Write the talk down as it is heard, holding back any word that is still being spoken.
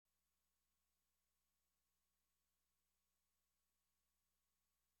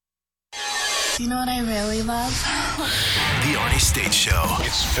You know what I really love? The Arnie State Show.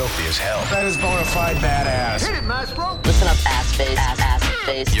 It's filthy as hell. That is bona fide badass. Hit it, Maestro. Listen up, ass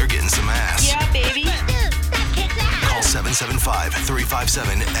face. You're getting some ass. Yeah, baby. Call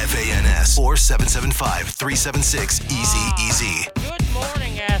 775-357-FANS or 775-376-EASY-EASY. Good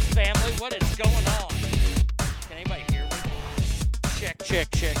morning, ass family. What is going on? Can anybody hear me? Check.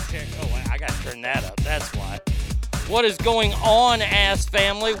 Oh, I gotta turn that up. That's why. What is going on, ass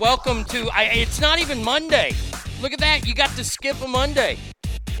family? Welcome to... it's not even Monday. Look at that. You got to skip a Monday.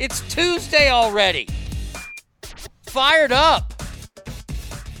 It's Tuesday already. Fired up.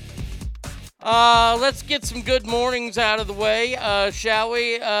 Let's get some good mornings out of the way, shall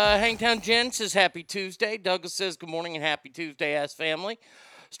we? Hangtown Jen says happy Tuesday. Douglas says good morning and happy Tuesday, ass family.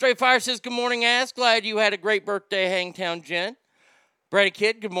 Straight Fire says good morning, ass. Glad you had a great birthday, Hangtown Jen. Brady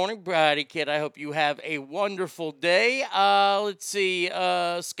Kid, good morning, Brady Kid. I hope you have a wonderful day. Let's see.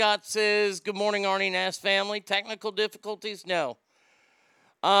 Scott says, good morning, Arnie and Ass family. Technical difficulties? No.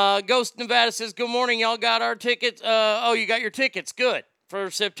 Ghost Nevada says, good morning. Y'all got our tickets? You got your tickets. Good. For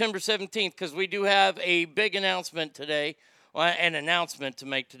September 17th, because we do have a big announcement today. An announcement to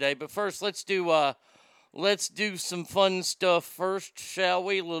make today. But first, let's do some fun stuff first, shall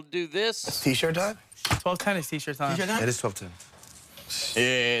we? We'll do this. It's t-shirt time? 12:10 is t-shirt time. T-shirt time? It is 12:10.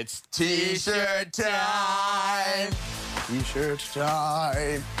 It's t-shirt time. T-shirt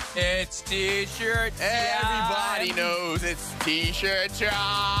time. It's t-shirt time. Everybody knows it's t-shirt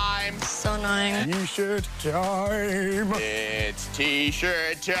time. So annoying. T-shirt time. It's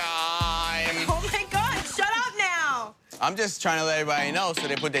t-shirt time. Oh my God, shut up now. I'm just trying to let everybody know so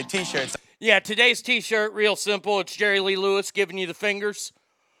they put their t-shirts on. Yeah, today's t-shirt, real simple. It's Jerry Lee Lewis giving you the fingers.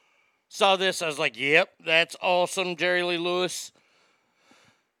 Saw this, I was like, yep, that's awesome, Jerry Lee Lewis.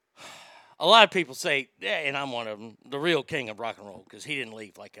 A lot of people say, and I'm one of them, the real king of rock and roll, because he didn't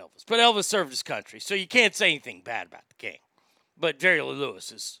leave like Elvis. But Elvis served his country, so you can't say anything bad about the king. But Jerry Lee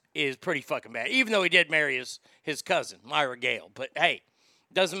Lewis is pretty fucking bad, even though he did marry his cousin, Myra Gale. But hey,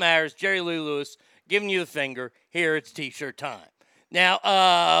 doesn't matter. It's Jerry Lee Lewis giving you the finger. Here, it's t-shirt time. Now,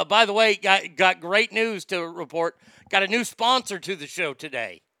 by the way, got great news to report. Got a new sponsor to the show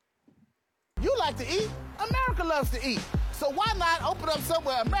today. You like to eat? America loves to eat. So why not open up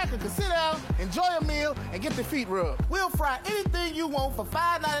somewhere America can sit down, enjoy a meal, and get their feet rubbed? We'll fry anything you want for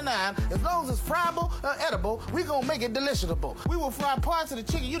 $5.99. As long as it's friable or edible, we're going to make it deliciable. We will fry parts of the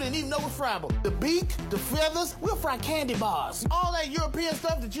chicken you didn't even know was friable. The beak, the feathers, we'll fry candy bars. All that European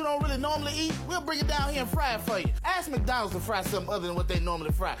stuff that you don't really normally eat, we'll bring it down here and fry it for you. Ask McDonald's to fry something other than what they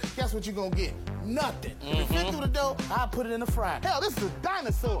normally fry. Guess what you're going to get? Nothing. If it fit through the dough, I'll put it in the fryer. Hell, this is a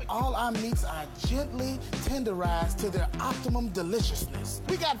dinosaur. All our meats are gently tenderized to their optimum deliciousness.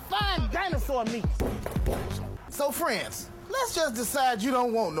 We got fine dinosaur meats. So, friends, let's just decide you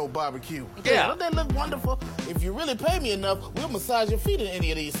don't want no barbecue. Yeah. Don't they look wonderful? If you really pay me enough, we'll massage your feet in any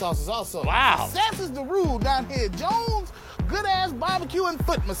of these sauces also. Wow. That is the rule down here at Jones Good-Ass Barbecue and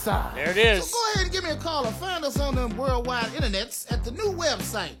Foot Massage. There it is. So go ahead and give me a call or find us on the worldwide internets at the new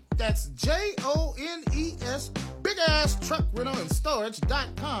website. That's JONES, Big Ass Truck Rental and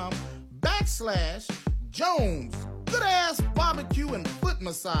Storage.com / Jones Good Ass Barbecue and Foot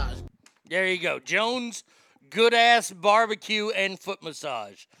Massage. There you go. Jones Good Ass Barbecue and Foot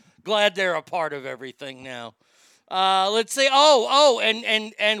Massage. Glad they're a part of everything now. Let's see.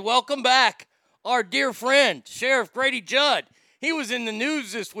 And welcome back. Our dear friend, Sheriff Grady Judd. He was in the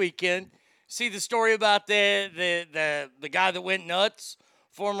news this weekend. See the story about the guy that went nuts?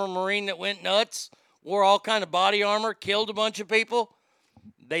 Former Marine that went nuts, wore all kind of body armor, killed a bunch of people.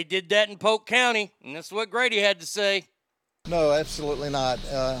 They did that in Polk County, and that's what Grady had to say. No, absolutely not.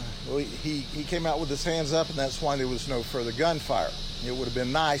 He came out with his hands up, and that's why there was no further gunfire. It would have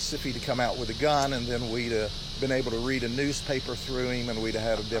been nice if he'd have come out with a gun, and then we'd have been able to read a newspaper through him, and we'd have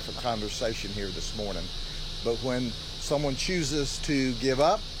had a different conversation here this morning. But when someone chooses to give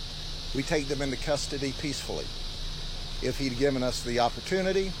up, we take them into custody peacefully. If he'd given us the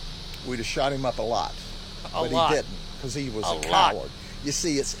opportunity, we'd have shot him up a lot. But he didn't, because he was a coward. You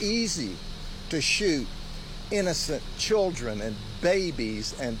see, it's easy to shoot innocent children and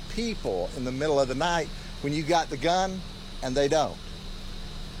babies and people in the middle of the night when you got the gun and they don't.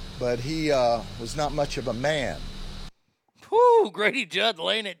 But he was not much of a man. Whew, Grady Judd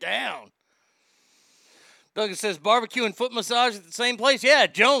laying it down. Douglas says barbecue and foot massage at the same place. Yeah,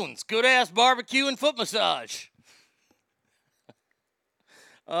 Jones, good ass barbecue and foot massage.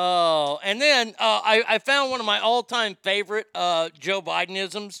 Oh, and then I found one of my all-time favorite Joe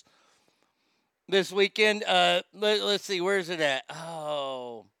Bidenisms this weekend. Let's see, where's it at?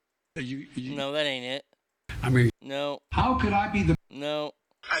 Oh, no, that ain't it. I mean, no. How could I be the? No.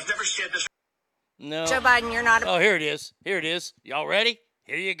 I've never said this. No. Joe Biden, you're not a... Oh, here it is. Here it is. Y'all ready?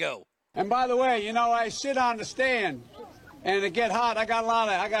 Here you go. And by the way, you know, I sit on the stand, and it get hot. I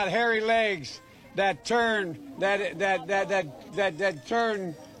got hairy legs that turn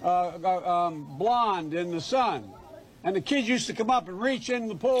turn blonde in the sun. And the kids used to come up and reach in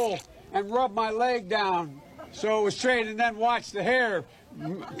the pool and rub my leg down so it was straight, and then watch the hair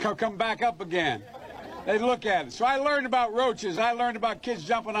come back up again. They look at it. So I learned about roaches. I learned about kids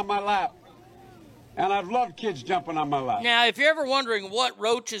jumping on my lap. And I've loved kids jumping on my lap. Now, if you're ever wondering what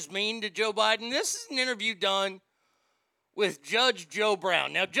roaches mean to Joe Biden, this is an interview done with Judge Joe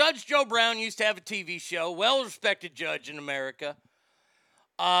Brown. Now, Judge Joe Brown used to have a TV show, well-respected judge in America.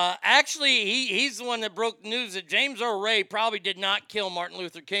 Actually, he's the one that broke the news that James Earl Ray probably did not kill Martin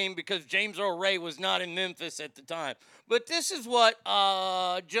Luther King because James Earl Ray was not in Memphis at the time. But this is what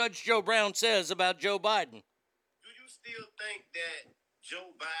Judge Joe Brown says about Joe Biden. Do you still think that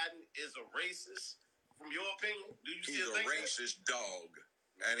Joe Biden is a racist? From your opinion, do you still think he's a racist dog?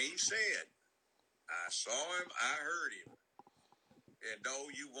 And he said, I saw him, I heard him. And no,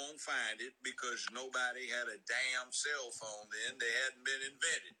 you won't find it because nobody had a damn cell phone then. They hadn't been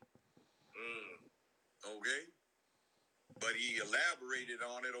invented. Okay? But he elaborated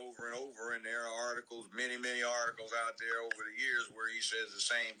on it over and over, and there are articles, many, many articles out there over the years where he says the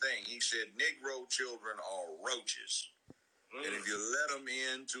same thing. He said, Negro children are roaches. And if you let them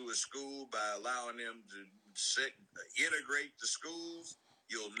into a school by allowing them to integrate the schools,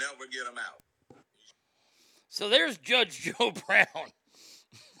 you'll never get them out. So there's Judge Joe Brown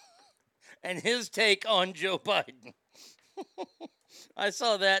and his take on Joe Biden. I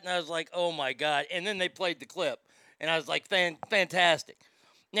saw that and I was like, oh my God. And then they played the clip and I was like, fantastic.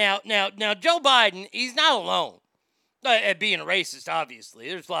 Now, Joe Biden, he's not alone at being a racist, obviously.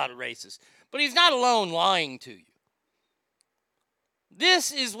 There's a lot of racists. But he's not alone lying to you.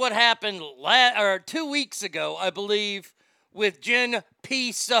 This is what happened 2 weeks ago, I believe, with Jen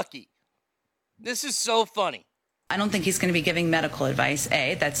P. Psaki. This is so funny. I don't think he's going to be giving medical advice.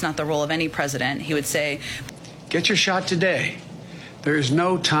 That's not the role of any president. He would say, get your shot today. There is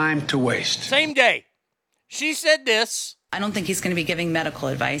no time to waste. Same day. She said this. I don't think he's going to be giving medical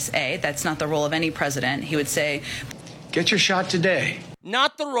advice. That's not the role of any president. He would say, get your shot today.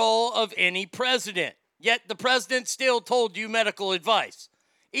 Not the role of any president. Yet the president still told you medical advice,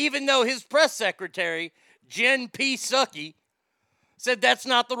 even though his press secretary, Jen P. Psaki, said that's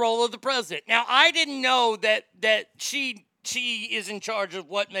not the role of the president. Now, I didn't know that she is in charge of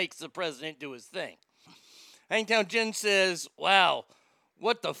what makes the president do his thing. Hangtown Jen says, wow,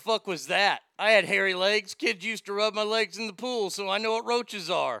 what the fuck was that? I had hairy legs. Kids used to rub my legs in the pool, so I know what roaches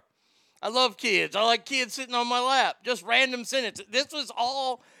are. I love kids. I like kids sitting on my lap. Just random sentences. This was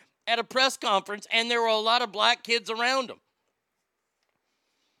all at a press conference, and there were a lot of black kids around him.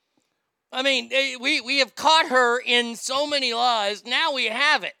 I mean, we have caught her in so many lies. Now we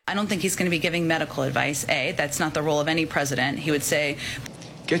have it. I don't think he's going to be giving medical advice. That's not the role of any president. He would say,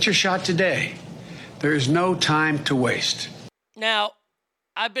 get your shot today. There is no time to waste. Now,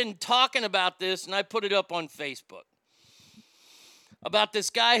 I've been talking about this, and I put it up on Facebook, about this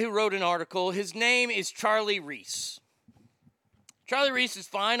guy who wrote an article. His name is Charlie Reese. Charlie Reese's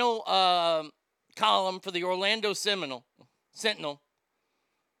final column for the Orlando Sentinel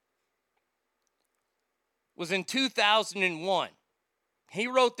was in 2001. He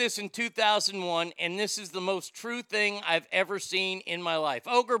wrote this in 2001, and this is the most true thing I've ever seen in my life.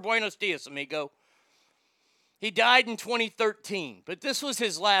 Ogre, buenos dias, amigo. He died in 2013, but this was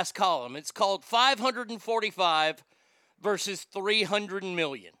his last column. It's called 545 versus 300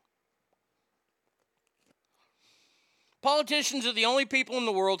 million. Politicians are the only people in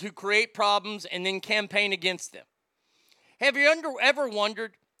the world who create problems and then campaign against them. Have you ever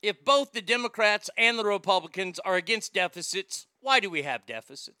wondered if both the Democrats and the Republicans are against deficits? Why do we have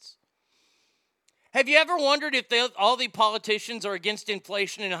deficits? Have you ever wondered if all the politicians are against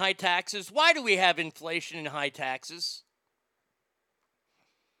inflation and high taxes? Why do we have inflation and high taxes?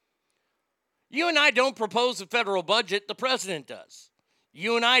 You and I don't propose a federal budget, the president does.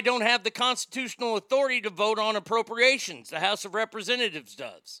 You and I don't have the constitutional authority to vote on appropriations. The House of Representatives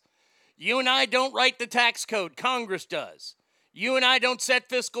does. You and I don't write the tax code. Congress does. You and I don't set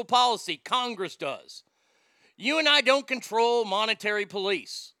fiscal policy. Congress does. You and I don't control monetary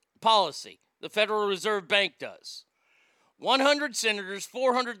policy. The Federal Reserve Bank does. 100 senators,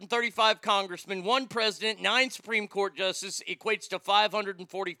 435 congressmen, 1 president, 9 Supreme Court justices equates to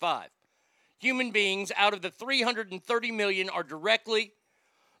 545. Human beings out of the 330 million are directly,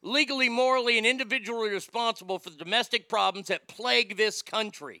 legally, morally, and individually responsible for the domestic problems that plague this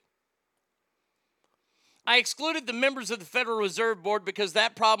country. I excluded the members of the Federal Reserve Board because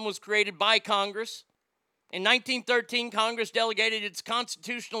that problem was created by Congress. In 1913, Congress delegated its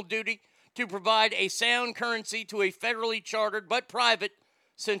constitutional duty to provide a sound currency to a federally chartered but private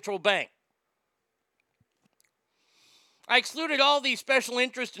central bank. I excluded all these special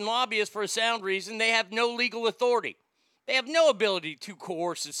interests and lobbyists for a sound reason. They have no legal authority. They have no ability to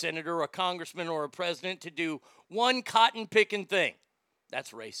coerce a senator, a congressman, or a president to do one cotton-picking thing.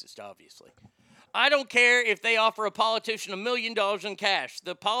 That's racist, obviously. I don't care if they offer a politician $1 million in cash.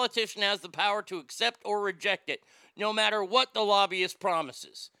 The politician has the power to accept or reject it, no matter what the lobbyist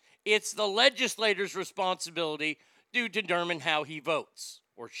promises. It's the legislator's responsibility to determine how he votes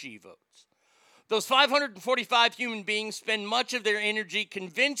or she votes. Those 545 human beings spend much of their energy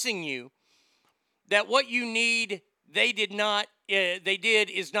convincing you that what you need, they did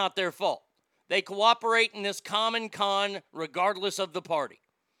is not their fault. They cooperate in this common con regardless of the party.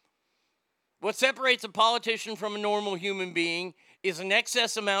 What separates a politician from a normal human being is an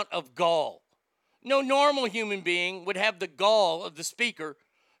excess amount of gall. No normal human being would have the gall of the speaker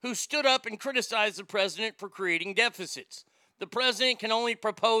who stood up and criticized the president for creating deficits. The president can only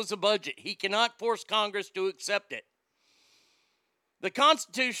propose a budget. He cannot force Congress to accept it. The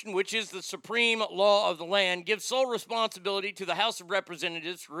Constitution, which is the supreme law of the land, gives sole responsibility to the House of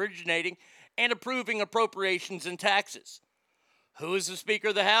Representatives for originating and approving appropriations and taxes. Who is the Speaker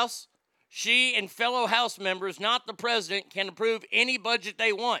of the House? She and fellow House members, not the president, can approve any budget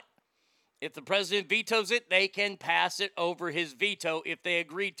they want. If the president vetoes it, they can pass it over his veto if they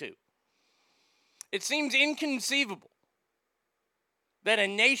agree to. It seems inconceivable that a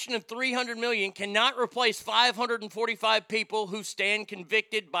nation of 300 million cannot replace 545 people who stand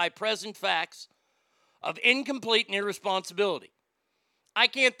convicted by present facts of incomplete and irresponsibility. I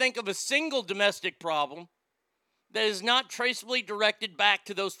can't think of a single domestic problem that is not traceably directed back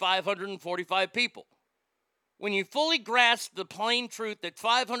to those 545 people. When you fully grasp the plain truth that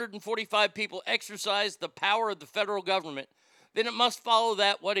 545 people exercise the power of the federal government, then it must follow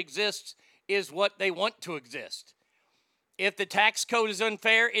that what exists is what they want to exist. If the tax code is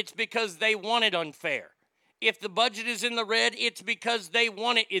unfair, it's because they want it unfair. If the budget is in the red, it's because they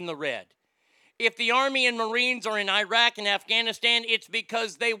want it in the red. If the Army and Marines are in Iraq and Afghanistan, it's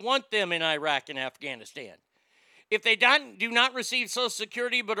because they want them in Iraq and Afghanistan. If they do not receive Social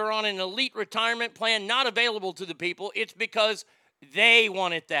Security but are on an elite retirement plan not available to the people, it's because they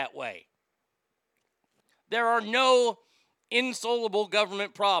want it that way. There are no insoluble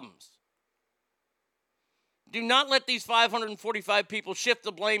government problems. Do not let these 545 people shift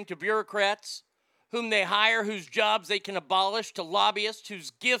the blame to bureaucrats whom they hire, whose jobs they can abolish, to lobbyists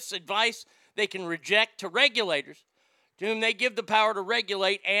whose gifts, advice they can reject, to regulators to whom they give the power to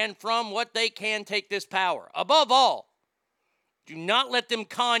regulate and from what they can take this power. Above all, do not let them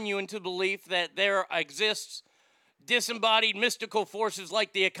con you into the belief that there exists disembodied mystical forces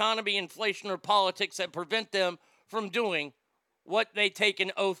like the economy, inflation, or politics that prevent them from doing what they take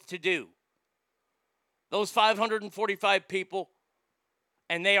an oath to do. Those 545 people,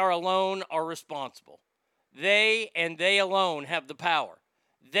 and they are alone, are responsible. They and they alone have the power.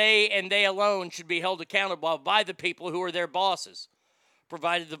 They and they alone should be held accountable by the people who are their bosses,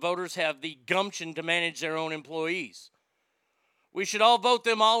 provided the voters have the gumption to manage their own employees. We should all vote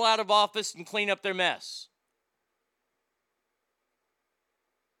them all out of office and clean up their mess.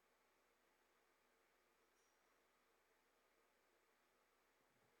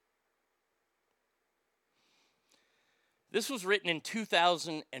 This was written in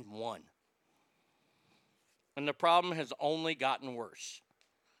 2001, and the problem has only gotten worse.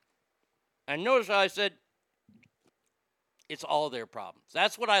 And notice how I said it's all their problems.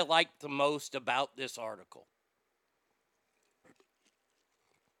 That's what I like the most about this article.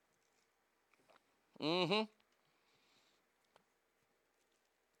 I'm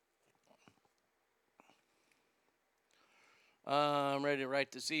ready to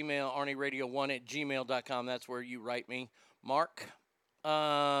write this email, ArnieRadio1@gmail.com. That's where you write me. Mark.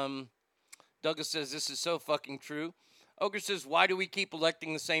 Douglas says, this is so fucking true. Ogre says, why do we keep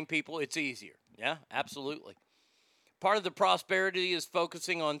electing the same people? It's easier. Yeah, absolutely. Part of the prosperity is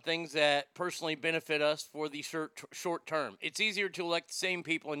focusing on things that personally benefit us for the short term. It's easier to elect the same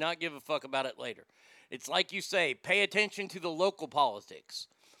people and not give a fuck about it later. It's like you say, pay attention to the local politics.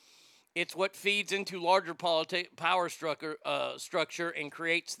 It's what feeds into larger power structure and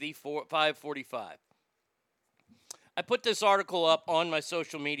creates the 545. I put this article up on my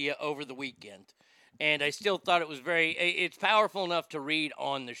social media over the weekend, and I still thought it was it's powerful enough to read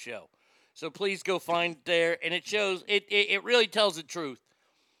on the show. So please go find it there, and it shows, it really tells the truth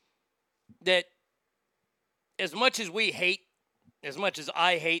that as much as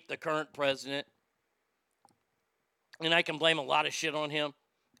I hate the current president, and I can blame a lot of shit on him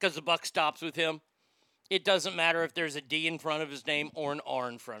because the buck stops with him. It doesn't matter if there's a D in front of his name or an R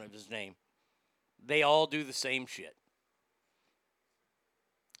in front of his name. They all do the same shit.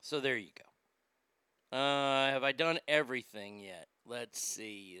 So there you go. Have I done everything yet? Let's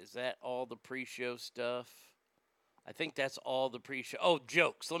see. Is that all the pre-show stuff? I think that's all the pre-show. Oh,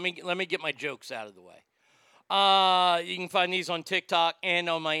 jokes. Let me get my jokes out of the way. You can find these on TikTok and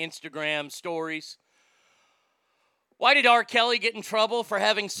on my Instagram stories. Why did R. Kelly get in trouble for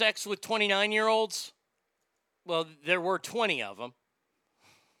having sex with 29-year-olds? Well, there were 20 of them.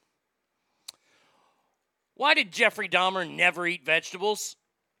 Why did Jeffrey Dahmer never eat vegetables?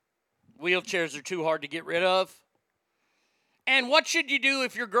 Wheelchairs are too hard to get rid of. And what should you do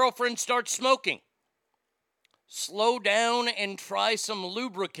if your girlfriend starts smoking? Slow down and try some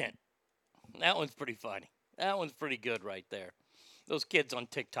lubricant. That one's pretty funny. That one's pretty good right there. Those kids on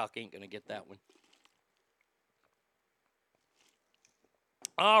TikTok ain't going to get that one.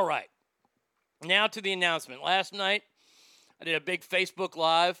 All right. Now to the announcement. Last night, I did a big Facebook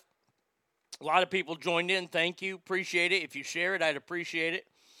Live. A lot of people joined in. Thank you. Appreciate it. If you share it, I'd appreciate it.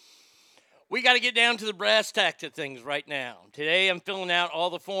 We got to get down to the brass tacks of things right now. Today, I'm filling out all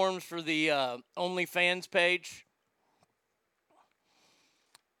the forms for the OnlyFans page.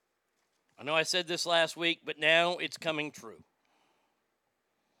 I know I said this last week, but now it's coming true.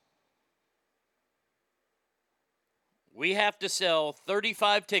 We have to sell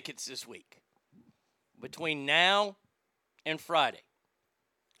 35 tickets this week between now and Friday.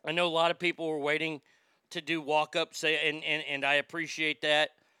 I know a lot of people were waiting to do walk-ups, and I appreciate that.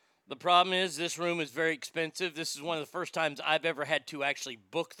 The problem is this room is very expensive. This is one of the first times I've ever had to actually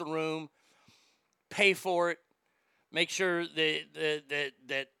book the room, pay for it, make sure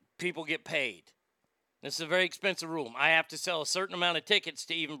that people get paid. This is a very expensive room. I have to sell a certain amount of tickets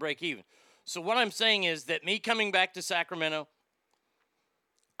to even break even. So what I'm saying is that me coming back to Sacramento,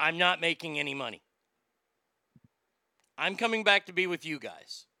 I'm not making any money. I'm coming back to be with you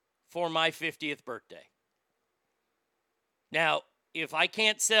guys for my 50th birthday. Now, if I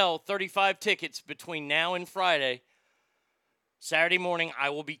can't sell 35 tickets between now and Friday, Saturday morning, I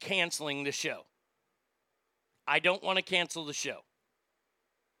will be canceling the show. I don't want to cancel the show.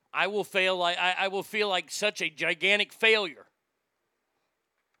 I will feel like such a gigantic failure.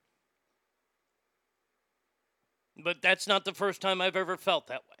 But that's not the first time I've ever felt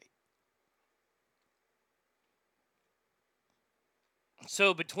that way.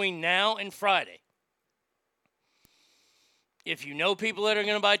 So between now and Friday, if you know people that are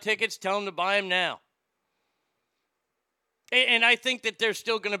going to buy tickets, tell them to buy them now. And I think that there's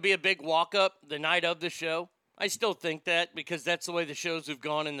still going to be a big walk-up the night of the show. I still think that because that's the way the shows have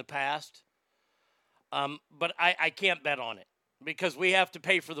gone in the past. But I can't bet on it because we have to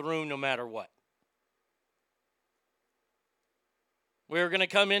pay for the room no matter what. We're going to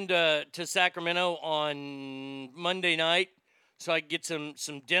come into Sacramento on Monday night so I can get some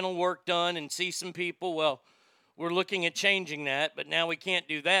dental work done and see some people. Well, we're looking at changing that, but now we can't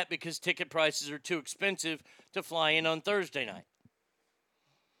do that because ticket prices are too expensive to fly in on Thursday night.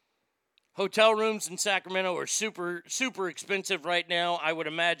 Hotel rooms in Sacramento are super, super expensive right now, I would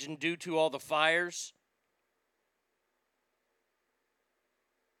imagine, due to all the fires.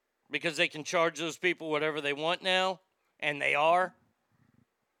 Because they can charge those people whatever they want now, and they are.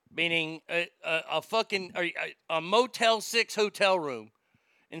 Meaning a Motel 6 hotel room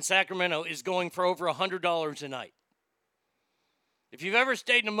in Sacramento is going for over $100 a night. If you've ever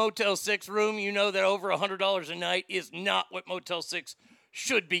stayed in a Motel 6 room, you know that over $100 a night is not what Motel 6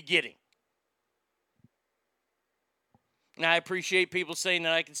 should be getting. Now, I appreciate people saying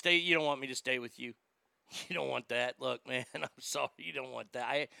that I can stay. You don't want me to stay with you. You don't want that. Look, man, I'm sorry. You don't want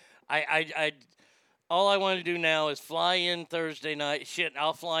that. All I want to do now is fly in Thursday night. Shit,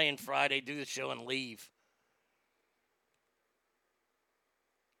 I'll fly in Friday, do the show, and leave.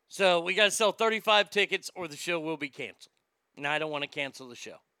 So we got to sell 35 tickets or the show will be canceled. And I don't want to cancel the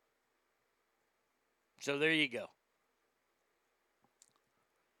show. So there you go.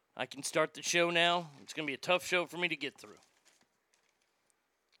 I can start the show now. It's going to be a tough show for me to get through.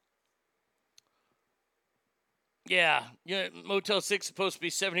 Yeah, Motel 6 is supposed to be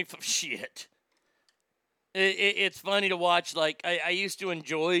 75. Shit. It's funny to watch. Like, I used to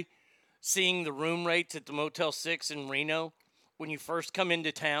enjoy seeing the room rates at the Motel 6 in Reno when you first come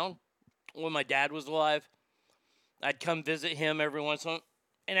into town. When my dad was alive, I'd come visit him every once in a while.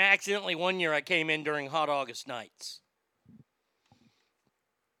 And accidentally one year I came in during hot August nights.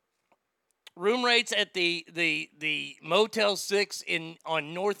 Room rates at the Motel 6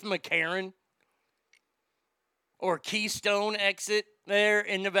 on North McCarran or Keystone exit there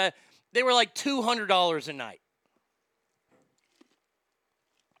in Nevada, they were like $200 a night.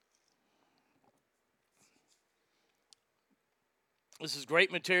 This is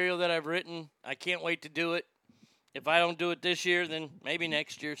great material that I've written. I can't wait to do it. If I don't do it this year, then maybe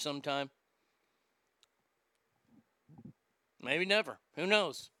next year sometime. Maybe never. Who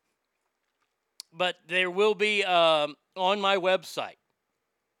knows? But there will be on my website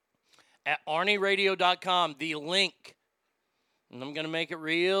at ArnieRadio.com the link. And I'm going to make it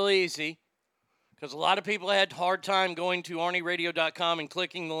real easy because a lot of people had a hard time going to ArnieRadio.com and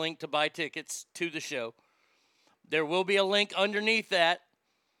clicking the link to buy tickets to the show. There will be a link underneath that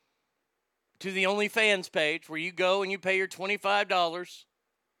to the OnlyFans page where you go and you pay your $25.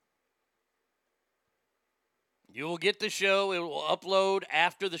 You will get the show. It will upload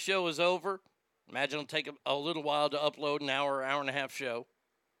after the show is over. Imagine it'll take a little while to upload an hour and a half show.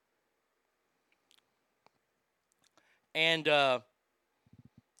 And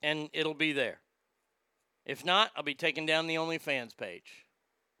it'll be there. If not, I'll be taking down the OnlyFans page.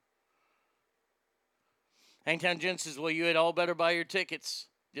 Hangtown Jen says, well, you had all better buy your tickets.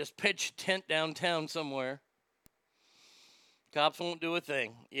 Just pitch a tent downtown somewhere. Cops won't do a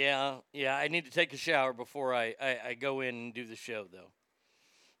thing. Yeah, I need to take a shower before I go in and do the show, though.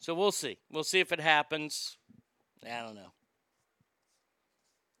 So we'll see. We'll see if it happens. I don't know.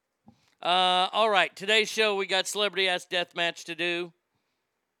 All right, today's show, we got Celebrity Ass Deathmatch to do.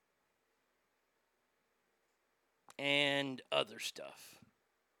 And other stuff.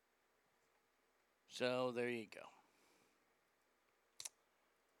 So there you go.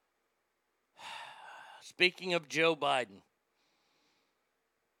 Speaking of Joe Biden,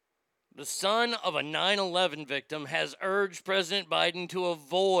 the son of a 9/11 victim has urged President Biden to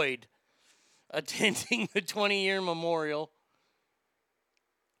avoid attending the 20-year memorial.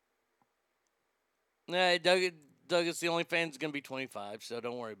 Nah, Douglas, the only fan's going to be 25, so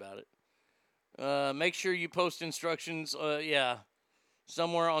don't worry about it. Make sure you post instructions,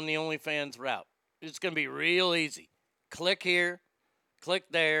 somewhere on the OnlyFans route. It's going to be real easy. Click here, click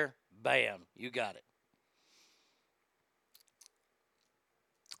there, bam, you got it.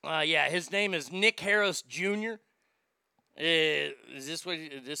 His name is Nick Harris Jr. Is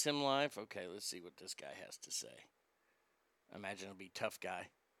this him live? Okay, let's see what this guy has to say. I imagine it'll be a tough guy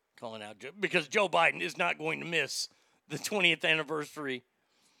calling out because Joe Biden is not going to miss the 20th anniversary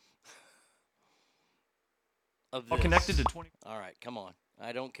of this. Connected to 20. All right, come on.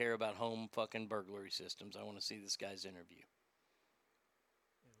 I don't care about home fucking burglary systems. I want to see this guy's interview.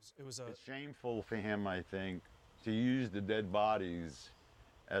 It's shameful for him, I think, to use the dead bodies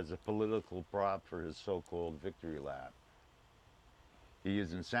as a political prop for his so-called victory lap. He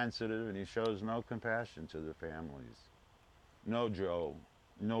is insensitive and he shows no compassion to the families. No Joe,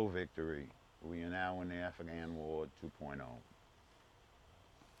 no victory. We are now in the Afghan War 2.0.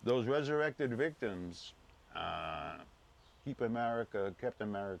 Those resurrected victims kept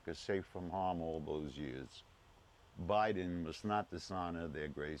America safe from harm all those years. Biden must not dishonor their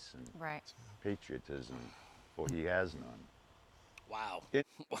grace and patriotism, for he has none. Wow.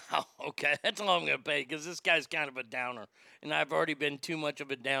 Wow. Okay, that's all I'm going to pay because this guy's kind of a downer, and I've already been too much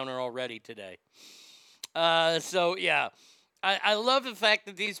of a downer already today. I love the fact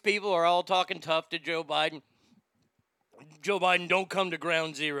that these people are all talking tough to Joe Biden. Joe Biden, don't come to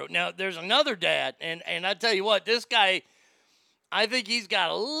ground zero. Now, there's another dad, and I tell you what, this guy, I think he's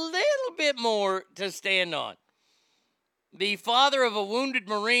got a little bit more to stand on. The father of a wounded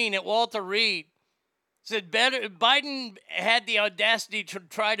Marine at Walter Reed said, Biden had the audacity to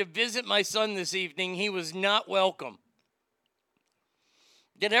try to visit my son this evening. He was not welcome.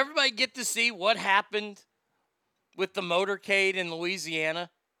 Did everybody get to see what happened with the motorcade in Louisiana?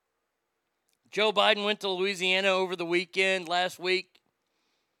 Joe Biden went to Louisiana over the weekend, last week,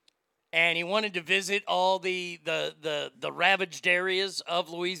 and he wanted to visit all the ravaged areas of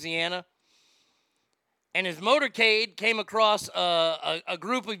Louisiana. And his motorcade came across a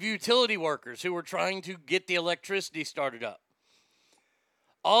group of utility workers who were trying to get the electricity started up.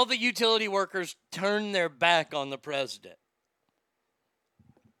 All the utility workers turned their back on the president.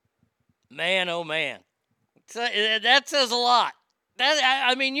 Man, oh man. That says a lot.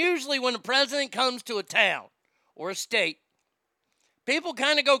 Usually when a president comes to a town or a state, people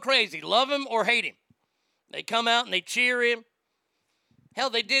kind of go crazy, love him or hate him. They come out and they cheer him. Hell,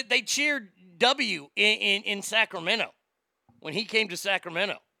 they cheered W in Sacramento when he came to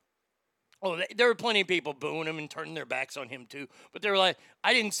Sacramento. Oh, there were plenty of people booing him and turning their backs on him too. But they were like,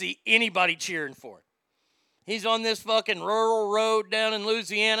 I didn't see anybody cheering for him. He's on this fucking rural road down in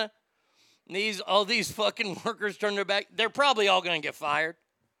Louisiana. All these fucking workers turn their back. They're probably all going to get fired.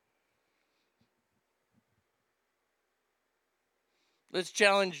 Let's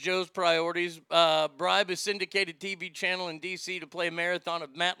challenge Joe's priorities. Bribe a syndicated TV channel in D.C. to play a marathon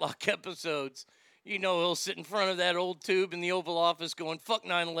of Matlock episodes. You know he'll sit in front of that old tube in the Oval Office going, fuck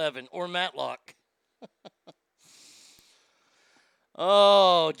 9/11 or Matlock.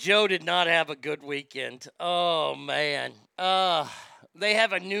 Oh, Joe did not have a good weekend. Oh, man. They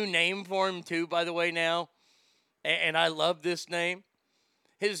have a new name for him, too, by the way, now. And I love this name.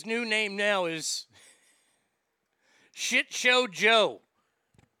 His new name now is Shit Show Joe.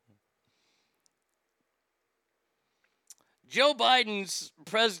 Joe Biden's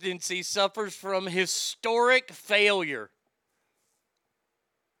presidency suffers from historic failure.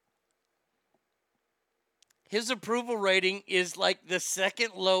 His approval rating is like the second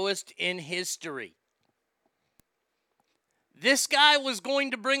lowest in history. This guy was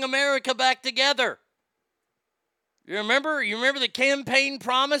going to bring America back together. You remember? You remember the campaign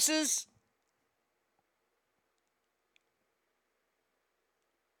promises?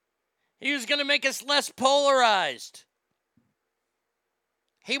 He was going to make us less polarized.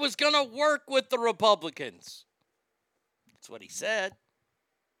 He was going to work with the Republicans. That's what he said.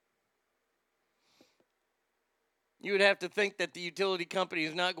 You would have to think that the utility company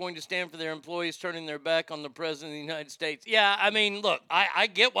is not going to stand for their employees turning their back on the President of the United States. Yeah, I mean, look, I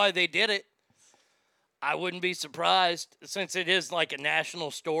get why they did it. I wouldn't be surprised since it is like a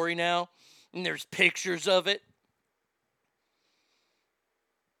national story now, and there's pictures of it.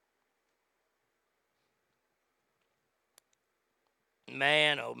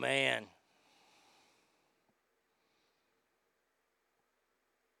 Man, oh man.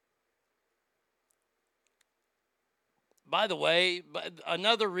 By the way,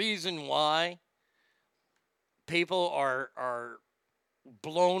 another reason why people are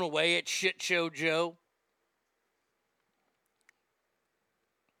blown away at Shit Show Joe,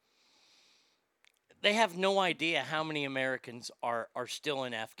 they have no idea how many Americans are still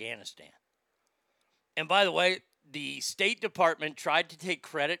in Afghanistan. And by the way, the State Department tried to take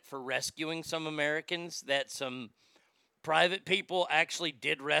credit for rescuing some Americans that some private people actually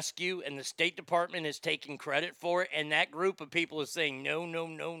did rescue, and the State Department is taking credit for it, and that group of people is saying, no, no,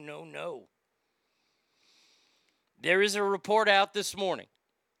 no, no, no. There is a report out this morning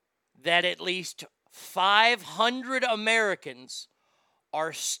that at least 500 Americans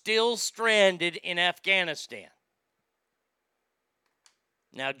are still stranded in Afghanistan.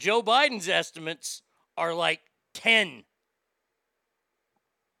 Now, Joe Biden's estimates are like 10.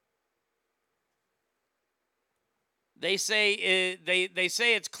 They say they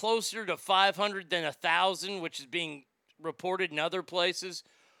say it's closer to 500 than 1,000, which is being reported in other places.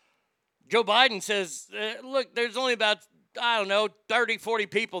 Joe Biden says, look, there's only about, 30, 40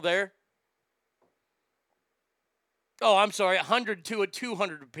 people there. Oh, I'm sorry, 100 to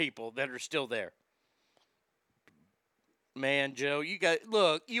 200 people that are still there. Man, Joe,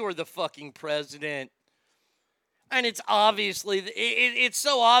 you are the fucking president. And it's obviously, it's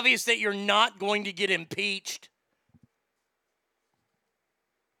so obvious that you're not going to get impeached.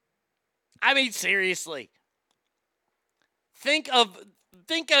 I mean, seriously. Think of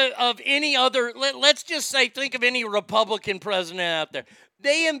any other, let's just say, think of any Republican president out there.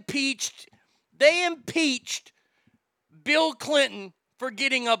 They impeached Bill Clinton for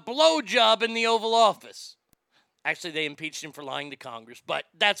getting a blowjob in the Oval Office. Actually, they impeached him for lying to Congress, but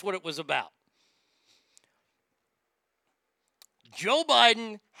that's what it was about. Joe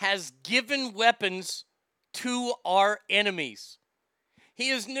Biden has given weapons to our enemies. He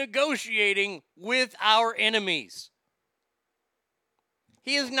is negotiating with our enemies.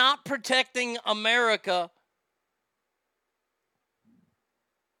 He is not protecting America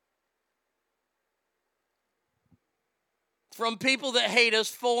from people that hate us,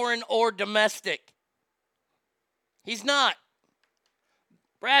 foreign or domestic. He's not.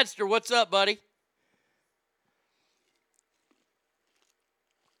 Bradster, what's up, buddy?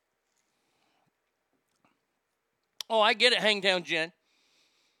 Oh, I get it, Hangtown Jen.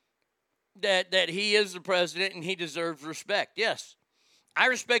 That he is the president and he deserves respect. Yes, I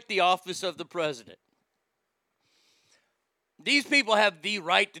respect the office of the president. These people have the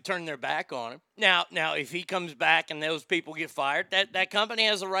right to turn their back on him. Now, if he comes back and those people get fired, that company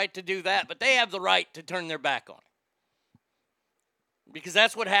has the right to do that, but they have the right to turn their back on him. Because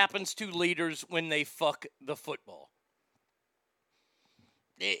that's what happens to leaders when they fuck the football.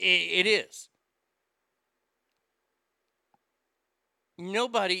 It is.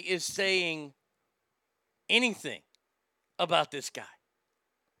 Nobody is saying anything about this guy.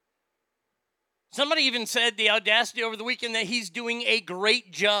 Somebody even said the audacity over the weekend that he's doing a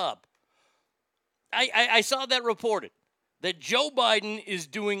great job. I saw that reported, that Joe Biden is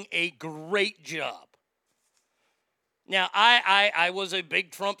doing a great job. Now, I was a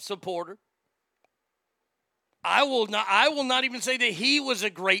big Trump supporter. I will not even say that he was a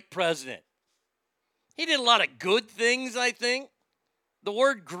great president. He did a lot of good things, I think. The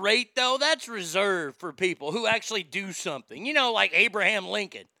word great, though, that's reserved for people who actually do something. You know, like Abraham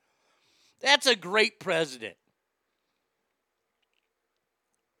Lincoln. That's a great president.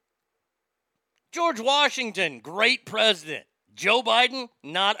 George Washington, great president. Joe Biden,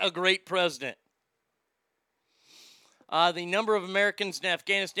 not a great president. The number of Americans in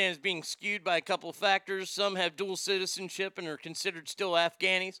Afghanistan is being skewed by a couple of factors. Some have dual citizenship and are considered still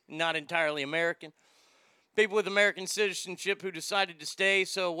Afghanis, not entirely American. People with American citizenship who decided to stay.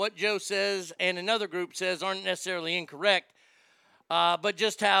 So what Joe says and another group says aren't necessarily incorrect, but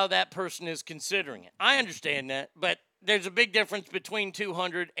just how that person is considering it. I understand that, but there's a big difference between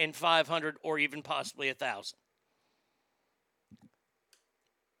 200 and 500 or even possibly 1,000.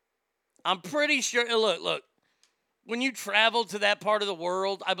 I'm pretty sure, look, when you travel to that part of the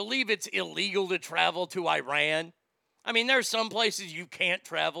world, I believe it's illegal to travel to Iran. I mean, there are some places you can't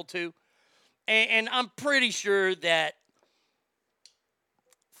travel to. And I'm pretty sure that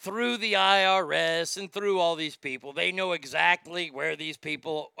through the IRS and through all these people, they know exactly where these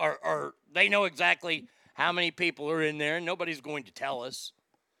people are. They know exactly how many people are in there, and nobody's going to tell us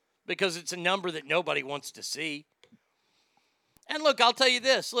because it's a number that nobody wants to see. And look, I'll tell you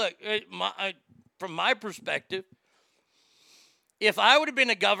this. Look, from my perspective, if I would have been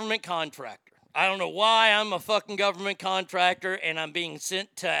a government contractor, I don't know why I'm a fucking government contractor and I'm being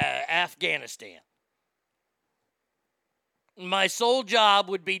sent to Afghanistan. My sole job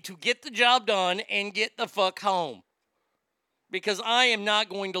would be to get the job done and get the fuck home. Because I am not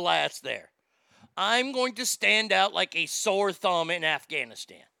going to last there. I'm going to stand out like a sore thumb in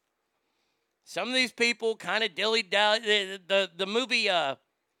Afghanistan. Some of these people kind of dilly-dally. The movie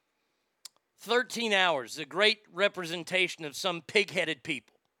 13 Hours, a great representation of some pig-headed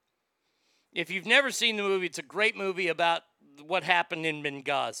people. If you've never seen the movie, it's a great movie about what happened in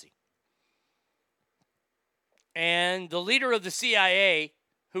Benghazi. And the leader of the CIA,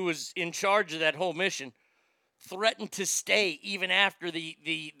 who was in charge of that whole mission, threatened to stay even after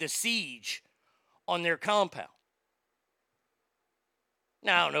the siege on their compound.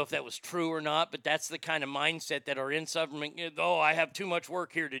 Now, I don't know if that was true or not, but that's the kind of mindset that are in government. Oh, I have too much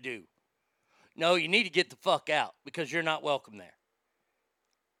work here to do. No, you need to get the fuck out because you're not welcome there.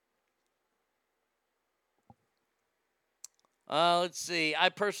 Let's see. I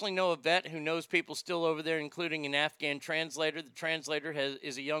personally know a vet who knows people still over there, including an Afghan translator. The translator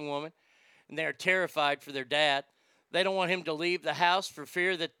is a young woman, and they are terrified for their dad. They don't want him to leave the house for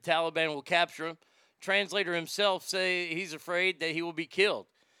fear that the Taliban will capture him. Translator himself say he's afraid that he will be killed.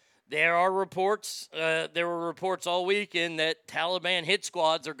 There are reports, there were reports all weekend that Taliban hit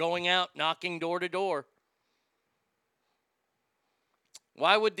squads are going out, knocking door to door.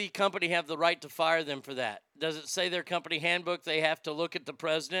 Why would the company have the right to fire them for that? Does it say their company handbook they have to look at the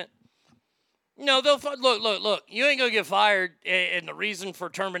president? No, they'll look. You ain't gonna get fired. And the reason for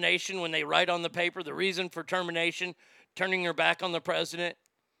termination, when they write on the paper, the reason for termination, turning your back on the president,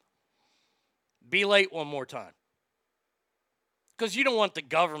 be late one more time. Because you don't want the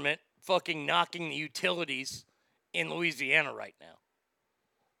government fucking knocking the utilities in Louisiana right now.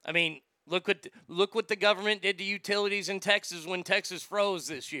 I mean, look what the government did to utilities in Texas when Texas froze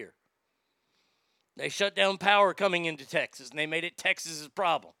this year. They shut down power coming into Texas, and they made it Texas's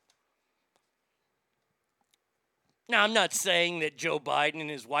problem. Now, I'm not saying that Joe Biden and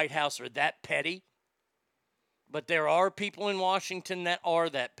his White House are that petty, but there are people in Washington that are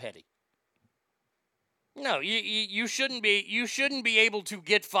that petty. No, you shouldn't be. You shouldn't be able to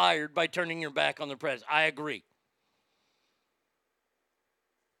get fired by turning your back on the president. I agree.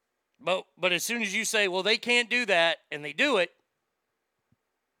 But as soon as you say, well, they can't do that, and they do it,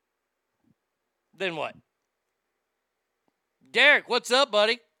 then what? Derek, what's up,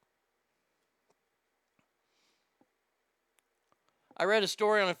 buddy? I read a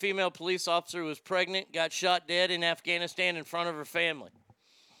story on a female police officer who was pregnant, got shot dead in Afghanistan in front of her family.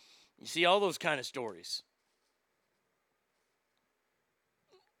 You see all those kind of stories.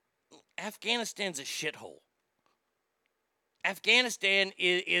 Afghanistan's a shithole. Afghanistan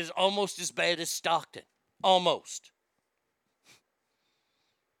is almost as bad as Stockton. Almost.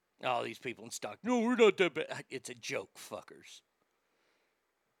 Oh, these people in Stockton. No, we're not that bad. It's a joke, fuckers.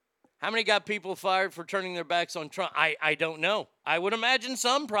 How many got people fired for turning their backs on Trump? I don't know. I would imagine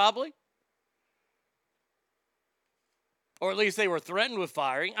some, probably. Or at least they were threatened with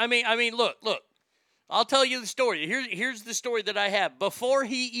firing. I mean, look. I'll tell you the story. Here's the story that I have. Before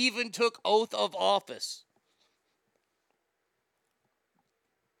he even took oath of office,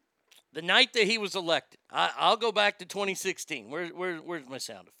 the night that he was elected, I'll go back to 2016. Where's my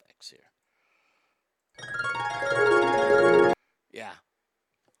sound effects here? Yeah.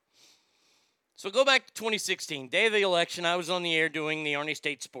 So go back to 2016, day of the election. I was on the air doing the Arnie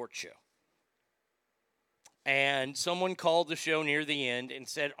State Sports Show. And someone called the show near the end and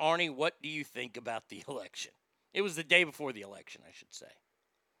said, Arnie, what do you think about the election? It was the day before the election, I should say.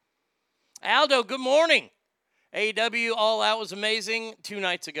 Aldo, good morning. AEW All Out was amazing 2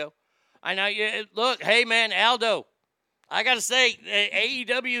 nights ago. I know. Look, hey, man, Aldo, I got to say,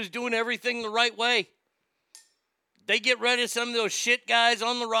 AEW is doing everything the right way. They get rid of some of those shit guys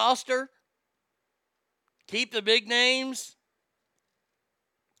on the roster. Keep the big names.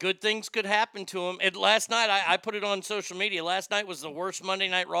 Good things could happen to them. And last night, I put it on social media. Last night was the worst Monday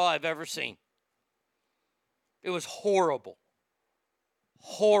Night Raw I've ever seen. It was horrible.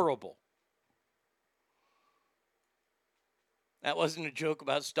 Horrible. That wasn't a joke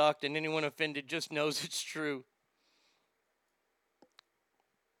about Stockton. Anyone offended just knows it's true.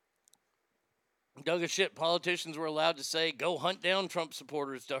 Dug a shit. Politicians were allowed to say, go hunt down Trump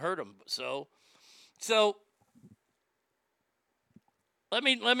supporters to hurt them. So let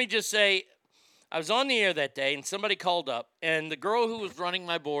me just say, I was on the air that day, and somebody called up, and the girl who was running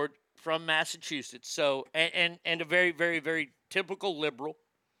my board from Massachusetts, so and a very, very, very typical liberal.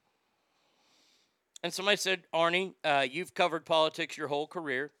 And somebody said, Arnie, you've covered politics your whole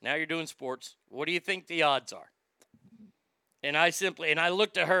career. Now you're doing sports. What do you think the odds are? And I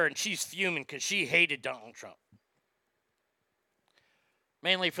looked at her, and she's fuming because she hated Donald Trump.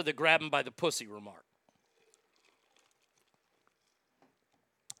 Mainly for the grab him by the pussy remark.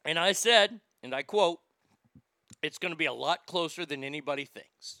 And I said, and I quote, it's going to be a lot closer than anybody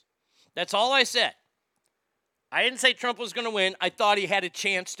thinks. That's all I said. I didn't say Trump was going to win. I thought he had a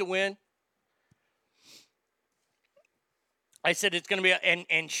chance to win. I said it's going to be,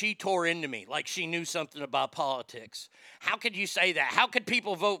 and she tore into me like she knew something about politics. How could you say that? How could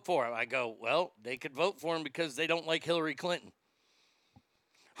people vote for him? I go, well, they could vote for him because they don't like Hillary Clinton.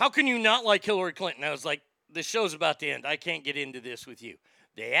 How can you not like Hillary Clinton? I was like, the show's about to end. I can't get into this with you.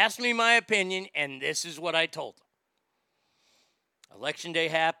 They asked me my opinion, and this is what I told them. Election day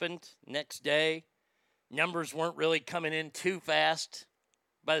happened. Next day, numbers weren't really coming in too fast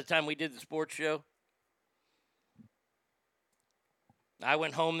by the time we did the sports show. I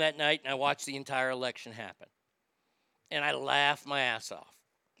went home that night, and I watched the entire election happen. And I laughed my ass off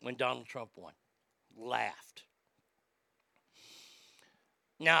when Donald Trump won. Laughed.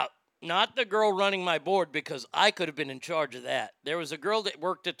 Now, not the girl running my board, because I could have been in charge of that. There was a girl that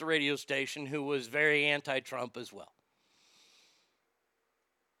worked at the radio station who was very anti-Trump as well.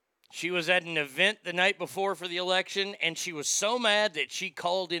 She was at an event the night before for the election, and she was so mad that she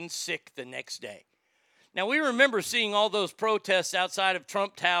called in sick the next day. Now, we remember seeing all those protests outside of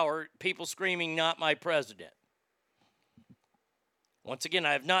Trump Tower, people screaming, "Not my president." Once again,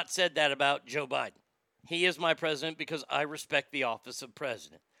 I have not said that about Joe Biden. He is my president because I respect the office of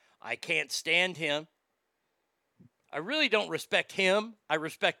president. I can't stand him. I really don't respect him. I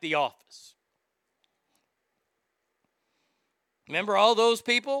respect the office. Remember all those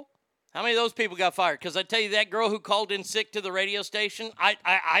people? How many of those people got fired? Because I tell you, that girl who called in sick to the radio station,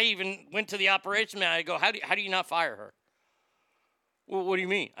 I even went to the operation man. I go, how do you not fire her? Well, what do you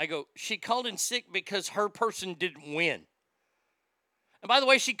mean? I go, she called in sick because her person didn't win. And by the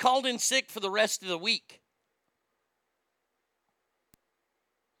way, she called in sick for the rest of the week.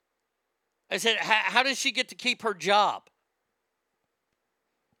 I said, how does she get to keep her job?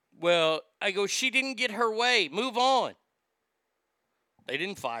 Well, I go, she didn't get her way. Move on. They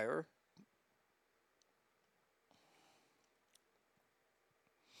didn't fire her.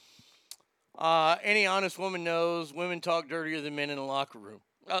 Any honest woman knows women talk dirtier than men in the locker room.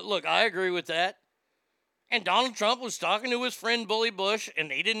 Look, I agree with that. And Donald Trump was talking to his friend Bully Bush, and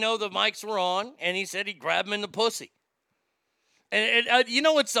he didn't know the mics were on, and he said he'd grab him in the pussy. And you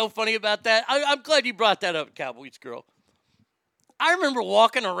know what's so funny about that? I'm glad you brought that up, Cowboys girl. I remember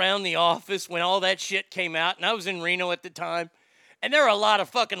walking around the office when all that shit came out, and I was in Reno at the time, and there were a lot of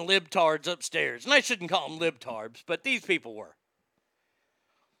fucking libtards upstairs. And I shouldn't call them libtards, but these people were.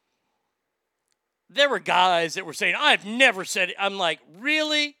 There were guys that were saying, I've never said it. I'm like,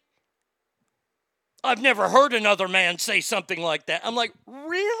 really? I've never heard another man say something like that. I'm like,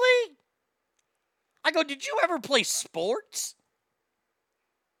 really? I go, did you ever play sports?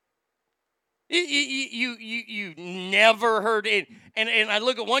 You never heard it. And I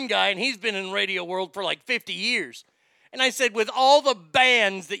look at one guy, and he's been in the radio world for like 50 years. And I said, with all the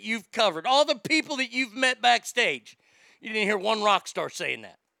bands that you've covered, all the people that you've met backstage, you didn't hear one rock star saying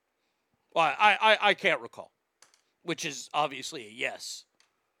that. Well, I can't recall, which is obviously a yes.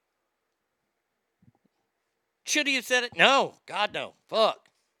 Should he have said it? No. God, no. Fuck.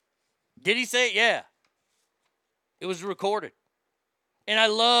 Did he say it? Yeah. It was recorded. And I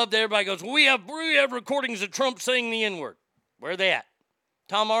love that everybody goes, we have recordings of Trump saying the N-word. Where are they at?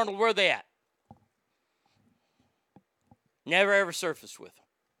 Tom Arnold, where are they at? Never ever surfaced with them.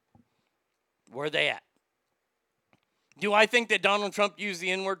 Where are they at? Do I think that Donald Trump used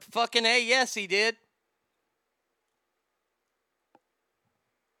the N-word? Fucking A, yes, he did.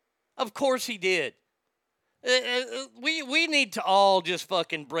 Of course he did. We need to all just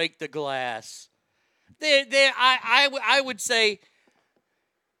fucking break the glass. I would say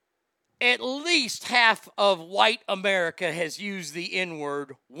at least half of white America has used the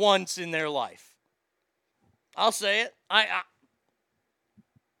N-word once in their life. I'll say it. I'm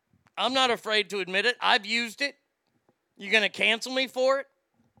not afraid to admit it. I've used it. You going to cancel me for it?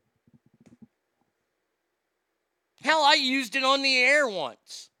 Hell, I used it on the air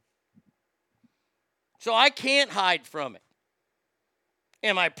once. So I can't hide from it.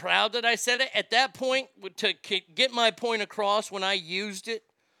 Am I proud that I said it? At that point, to get my point across when I used it,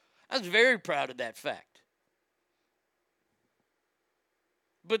 I was very proud of that fact.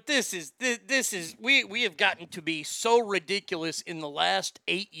 But we have gotten to be so ridiculous in the last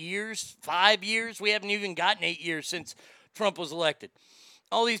 8 years, 5 years. We haven't even gotten 8 years since Trump was elected.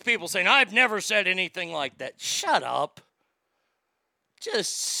 All these people saying, I've never said anything like that. Shut up.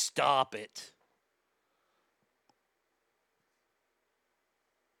 Just stop it.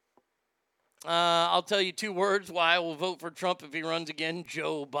 I'll tell you 2 words why I will vote for Trump if he runs again.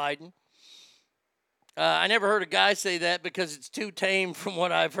 Joe Biden. I never heard a guy say that because it's too tame from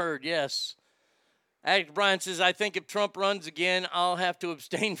what I've heard. Yes. Addict Brian says, I think if Trump runs again, I'll have to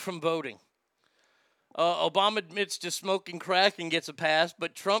abstain from voting. Obama admits to smoking crack and gets a pass,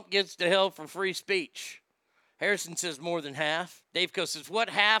 but Trump gets to hell for free speech. Harrison says more than half. Dave Co says, what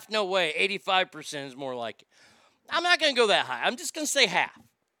half? No way. 85% is more like it. I'm not going to go that high. I'm just going to say half.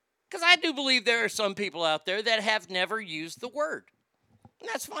 Because I do believe there are some people out there that have never used the word. And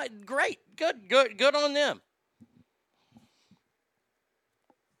that's fine. Great. Good on them.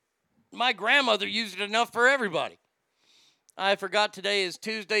 My grandmother used it enough for everybody. I forgot today is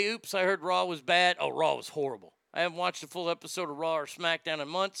Tuesday. Oops, I heard Raw was bad. Oh, Raw was horrible. I haven't watched a full episode of Raw or SmackDown in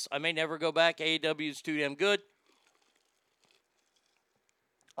months. I may never go back. AEW is too damn good.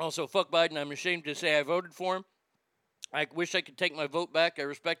 Also, fuck Biden. I'm ashamed to say I voted for him. I wish I could take my vote back. I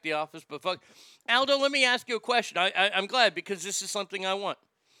respect the office, but fuck. Aldo, let me ask you a question. I'm glad because this is something I want.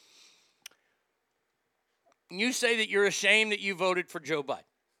 You say that you're ashamed that you voted for Joe Biden.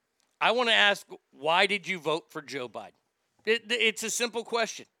 I want to ask, why did you vote for Joe Biden? It's a simple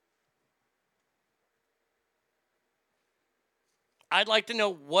question. I'd like to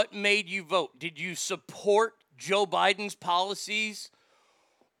know what made you vote. Did you support Joe Biden's policies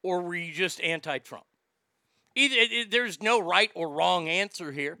or were you just anti-Trump? There's no right or wrong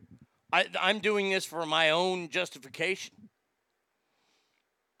answer here. I'm doing this for my own justification.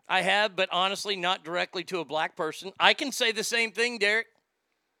 I have, but honestly, not directly to a black person. I can say the same thing, Derek.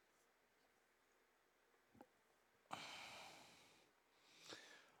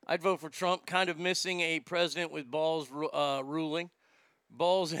 I'd vote for Trump, kind of missing a president with balls ruling.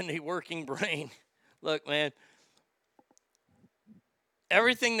 Balls and a working brain. Look, man.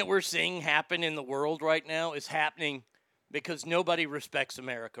 Everything that we're seeing happen in the world right now is happening because nobody respects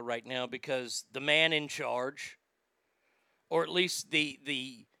America right now because the man in charge, or at least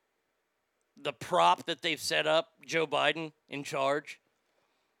the prop that they've set up, Joe Biden in charge,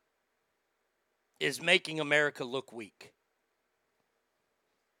 is making America look weak.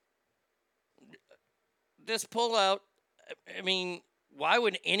 This pullout, I mean, why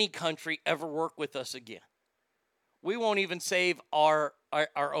would any country ever work with us again? We won't even save our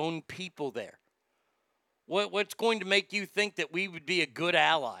own people there. What's going to make you think that we would be a good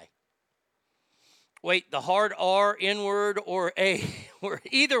ally? Wait, the hard R, N-word, or A, or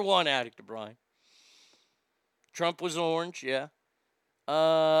either one, Addict to Brian. Trump was orange, yeah.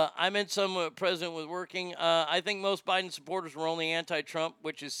 I meant some president was working. I think most Biden supporters were only anti-Trump,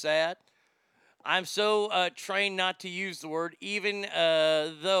 which is sad. I'm so trained not to use the word, even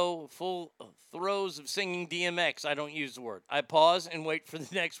though full throes of singing DMX, I don't use the word. I pause and wait for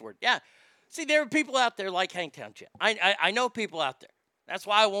the next word. Yeah. See, there are people out there like Hangtown Jet. I know people out there. That's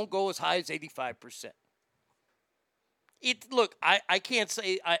why I won't go as high as 85%. Look, I can't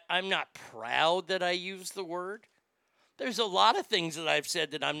say I'm not proud that I use the word. There's a lot of things that I've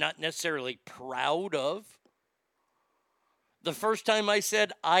said that I'm not necessarily proud of. The first time I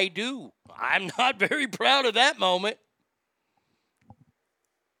said I do, I'm not very proud of that moment.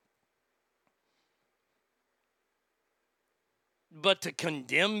 But to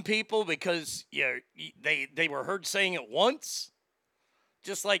condemn people because they were heard saying it once,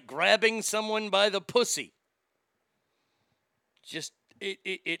 just like grabbing someone by the pussy. Just,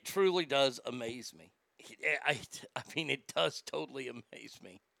 It truly does amaze me. I mean, it does totally amaze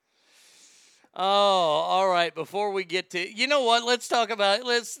me. Oh, all right. Before we get to, you know what? Let's talk about,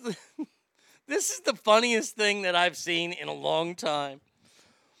 this is the funniest thing that I've seen in a long time.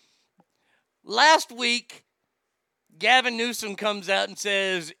 Last week, Gavin Newsom comes out and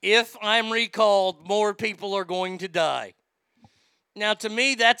says, if I'm recalled, more people are going to die. Now, to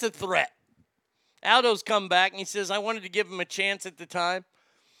me, that's a threat. Aldo's come back and he says, I wanted to give him a chance at the time.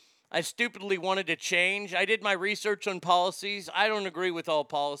 I stupidly wanted to change. I did my research on policies. I don't agree with all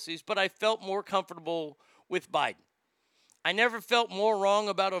policies, but I felt more comfortable with Biden. I never felt more wrong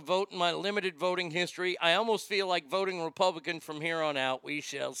about a vote in my limited voting history. I almost feel like voting Republican from here on out. We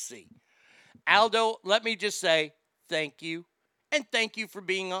shall see. Aldo, let me just say thank you, and thank you for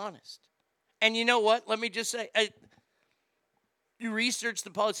being honest. And you know what? Let me just say, you researched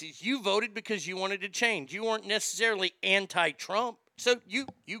the policies. You voted because you wanted to change. You weren't necessarily anti-Trump. So you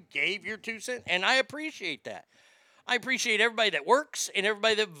gave your 2 cents, and I appreciate that. I appreciate everybody that works and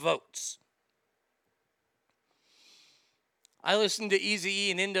everybody that votes. I listen to Eazy-E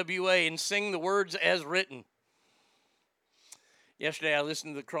and NWA and sing the words as written. Yesterday, I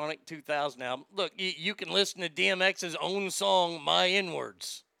listened to the Chronic 2000 album. Look, you can listen to DMX's own song, My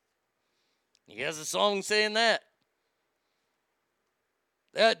N-Words. He has a song saying that.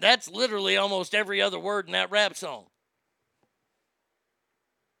 That's literally almost every other word in that rap song.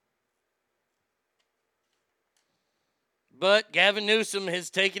 But Gavin Newsom has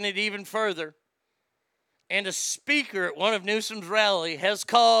taken it even further. And a speaker at one of Newsom's rally has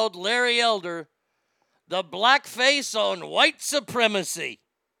called Larry Elder the blackface on white supremacy.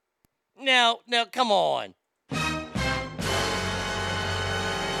 Now, come on.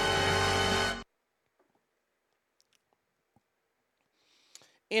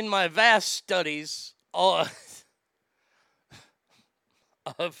 In my vast studies of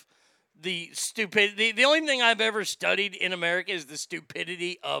the stupidity, the only thing I've ever studied in America is the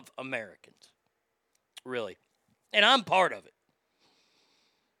stupidity of Americans. Really. And I'm part of it.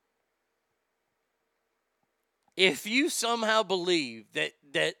 If you somehow believe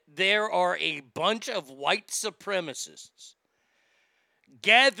that there are a bunch of white supremacists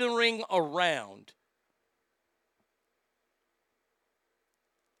gathering around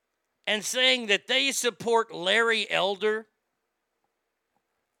and saying that they support Larry Elder,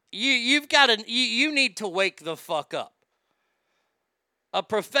 you need to wake the fuck up. A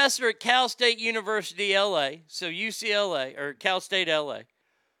professor at Cal State University, LA, so UCLA, or Cal State, LA,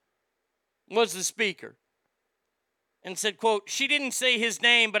 was the speaker and said, quote, she didn't say his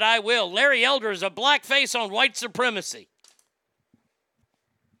name, but I will. Larry Elder is a blackface on white supremacy.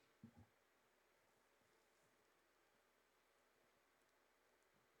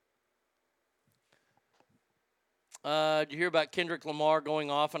 Did you hear about Kendrick Lamar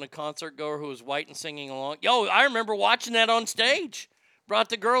going off on a concert goer who was white and singing along? Yo, I remember watching that on stage. Brought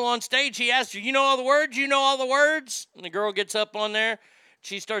the girl on stage. He asked her, you know all the words? You know all the words? And the girl gets up on there.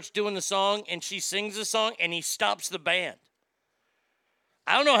 She starts doing the song, and she sings the song, and he stops the band.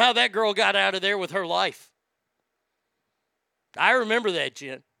 I don't know how that girl got out of there with her life. I remember that,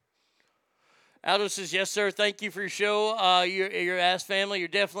 Jen. Aldo says, yes, sir. Thank you for your show. Your ass family. You're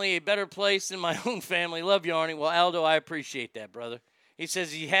definitely a better place than my own family. Love you, Arnie. Well, Aldo, I appreciate that, brother. He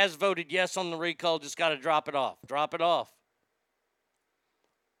says he has voted yes on the recall. Just got to drop it off. Drop it off.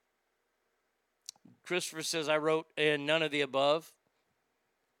 Christopher says, I wrote in none of the above.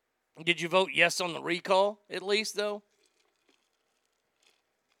 Did you vote yes on the recall, at least, though?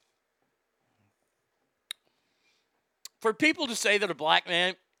 For people to say that a black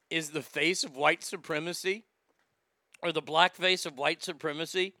man is the face of white supremacy, or the black face of white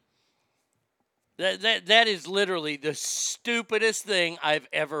supremacy, that is literally the stupidest thing I've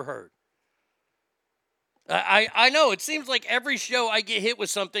ever heard. I know, it seems like every show I get hit with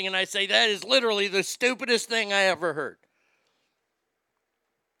something and I say, that is literally the stupidest thing I ever heard.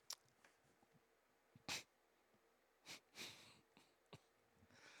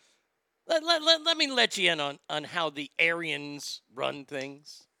 Let me let you in on how the Aryans run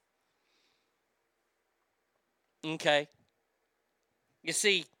things. Okay. You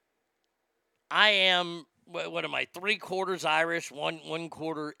see, I am, what am I, 3/4 Irish, one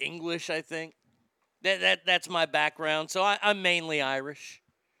quarter English, I think. That's my background. So I'm mainly Irish.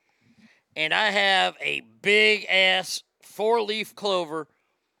 And I have a big-ass 4-leaf clover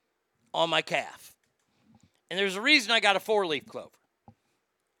on my calf. And there's a reason I got a 4-leaf clover.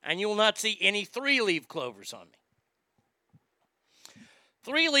 And you will not see any 3-leaf clovers on me.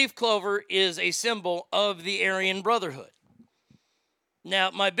 3-leaf clover is a symbol of the Aryan Brotherhood.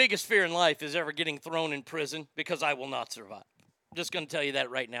 Now, my biggest fear in life is ever getting thrown in prison because I will not survive. Just going to tell you that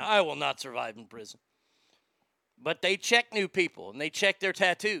right now. I will not survive in prison. But they check new people, and they check their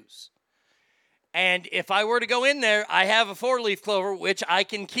tattoos. And if I were to go in there, I have a 4-leaf clover, which I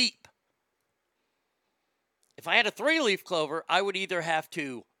can keep. If I had a 3-leaf clover, I would either have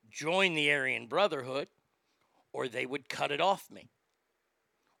to join the Aryan Brotherhood, or they would cut it off me,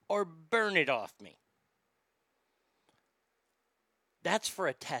 or burn it off me. That's for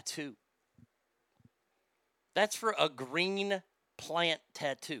a tattoo. That's for a green plant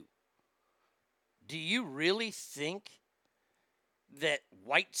tattoo. Do you really think that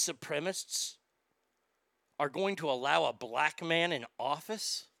white supremacists are going to allow a black man in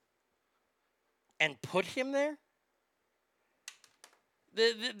office and put him there?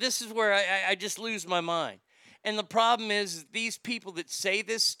 This is where I just lose my mind. And the problem is these people that say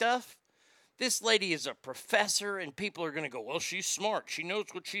this stuff, this lady is a professor, and people are going to go, well, she's smart. She knows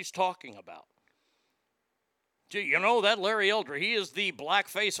what she's talking about. Gee, you know, that Larry Elder, he is the black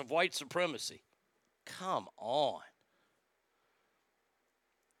face of white supremacy. Come on.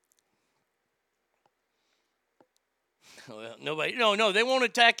 Well, nobody, no, they won't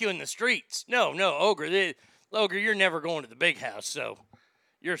attack you in the streets. No, Ogre, Ogre, you're never going to the big house, so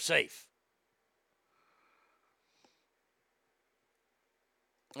you're safe.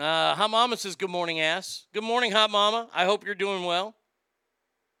 Hot Mama says, good morning, ass. Good morning, Hot Mama. I hope you're doing well.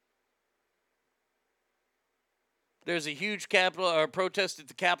 There's a huge protest at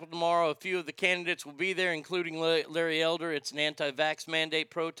the Capitol tomorrow. A few of the candidates will be there, including Larry Elder. It's an anti-vax mandate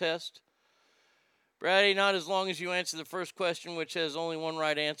protest. Brady, not as long as you answer the first question, which has only one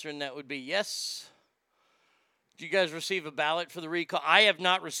right answer, and that would be yes. Did you guys receive a ballot for the recall? I have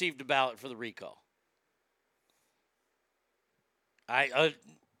not received a ballot for the recall.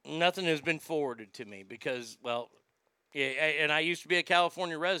 Nothing has been forwarded to me because, well, yeah, and I used to be a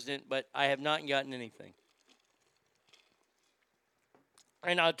California resident, but I have not gotten anything.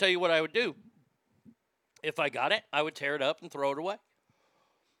 And I'll tell you what I would do. If I got it, I would tear it up and throw it away.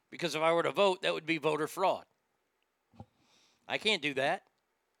 Because if I were to vote, that would be voter fraud. I can't do that.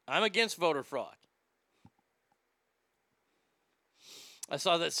 I'm against voter fraud. I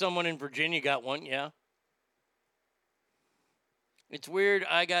saw that someone in Virginia got one, yeah. It's weird.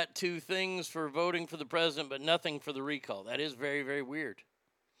 I got 2 things for voting for the president, but nothing for the recall. That is very, very weird.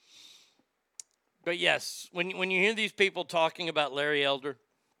 But yes, when you hear these people talking about Larry Elder,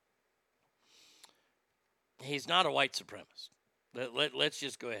 he's not a white supremacist. Let's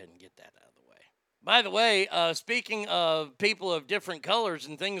just go ahead and get that out of the way. By the way, speaking of people of different colors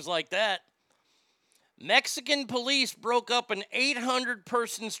and things like that, Mexican police broke up an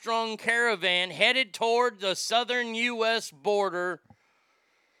 800-person strong caravan headed toward the southern U.S. border,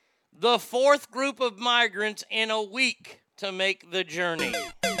 the 4th group of migrants in a week to make the journey.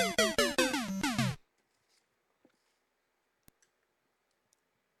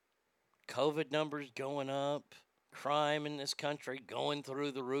 COVID numbers going up, crime in this country going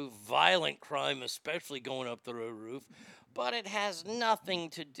through the roof, violent crime especially going up through the roof, but it has nothing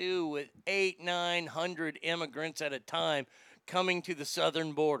to do with 800-900 immigrants at a time coming to the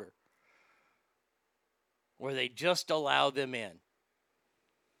southern border, where they just allow them in.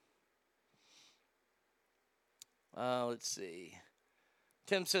 Let's see.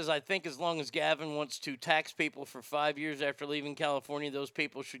 Tim says, I think as long as Gavin wants to tax people for 5 years after leaving California, those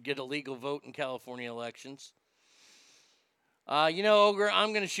people should get a legal vote in California elections. Ogre, I'm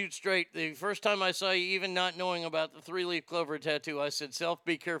going to shoot straight. The first time I saw you, even not knowing about the 3-leaf clover tattoo, I said, Self,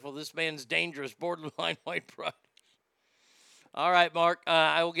 be careful. This man's dangerous, borderline white pride. All right, Mark.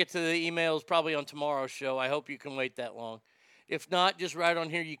 I will get to the emails probably on tomorrow's show. I hope you can wait that long. If not, just write on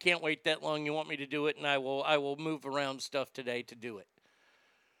here, you can't wait that long. You want me to do it, and I will move around stuff today to do it.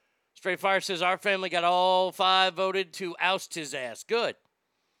 Straight Fire says, our family got all 5 voted to oust his ass. Good.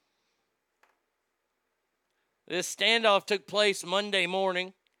 This standoff took place Monday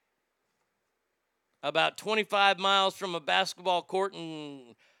morning, about 25 miles from a basketball court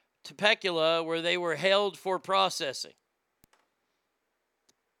in Temecula, where they were held for processing.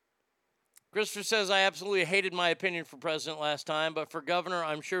 Christopher says, I absolutely hated my opinion for president last time, but for governor,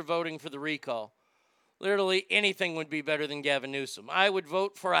 I'm sure voting for the recall. Literally anything would be better than Gavin Newsom. I would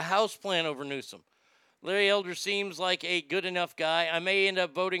vote for a House plan over Newsom. Larry Elder seems like a good enough guy. I may end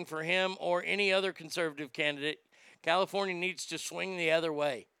up voting for him or any other conservative candidate. California needs to swing the other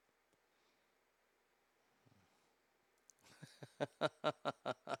way.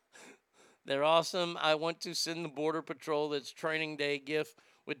 They're awesome. I want to send the Border Patrol that's training day gif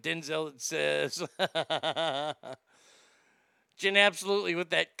with Denzel that says, Jen, absolutely, with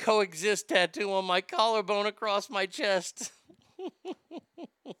that coexist tattoo on my collarbone across my chest.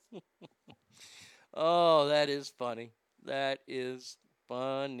 Oh, that is funny. That is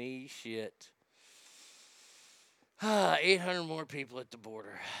funny shit. 800 more people at the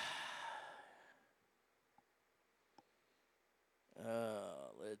border.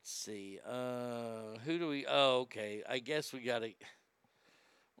 Let's see. Who do we? Oh, okay. I guess we gotta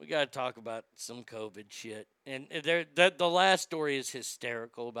talk about some COVID shit. And the last story is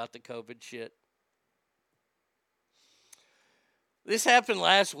hysterical about the COVID shit. This happened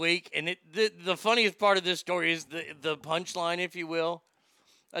last week, and the funniest part of this story is the punchline, if you will.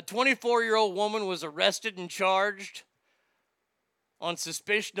 A 24-year-old woman was arrested and charged on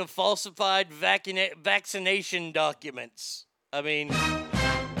suspicion of falsified vaccination documents. I mean,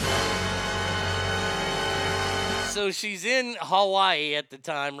 so she's in Hawaii at the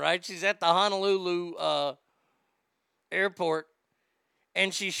time, right? She's at the Honolulu airport,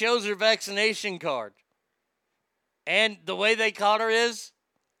 and she shows her vaccination card. And the way they caught her is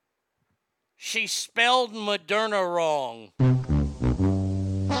she spelled Moderna wrong.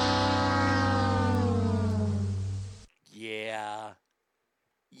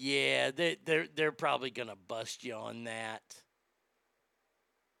 Yeah, they're probably gonna bust you on that.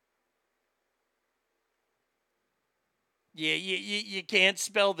 Yeah, you can't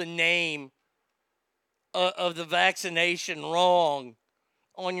spell the name of the vaccination wrong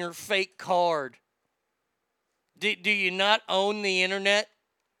on your fake card. Do you not own the internet?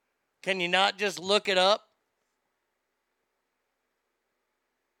 Can you not just look it up?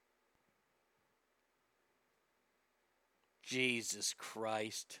 Jesus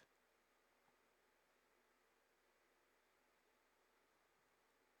Christ.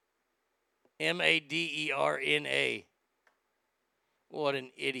 Maderna. What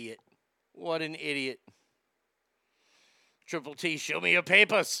an idiot. What an idiot. Triple T, show me your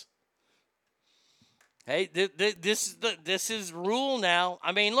papers. Hey, this is rule now.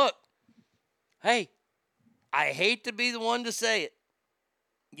 I mean, look. Hey, I hate to be the one to say it.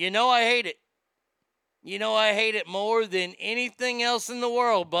 You know I hate it. You know I hate it more than anything else in the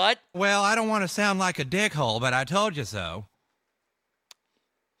world, but... Well, I don't want to sound like a dickhole, but I told you so.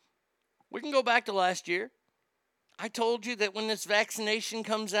 We can go back to last year. I told you that when this vaccination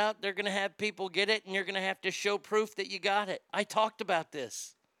comes out, they're going to have people get it, and you're going to have to show proof that you got it. I talked about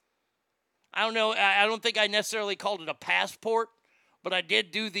this. I don't know. I don't think I necessarily called it a passport, but I did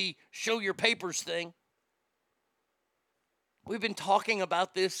do the show your papers thing. We've been talking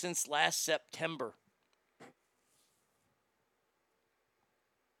about this since last September.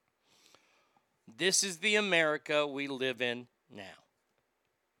 This is the America we live in now.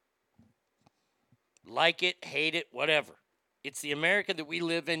 Like it, hate it, whatever. It's the America that we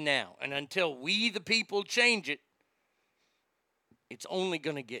live in now. And until we, the people, change it, it's only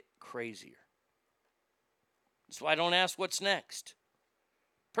going to get crazier. That's why I don't ask what's next.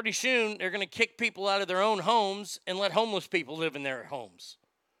 Pretty soon, they're going to kick people out of their own homes and let homeless people live in their homes.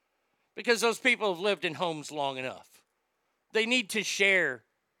 Because those people have lived in homes long enough. They need to share.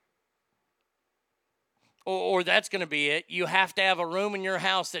 Or that's going to be it. You have to have a room in your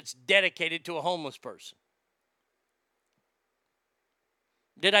house that's dedicated to a homeless person.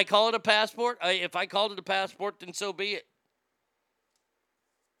 Did I call it a passport? If I called it a passport, then so be it.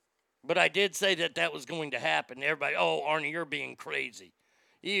 But I did say that was going to happen. Everybody, oh, Arnie, you're being crazy.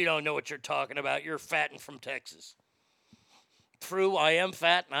 You don't know what you're talking about. You're fat and from Texas. True, I am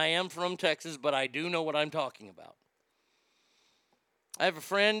fat and I am from Texas, but I do know what I'm talking about. I have a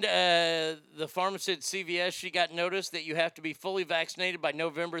friend, the pharmacist at CVS, she got notice that you have to be fully vaccinated by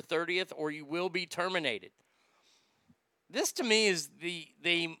November 30th or you will be terminated. This to me is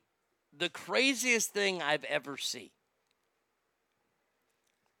the craziest thing I've ever seen.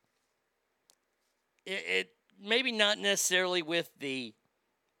 It maybe not necessarily with the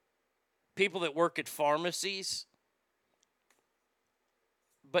people that work at pharmacies,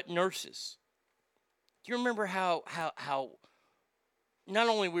 but nurses. Do you remember how not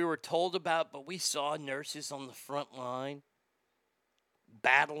only we were told about, but we saw nurses on the front line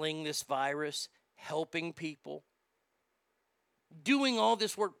battling this virus, helping people, doing all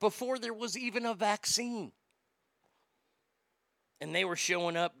this work before there was even a vaccine. And they were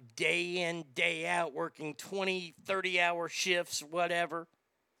showing up day in, day out, working 20, 30-hour shifts, whatever.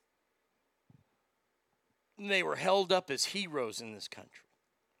 And they were held up as heroes in this country.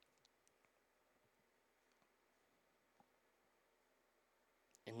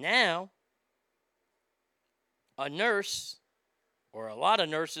 And now, a nurse, or a lot of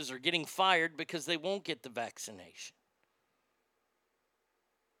nurses, are getting fired because they won't get the vaccination.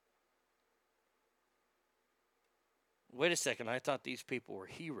 Wait a second, I thought these people were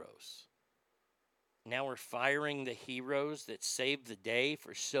heroes. Now we're firing the heroes that saved the day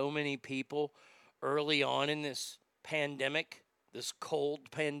for so many people early on in this pandemic, this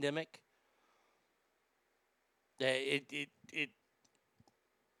cold pandemic. It's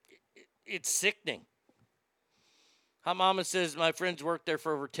sickening. How Mama says my friends worked there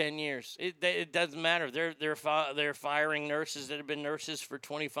for over 10 years. It doesn't matter. They're firing nurses that have been nurses for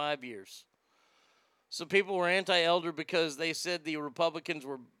 25 years. So people were anti-Elder because they said the Republicans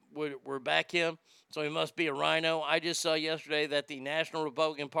were back him, so he must be a rhino. I just saw yesterday that the National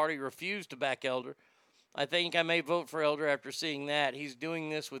Republican Party refused to back Elder. I think I may vote for Elder after seeing that. He's doing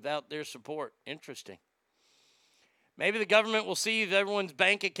this without their support. Interesting. Maybe the government will seize everyone's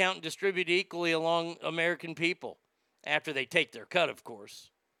bank account and distribute equally along American people. After they take their cut, of course.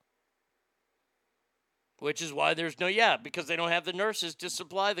 Which is why there's because they don't have the nurses to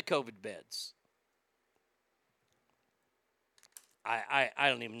supply the COVID beds. I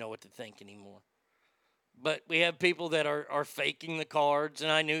don't even know what to think anymore. But we have people that are faking the cards,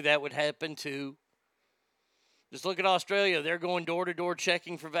 and I knew that would happen too. Just look at Australia. They're going door-to-door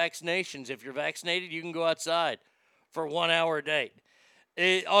checking for vaccinations. If you're vaccinated, you can go outside for 1 hour a day.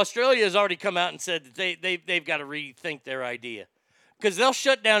 Australia has already come out and said that they've got to rethink their idea. Because they'll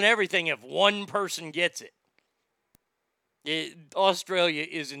shut down everything if one person gets it. Australia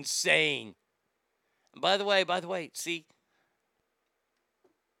is insane. And by the way, see,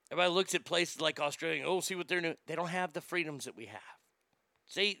 everybody looks at places like Australia, see what they're doing. They don't have the freedoms that we have.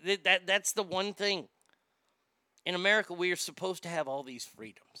 See, that's the one thing. In America, we are supposed to have all these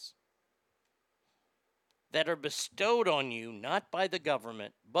freedoms that are bestowed on you, not by the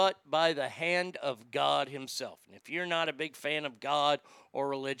government, but by the hand of God himself. And if you're not a big fan of God or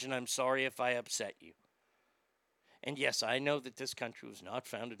religion, I'm sorry if I upset you. And yes, I know that this country was not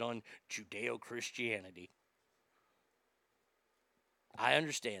founded on Judeo-Christianity. I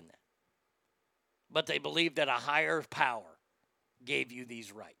understand that. But they believe that a higher power gave you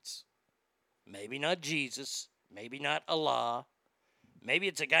these rights. Maybe not Jesus, maybe not Allah, maybe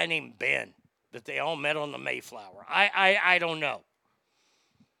it's a guy named Ben that they all met on the Mayflower. I don't know.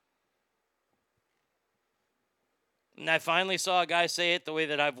 And I finally saw a guy say it the way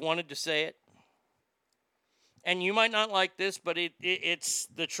that I've wanted to say it. And you might not like this, but it's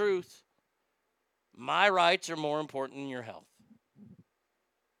the truth. My rights are more important than your health.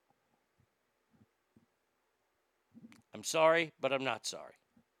 I'm sorry, but I'm not sorry.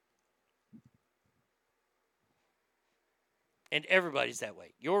 And everybody's that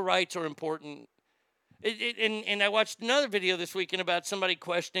way. Your rights are important. And I watched another video this weekend about somebody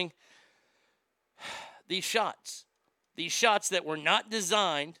questioning these shots. These shots that were not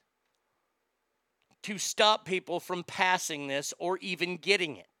designed to stop people from passing this or even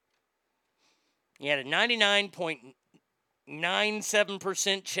getting it. You had a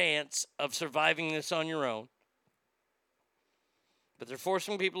 99.97% chance of surviving this on your own. But they're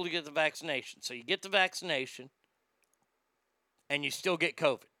forcing people to get the vaccination. So you get the vaccination, and you still get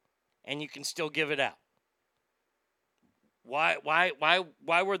COVID, and you can still give it out. Why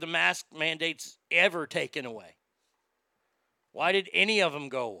were the mask mandates ever taken away? Why did any of them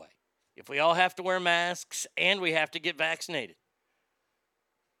go away? If we all have to wear masks and we have to get vaccinated.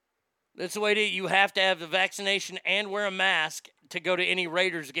 That's the way you have to have the vaccination and wear a mask to go to any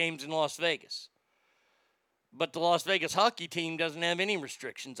Raiders games in Las Vegas. But the Las Vegas hockey team doesn't have any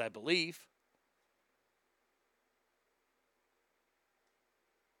restrictions, I believe.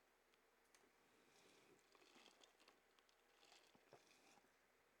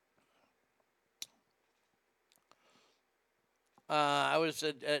 I would have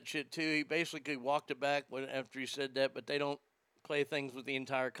said that shit too. He basically walked it back after he said that, but they don't play things with the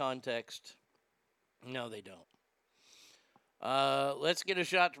entire context. No, they don't. Let's get a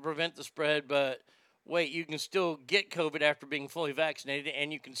shot to prevent the spread, but wait, you can still get COVID after being fully vaccinated,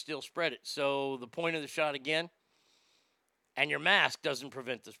 and you can still spread it. So the point of the shot again, and your mask doesn't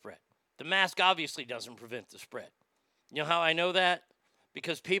prevent the spread. The mask obviously doesn't prevent the spread. You know how I know that?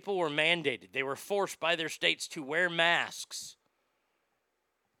 Because people were mandated. They were forced by their states to wear masks.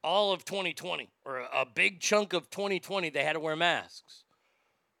 All of 2020, or a big chunk of 2020, they had to wear masks.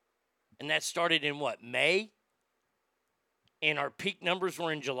 And that started in what, May? And our peak numbers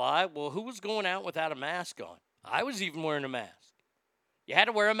were in July. Well, who was going out without a mask on? I was even wearing a mask. You had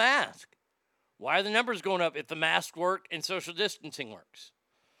to wear a mask. Why are the numbers going up if the mask worked and social distancing works?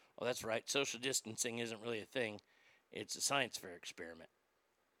 Well, that's right. Social distancing isn't really a thing. It's a science fair experiment.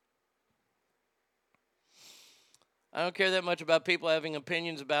 I don't care that much about people having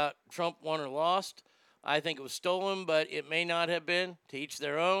opinions about Trump won or lost. I think it was stolen, but it may not have been. To each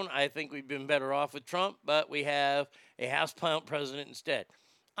their own. I think we've been better off with Trump, but we have a housebound president instead.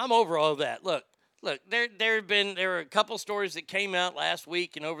 I'm over all of that. Look, Look, there were a couple stories that came out last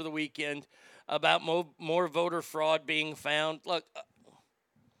week and over the weekend about more voter fraud being found. Look,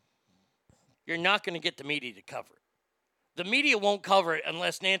 you're not going to get the media to cover it. The media won't cover it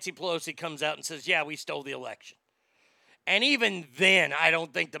unless Nancy Pelosi comes out and says, yeah, we stole the election. And even then, I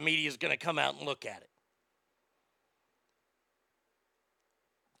don't think the media is going to come out and look at it.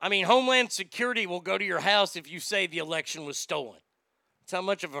 I mean, Homeland Security will go to your house if you say the election was stolen. That's how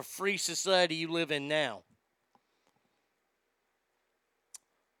much of a free society you live in now.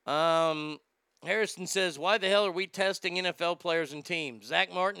 Harrison says, why the hell are we testing NFL players and teams?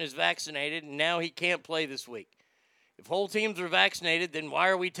 Zach Martin is vaccinated, and now he can't play this week. If whole teams are vaccinated, then why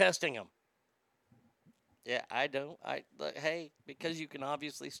are we testing them? Yeah, I don't. Hey, because you can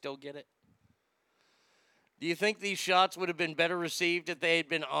obviously still get it. Do you think these shots would have been better received if they had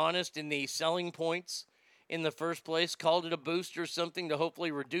been honest in the selling points in the first place? Called it a boost or something to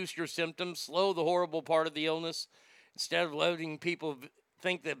hopefully reduce your symptoms, slow the horrible part of the illness, instead of letting people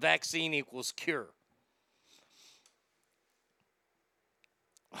think that vaccine equals cure.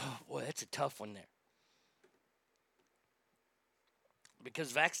 Oh, boy, that's a tough one there.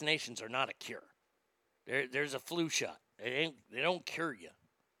 Because vaccinations are not a cure. There's a flu shot. They don't cure you.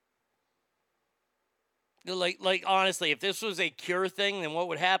 Like honestly, if this was a cure thing, then what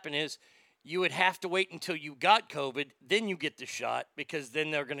would happen is you would have to wait until you got COVID, then you get the shot, because then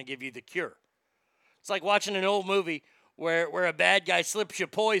they're going to give you the cure. It's like watching an old movie where a bad guy slips you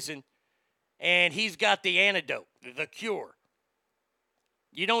poison and he's got the antidote, the cure.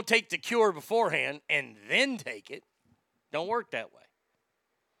 You don't take the cure beforehand and then take it. Don't work that way.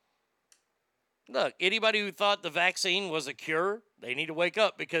 Look, anybody who thought the vaccine was a cure, they need to wake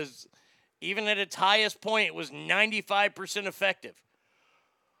up, because even at its highest point, it was 95% effective,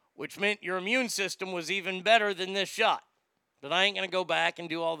 which meant your immune system was even better than this shot. But I ain't going to go back and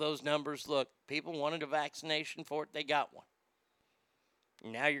do all those numbers. Look, people wanted a vaccination for it. They got one.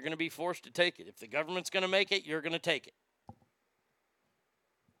 Now you're going to be forced to take it. If the government's going to make it, you're going to take it.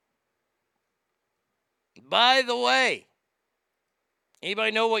 By the way,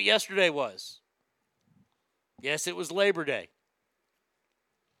 anybody know what yesterday was? Yes, it was Labor Day.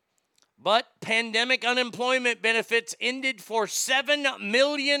 But pandemic unemployment benefits ended for 7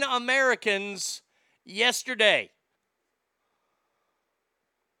 million Americans yesterday.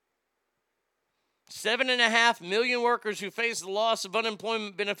 7.5 million workers who face the loss of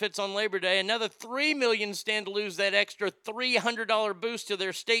unemployment benefits on Labor Day. Another 3 million stand to lose that extra $300 boost to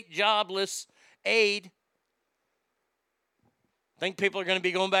their state jobless aid. Think people are going to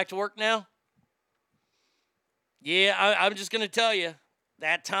be going back to work now? Yeah, I'm just going to tell you.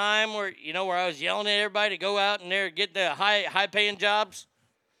 That time where I was yelling at everybody to go out and there get the high paying jobs.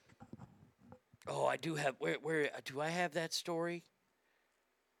 Oh, I do have where do I have that story?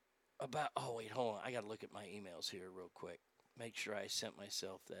 About wait, hold on. I gotta look at my emails here real quick. Make sure I sent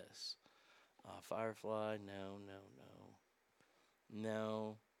myself this. Firefly, no.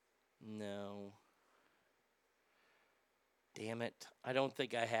 Damn it. I don't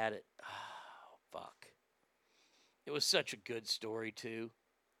think I had it. Oh, fuck. It was such a good story, too.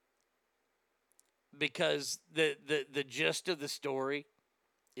 Because the gist of the story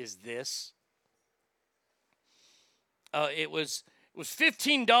is this. It was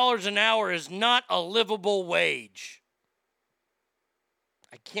 $15 an hour is not a livable wage.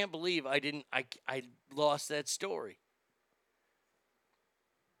 I can't believe I lost that story.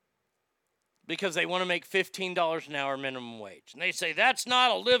 Because they want to make $15 an hour minimum wage. And they say that's not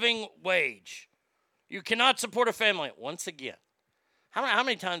a living wage. You cannot support a family. Once again, how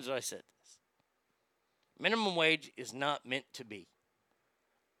many times have I said this? Minimum wage is not meant to be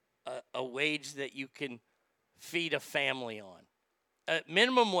a wage that you can feed a family on.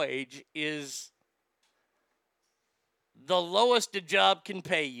 Minimum wage is the lowest a job can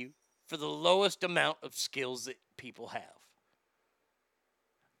pay you for the lowest amount of skills that people have.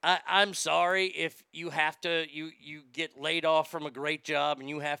 I'm sorry if you have to, you get laid off from a great job and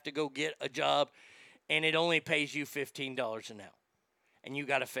you have to go get a job and it only pays you $15 an hour, and you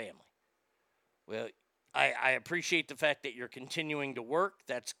got a family. Well, I appreciate the fact that you're continuing to work.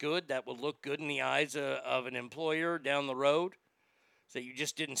 That's good. That will look good in the eyes of an employer down the road, so you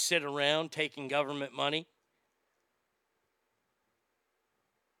just didn't sit around taking government money.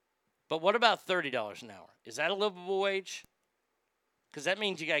 But what about $30 an hour? Is that a livable wage? Because that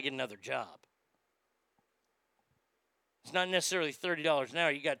means you got to get another job. It's not necessarily $30 an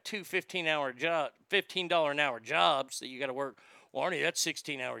hour. You got two $15 an hour jobs that you got to work. Well, Arnie, that's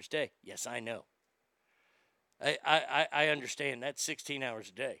 16 hours a day. Yes, I know. I understand. That's 16 hours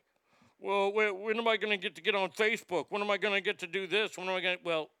a day. Well, when am I going to get on Facebook? When am I going to get to do this? When am I going to?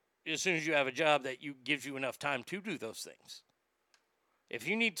 Well, as soon as you have a job that gives you enough time to do those things. If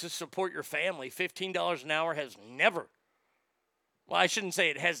you need to support your family, $15 an hour has never, well, I shouldn't say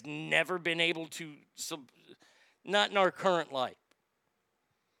it has never been able to, not in our current life.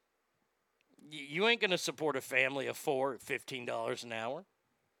 You ain't going to support a family of 4 at $15 an hour.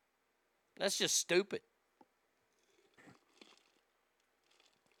 That's just stupid.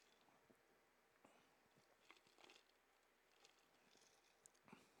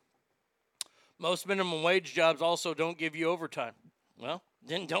 Most minimum wage jobs also don't give you overtime. Well,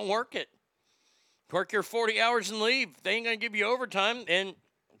 then don't work it. Work your 40 hours and leave. If they ain't going to give you overtime, then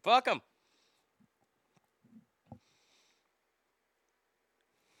fuck them.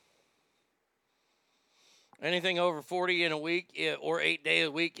 Anything over 40 in a week or 8 days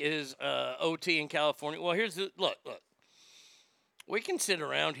a week is OT in California. Well, here's the look. We can sit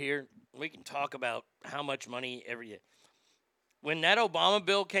around here. We can talk about how much money every day. When that Obama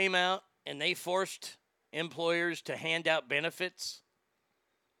bill came out and they forced employers to hand out benefits.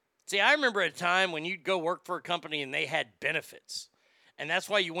 See, I remember a time when you'd go work for a company and they had benefits. And that's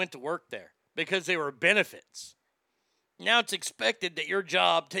why you went to work there, because they were benefits. Now it's expected that your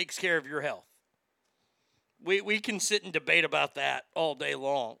job takes care of your health. We can sit and debate about that all day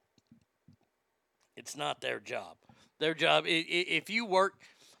long. It's not their job. Their job, if you work,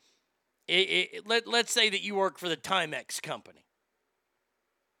 let's say that you work for the Timex company.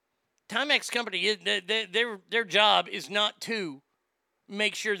 Timex company, their job is not to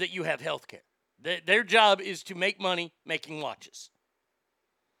make sure that you have health care. Their job is to make money making watches.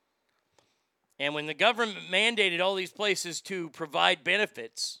 And when the government mandated all these places to provide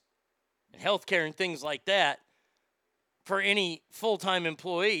benefits and health care and things like that for any full-time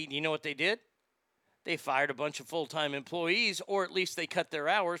employee, you know what they did? They fired a bunch of full-time employees, or at least they cut their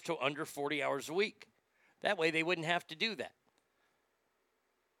hours to under 40 hours a week. That way they wouldn't have to do that.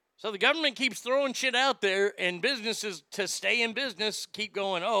 So the government keeps throwing shit out there, and businesses, to stay in business, keep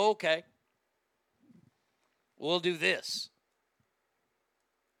going, oh, okay, we'll do this.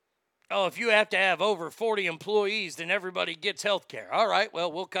 Oh, if you have to have over 40 employees, then everybody gets health care. All right,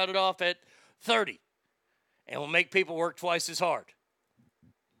 well, we'll cut it off at 30, and we'll make people work twice as hard.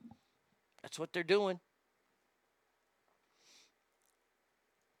 That's what they're doing.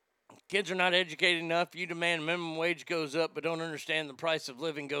 Kids are not educated enough. You demand minimum wage goes up, but don't understand the price of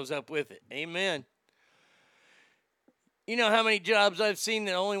living goes up with it. Amen. You know how many jobs I've seen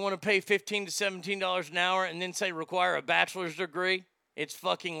that only want to pay $15 to $17 an hour and then say require a bachelor's degree? It's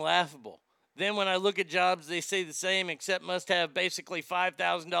fucking laughable. Then when I look at jobs, they say the same, except must have basically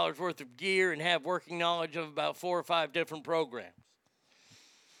 $5,000 worth of gear and have working knowledge of about 4 or 5 different programs.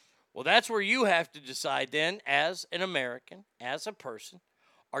 Well, that's where you have to decide then, as an American, as a person,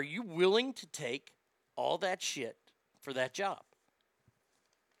 are you willing to take all that shit for that job?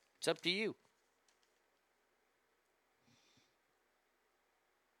 It's up to you.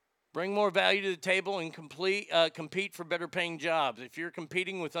 Bring more value to the table and compete for better paying jobs. If you're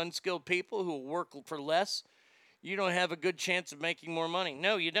competing with unskilled people who will work for less, you don't have a good chance of making more money.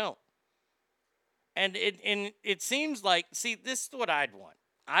 No, you don't. And it seems like, see, this is what I'd want.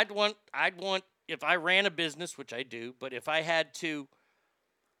 I'd want, if I ran a business, which I do, but if I had to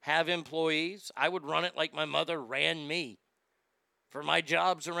have employees, I would run it like my mother ran me for my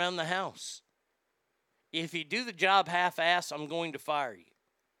jobs around the house. If you do the job half-ass, I'm going to fire you.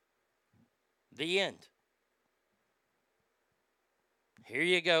 The end. Here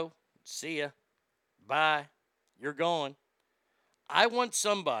you go. See ya. Bye. You're gone. I want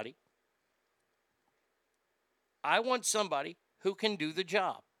somebody who can do the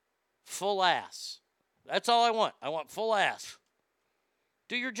job. Full ass. That's all I want. I want full ass.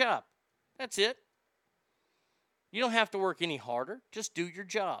 Do your job. That's it. You don't have to work any harder. Just do your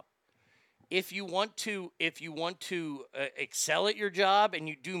job. If you want to excel at your job and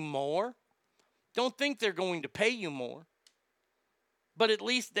you do more, don't think they're going to pay you more, but at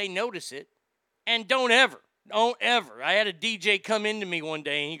least they notice it. And don't ever. I had a DJ come into me one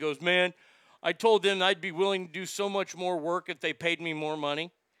day and he goes, man, I told them I'd be willing to do so much more work if they paid me more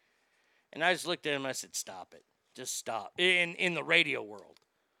money. And I just looked at him and I said, stop it. Just stop. In the radio world.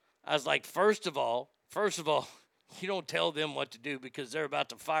 I was like, first of all, you don't tell them what to do because they're about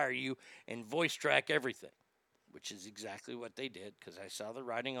to fire you and voice track everything, which is exactly what they did because I saw the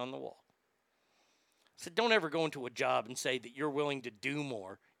writing on the wall. I said, don't ever go into a job and say that you're willing to do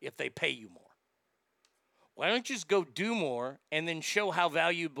more if they pay you more. Why don't you just go do more and then show how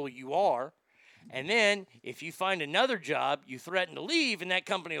valuable you are? And then if you find another job, you threaten to leave, and that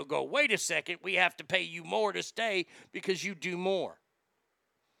company will go, wait a second, we have to pay you more to stay because you do more.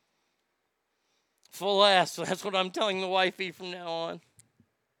 Full ass. That's what I'm telling the wifey from now on.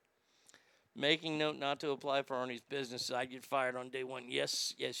 Making note not to apply for Arnie's business. I'd get fired on day one.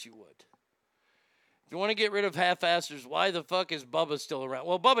 Yes, you would. If you want to get rid of half-assers, why the fuck is Bubba still around?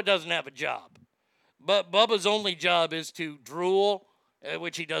 Well, Bubba doesn't have a job. But Bubba's only job is to drool,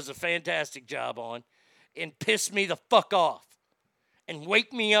 which he does a fantastic job on, and piss me the fuck off. And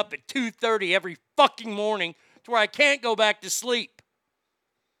wake me up at 2:30 every fucking morning to where I can't go back to sleep.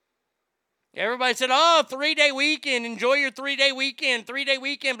 Everybody said, 3-day weekend. Enjoy your 3-day weekend. 3-day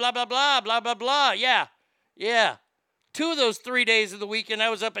weekend, blah, blah, blah, blah, blah, blah. Yeah. 2 of those 3 days of the weekend, I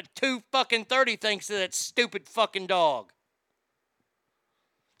was up at 2:30 thanks to that stupid fucking dog.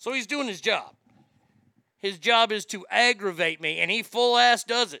 So he's doing his job. His job is to aggravate me, and he full ass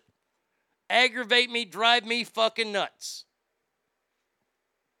does it. Aggravate me, drive me fucking nuts.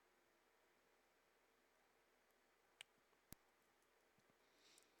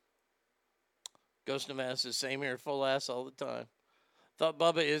 Ghost Nevada says, same here, full ass all the time. Thought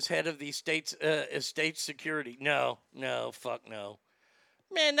Bubba is head of the estate security. No, fuck no.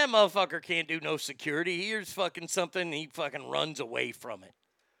 Man, that motherfucker can't do no security. He hears fucking something and he fucking runs away from it.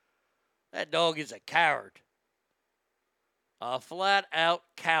 That dog is a coward. A flat out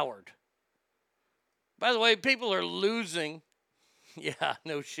coward. By the way, people are losing. Yeah,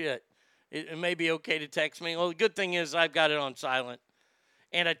 no shit. It may be okay to text me. Well, the good thing is I've got it on silent.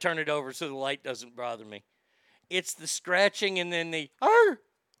 And I turn it over so the light doesn't bother me. It's the scratching and then the arr.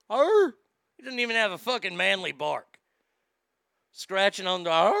 He doesn't even have a fucking manly bark. Scratching on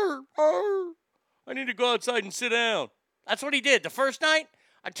the arr. I need to go outside and sit down. That's what he did. The first night,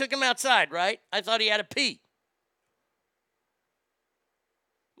 I took him outside, right? I thought he had a pee.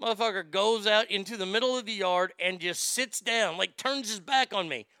 Motherfucker goes out into the middle of the yard and just sits down, like turns his back on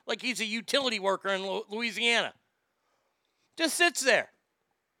me, like he's a utility worker in Louisiana. Just sits there.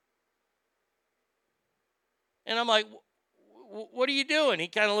 And I'm like, what are you doing? He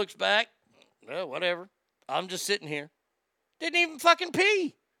kind of looks back. Well, whatever. I'm just sitting here. Didn't even fucking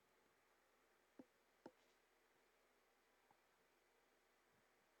pee.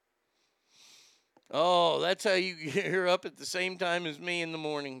 Oh, that's how you're up at the same time as me in the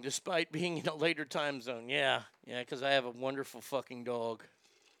morning, despite being in a later time zone. Yeah, because I have a wonderful fucking dog.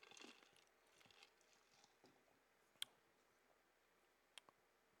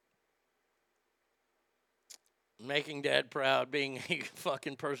 Making Dad proud, being a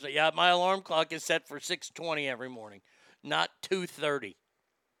fucking person. Yeah, my alarm clock is set for 6:20 every morning, not 2:30.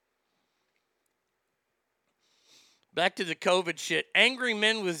 Back to the COVID shit. Angry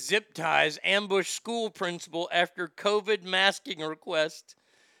men with zip ties ambush school principal after COVID masking request.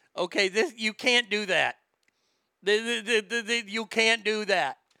 Okay, you can't do that. You can't do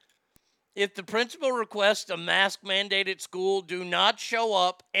that. If the principal requests a mask mandate at school, do not show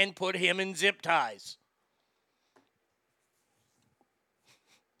up and put him in zip ties.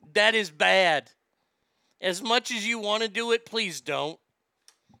 That is bad. As much as you want to do it, please don't.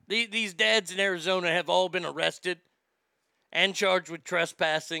 These dads in Arizona have all been arrested and charged with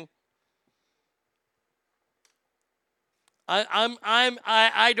trespassing.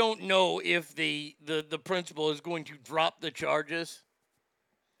 I don't know if the principal is going to drop the charges.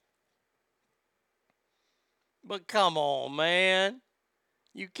 But come on, man.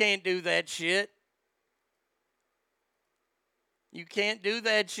 You can't do that shit. You can't do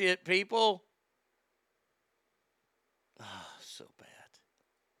that shit, people. So bad.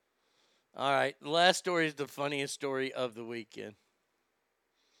 All right, the last story is the funniest story of the weekend.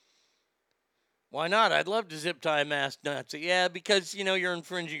 Why not? I'd love to zip tie a mask Nazi. Yeah, because, you're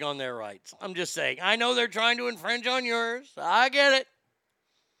infringing on their rights. I'm just saying. I know they're trying to infringe on yours. I get it.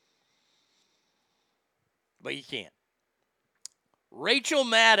 But you can't. Rachel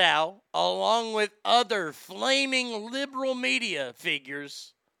Maddow, along with other flaming liberal media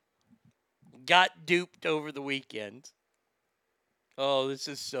figures, got duped over the weekend. Oh, this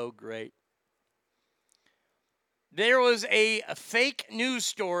is so great. There was a fake news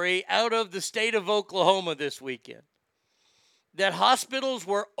story out of the state of Oklahoma this weekend that hospitals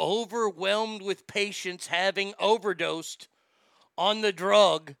were overwhelmed with patients having overdosed on the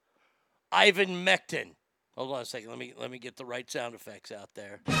drug ivermectin. Hold on a second. Let me get the right sound effects out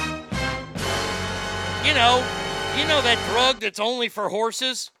there. You know that drug that's only for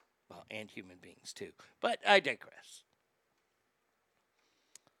horses? Well, and human beings too. But I digress.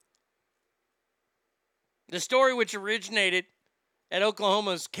 The story, which originated at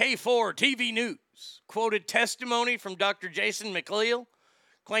Oklahoma's K4 TV News, quoted testimony from Dr. Jason McLeal,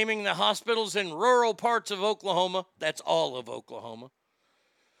 claiming the hospitals in rural parts of Oklahoma, that's all of Oklahoma,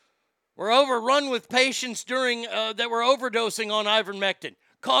 were overrun with patients that were overdosing on ivermectin,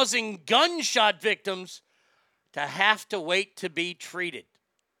 causing gunshot victims to have to wait to be treated.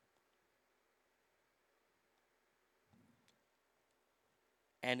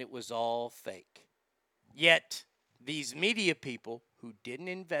 and it was all fake. Yet, these media people who didn't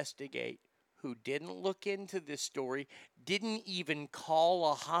investigate, who didn't look into this story, didn't even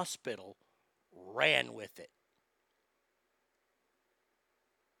call a hospital, ran with it.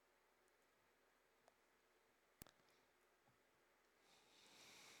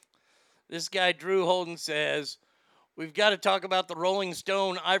 This guy, Drew Holden, says, we've got to talk about the Rolling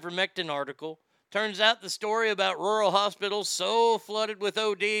Stone ivermectin article. Turns out the story about rural hospitals so flooded with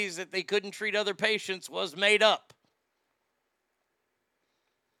ODs that they couldn't treat other patients was made up.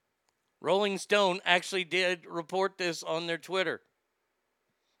 Rolling Stone actually did report this on their Twitter.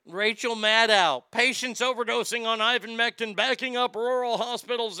 Rachel Maddow, patients overdosing on ivermectin backing up rural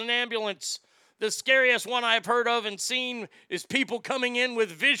hospitals and ambulance. The scariest one I've heard of and seen is people coming in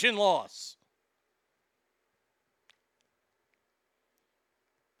with vision loss.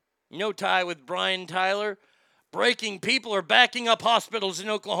 No tie with Brian Tyler. Breaking people are backing up hospitals in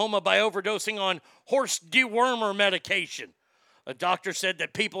Oklahoma by overdosing on horse dewormer medication. A doctor said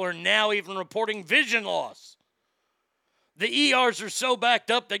that people are now even reporting vision loss. The ERs are so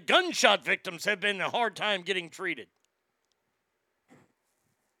backed up that gunshot victims have been a hard time getting treated.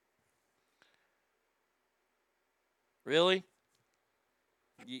 Really?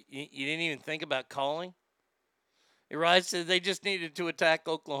 You didn't even think about calling? Uriah said they just needed to attack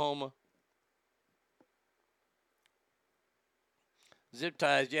Oklahoma. Zip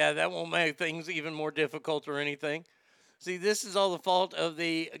ties, yeah, that won't make things even more difficult or anything. See, this is all the fault of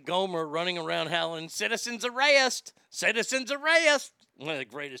the Gomer running around howling, citizens arrest! Citizens arrest! One of the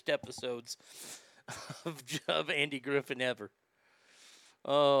greatest episodes of Andy Griffin ever.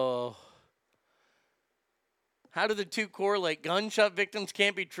 Oh. How do the two correlate? Gunshot victims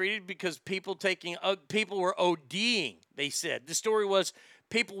can't be treated because people were ODing, they said. The story was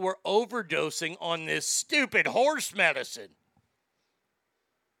people were overdosing on this stupid horse medicine.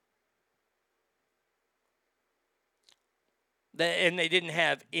 And they didn't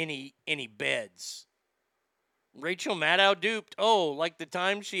have any beds. Rachel Maddow duped. Oh, like the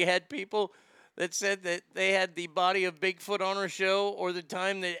time she had people that said that they had the body of Bigfoot on her show, or the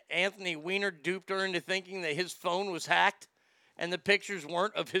time that Anthony Weiner duped her into thinking that his phone was hacked and the pictures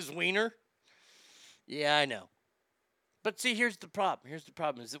weren't of his wiener. Yeah, I know. But see, here's the problem. Here's the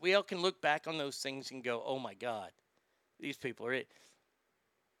problem is that we all can look back on those things and go, oh my God, these people are it.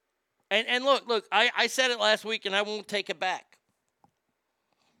 And look, I said it last week and I won't take it back.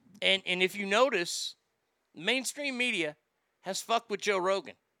 And if you notice, mainstream media has fucked with Joe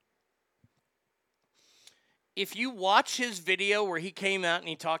Rogan. If you watch his video where he came out and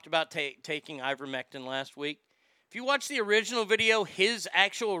he talked about taking ivermectin last week, if you watch the original video, his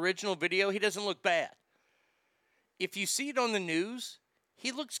actual original video, he doesn't look bad. If you see it on the news,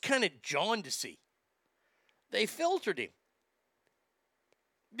 he looks kind of jaundicey. They filtered him.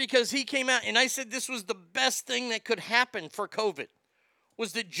 Because he came out, and I said this was the best thing that could happen for COVID,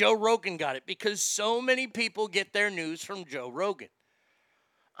 was that Joe Rogan got it, because so many people get their news from Joe Rogan.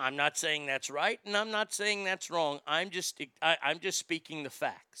 I'm not saying that's right, and I'm not saying that's wrong. I'm just speaking the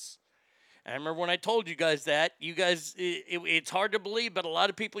facts. And I remember when I told you guys that, it's hard to believe, but a lot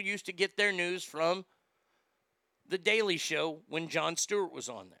of people used to get their news from The Daily Show when Jon Stewart was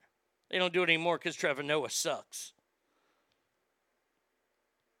on there. They don't do it anymore because Trevor Noah sucks.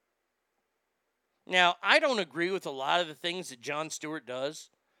 Now, I don't agree with a lot of the things that Jon Stewart does.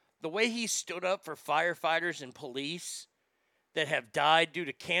 The way he stood up for firefighters and police that have died due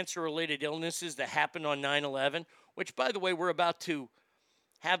to cancer-related illnesses that happened on 9/11, which, by the way, we're about to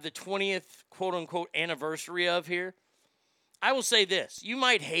have the 20th, quote-unquote, anniversary of here. I will say this. You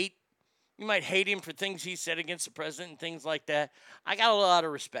might hate him for things he said against the president and things like that. I got a lot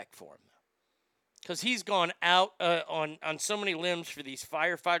of respect for him, because he's gone out on so many limbs for these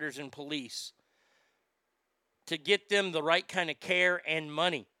firefighters and police to get them the right kind of care and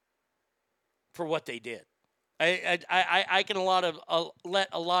money for what they did. I can let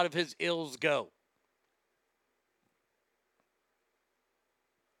a lot of his ills go.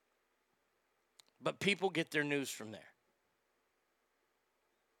 But people get their news from there.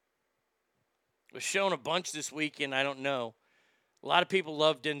 Was shown a bunch this weekend, I don't know. A lot of people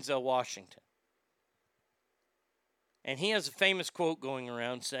love Denzel Washington. And he has a famous quote going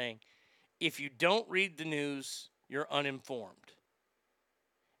around saying, if you don't read the news, you're uninformed.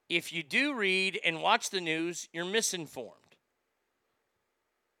 If you do read and watch the news, you're misinformed.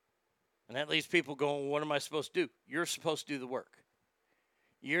 And that leaves people going, what am I supposed to do? You're supposed to do the work.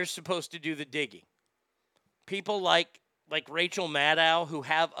 You're supposed to do the digging. People like Rachel Maddow, who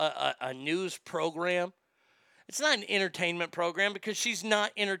have a news program. It's not an entertainment program because she's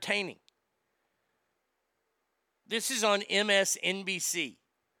not entertaining. This is on MSNBC.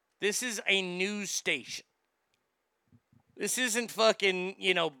 This is a news station. This isn't fucking,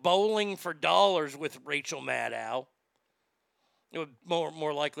 bowling for dollars with Rachel Maddow. It would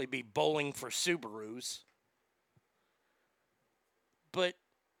more likely be bowling for Subarus. But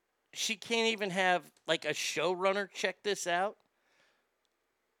she can't even have, like, a showrunner check this out.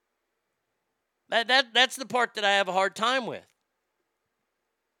 That's the part that I have a hard time with.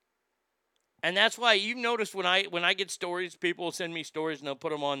 And that's why you notice when I get stories, people will send me stories and they'll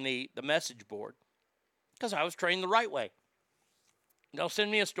put them on the message board. Because I was trained the right way. They'll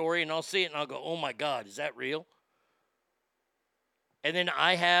send me a story and I'll see it and I'll go, oh my God, is that real? And then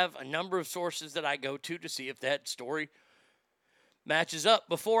I have a number of sources that I go to see if that story matches up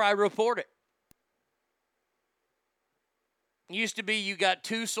before I report it. It used to be you got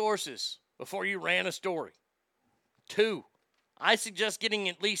 2 sources before you ran a story. 2. I suggest getting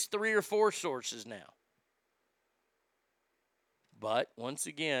at least 3 or 4 sources now. But once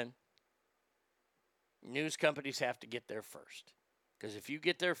again, news companies have to get there first. Because if you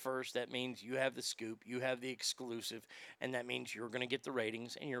get there first, that means you have the scoop, you have the exclusive, and that means you're going to get the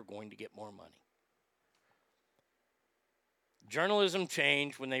ratings and you're going to get more money. Journalism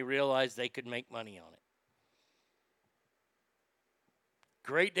changed when they realized they could make money on it.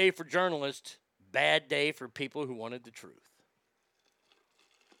 Great day for journalists, bad day for people who wanted the truth.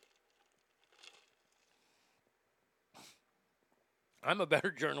 I'm a better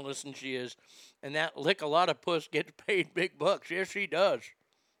journalist than she is, and that lick a lot of puss gets paid big bucks. Yes, she does.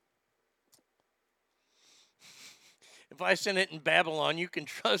 If I send it in Babylon, you can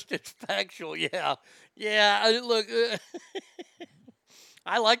trust it's factual. Yeah. Look,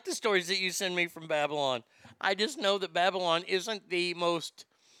 I like the stories that you send me from Babylon. I just know that Babylon isn't the most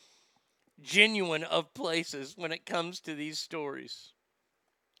genuine of places when it comes to these stories.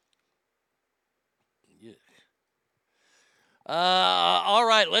 Yeah. All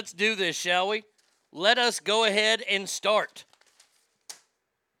right, let's do this, shall we? Let us go ahead and start.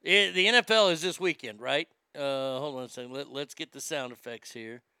 The NFL is this weekend, right? Hold on a second. Let's get the sound effects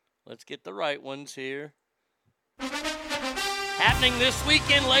here. Let's get the right ones here. Happening this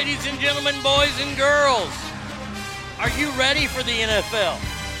weekend, ladies and gentlemen, boys and girls. Are you ready for the NFL?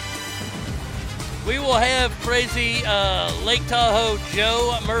 We will have crazy Lake Tahoe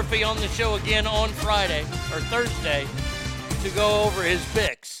Joe Murphy on the show again on Friday or Thursday to go over his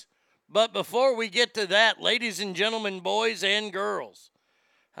picks. But before we get to that, ladies and gentlemen, boys and girls,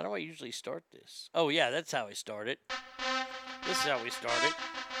 how do I usually start this? Oh, yeah, that's how I start it. This is how we start it.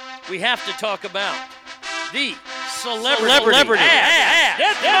 We have to talk about the celebrity Mount Rushmore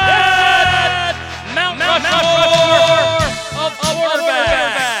of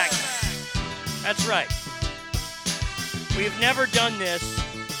quarterbacks. That's right. We've never done this.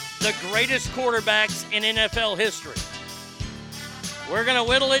 The greatest quarterbacks in NFL history. We're going to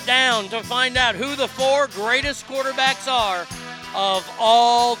whittle it down to find out who the 4 greatest quarterbacks are of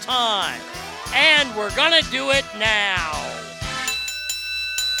all time. And we're going to do it now.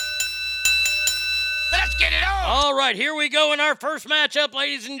 Let's get it on. All right, here we go in our first matchup,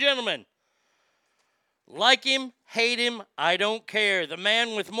 ladies and gentlemen. Like him, hate him, I don't care. The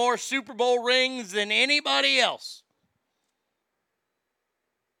man with more Super Bowl rings than anybody else.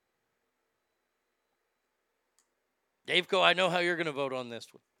 Dave Co, I know how you're going to vote on this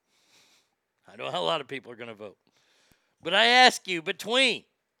one. I know how a lot of people are going to vote. But I ask you, between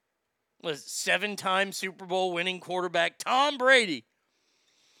 7-time Super Bowl winning quarterback Tom Brady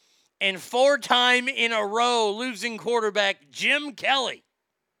and 4-time in a row losing quarterback Jim Kelly.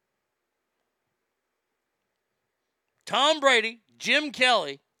 Tom Brady, Jim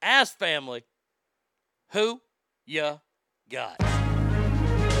Kelly, ask family, who ya got?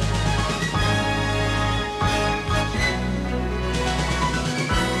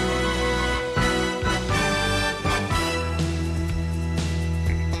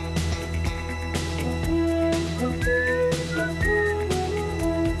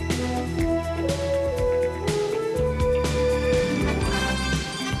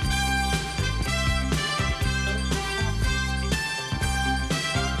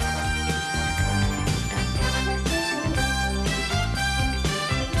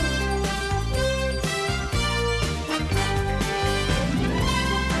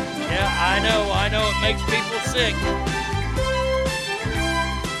 I know, it makes people sick.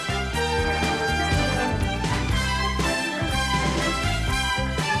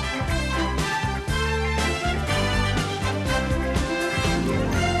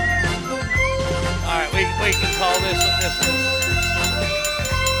 All right, we can call this one.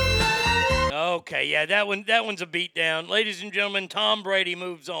 Okay, yeah, that one's a beatdown. Ladies and gentlemen, Tom Brady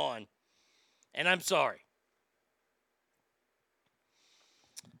moves on. And I'm sorry.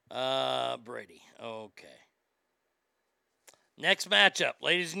 Brady. Okay. Next matchup,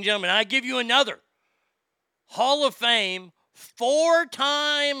 ladies and gentlemen, I give you another Hall of Fame,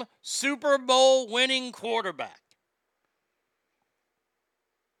 4-time Super Bowl winning quarterback.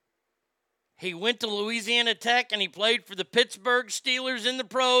 He went to Louisiana Tech and he played for the Pittsburgh Steelers in the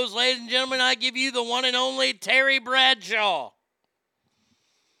pros. Ladies and gentlemen, I give you the one and only Terry Bradshaw.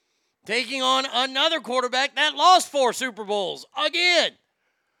 Taking on another quarterback that lost 4 Super Bowls again.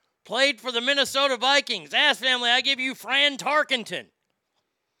 Played for the Minnesota Vikings. Ass family, I give you Fran Tarkenton.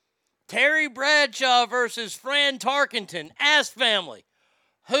 Terry Bradshaw versus Fran Tarkenton. Ass family,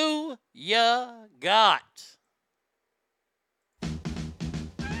 who ya got?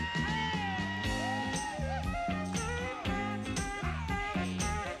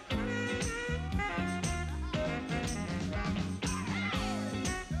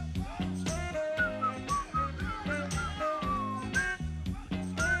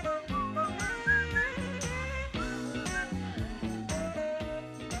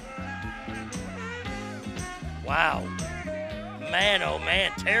 Wow. Man, oh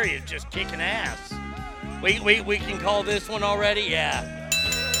man, Terry is just kicking ass. We can call this one already? Yeah.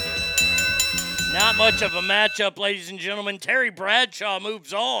 Not much of a matchup, ladies and gentlemen. Terry Bradshaw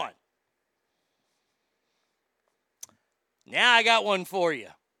moves on. Now I got one for you.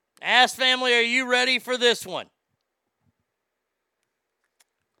 Ass family, are you ready for this one?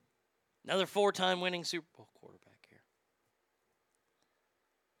 Another 4-time winning Super Bowl quarterback here.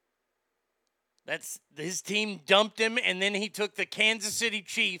 His team dumped him, and then he took the Kansas City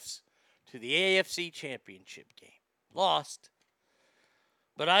Chiefs to the AFC Championship game. Lost.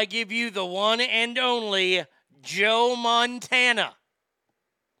 But I give you the one and only Joe Montana.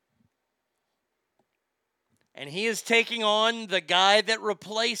 And he is taking on the guy that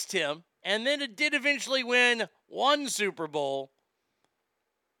replaced him, and then it did eventually win 1 Super Bowl.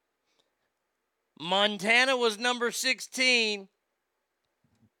 Montana was number 16.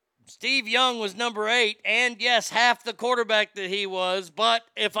 Steve Young was number 8, and yes, half the quarterback that he was. But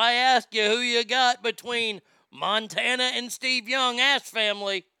if I ask you who you got between Montana and Steve Young, ass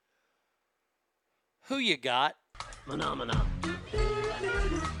family, who you got? Phenomena.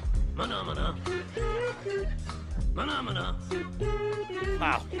 Phenomena. Phenomena.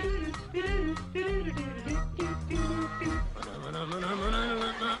 Wow.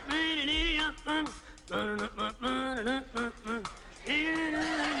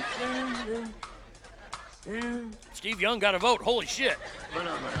 Steve Young got a vote. Holy shit.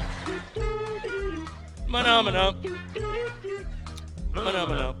 Phenomena.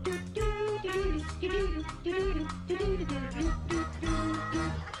 Phenomena.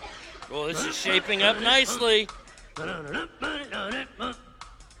 Well, this is shaping up nicely.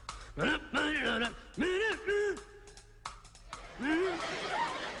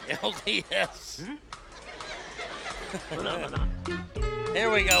 LDS. Here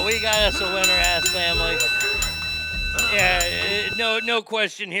we go. We got us a winner, ass family. Yeah, no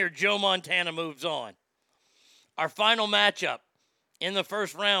question here. Joe Montana moves on. Our final matchup in the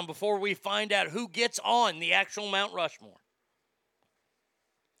first round before we find out who gets on the actual Mount Rushmore.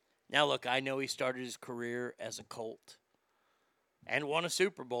 Now, look, I know he started his career as a Colt and won a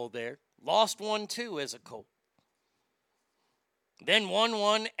Super Bowl there. Lost one, too, as a Colt. Then won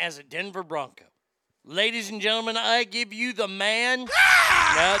one as a Denver Bronco. Ladies and gentlemen, I give you the man,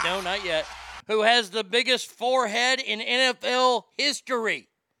 no, not yet, who has the biggest forehead in NFL history.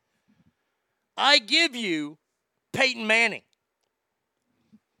 I give you Peyton Manning.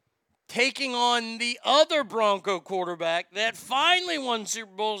 Taking on the other Bronco quarterback that finally won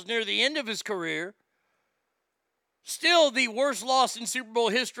Super Bowls near the end of his career. Still, the worst loss in Super Bowl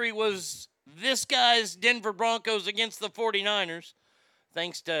history was this guy's Denver Broncos against the 49ers.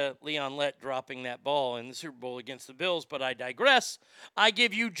 Thanks to Leon Lett dropping that ball in the Super Bowl against the Bills, but I digress. I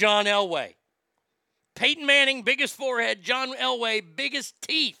give you John Elway. Peyton Manning, biggest forehead. John Elway, biggest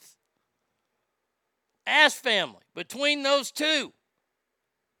teeth. Ass family. Between those two,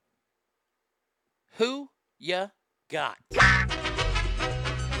 who ya got?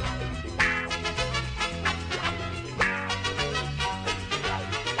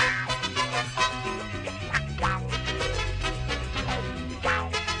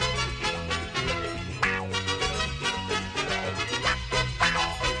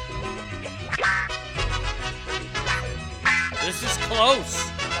 This is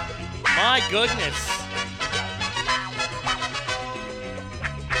close. My goodness.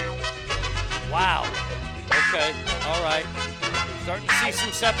 Wow. Okay. All right. Starting to see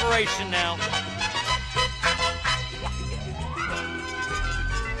some separation now.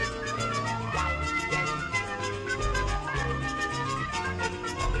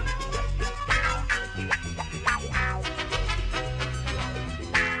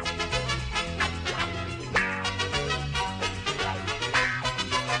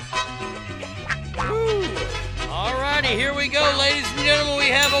 Okay, here we go, ladies and gentlemen. We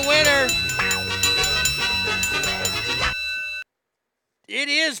have a winner. It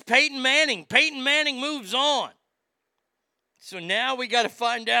is Peyton Manning. Peyton Manning moves on. So now we got to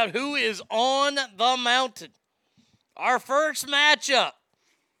find out who is on the mountain. Our first matchup.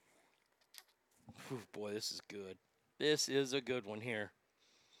 Ooh, boy, this is good. This is a good one here.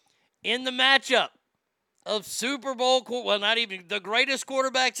 In the matchup of Super Bowl, well, not even the greatest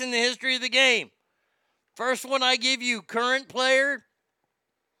quarterbacks in the history of the game. First one I give you, current player.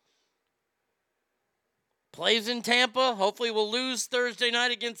 Plays in Tampa. Hopefully we'll lose Thursday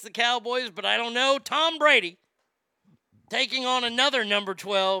night against the Cowboys, but I don't know. Tom Brady taking on another number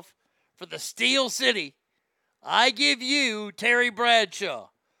 12 for the Steel City. I give you Terry Bradshaw.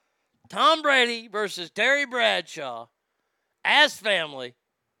 Tom Brady versus Terry Bradshaw. As family,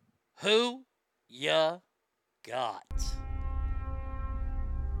 who ya got?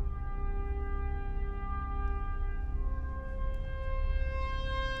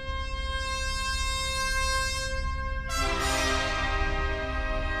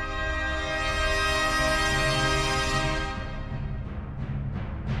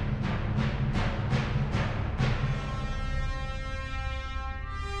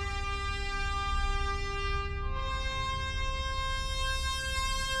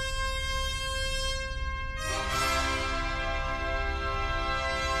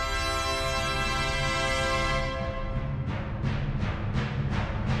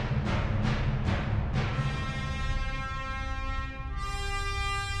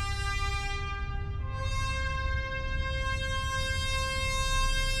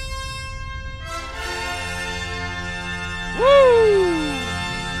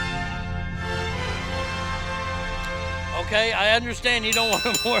 Okay, I understand you don't want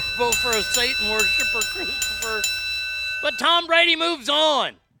to vote for a Satan worshiper, Christopher. But Tom Brady moves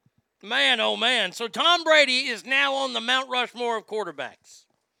on. Man, oh man. So Tom Brady is now on the Mount Rushmore of quarterbacks.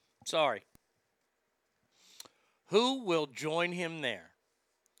 Sorry. Who will join him there?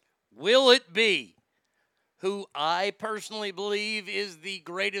 Will it be who I personally believe is the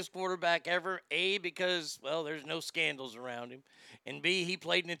greatest quarterback ever? A, because, well, there's no scandals around him. And B, he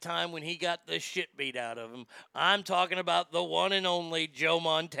played in a time when he got the shit beat out of him. I'm talking about the one and only Joe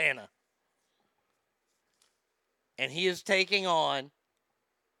Montana. And he is taking on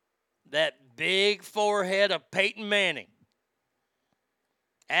that big forehead of Peyton Manning.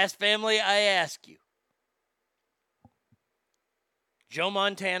 Ask family, I ask you. Joe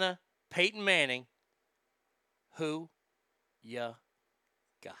Montana, Peyton Manning, who ya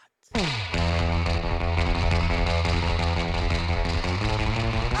got?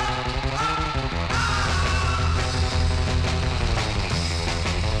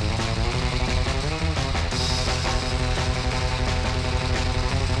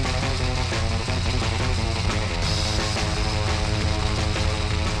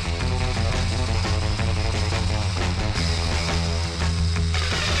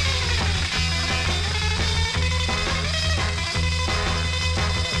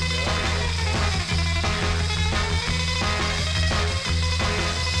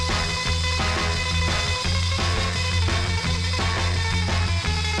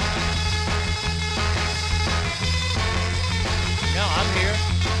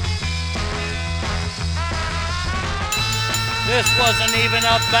 This wasn't even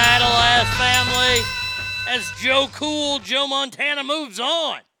a battle, ass family. As Joe Montana moves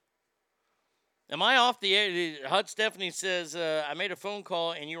on. Am I off the air? Hut Stephanie says, I made a phone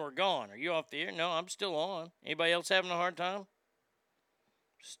call and you were gone. Are you off the air? No, I'm still on. Anybody else having a hard time?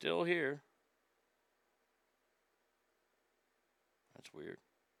 Still here. That's weird.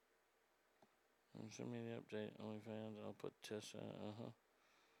 Send me the update. OnlyFans. I'll put Tessa.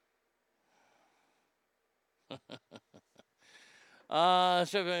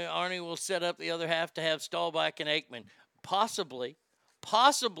 So Arnie will set up the other half to have Staubach and Aikman. Possibly.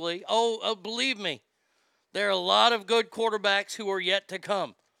 Oh, believe me, there are a lot of good quarterbacks who are yet to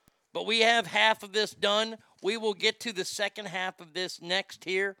come. But we have half of this done. We will get to the second half of this next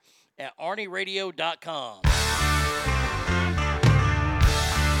here at ArnieRadio.com.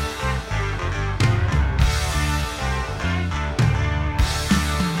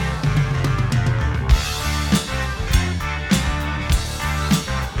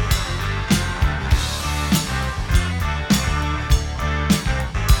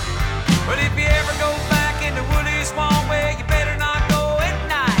 But if you ever go back into Woody Swamp Way, you better not go at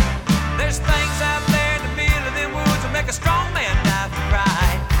night. There's things out there in the middle of them woods that make a strong man die for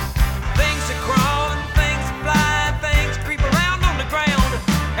pride. Things that crawl and things that fly and things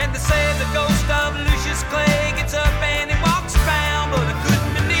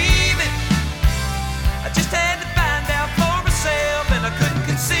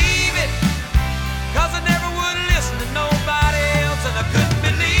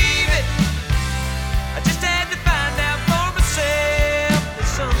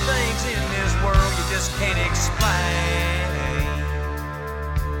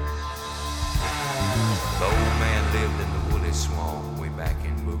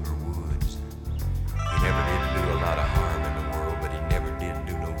Booger Woods. He never did do a lot of harm in the world, but he never did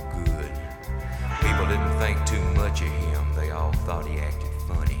do no good. People didn't think too much of him, they all thought he acted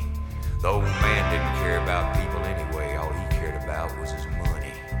funny. The old man didn't care about people anyway, all he cared about was his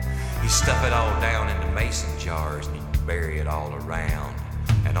money. He'd stuff it all down into mason jars and he'd bury it all around.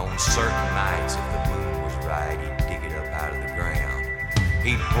 And on certain nights, if the moon was right, he'd dig it up out of the ground.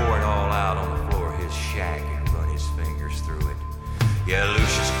 He'd pour it all out on the floor of his shack and run his fingers through it. Yeah,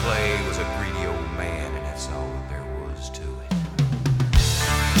 Lucius Clay was a greedy old man, and that's all that there was to it.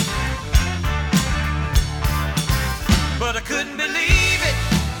 But I couldn't believe it.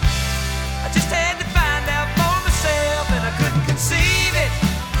 I just had to find out for myself, and I couldn't conceive it.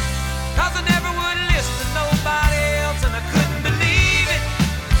 'Cause I never would listen to nobody else, and I couldn't believe it.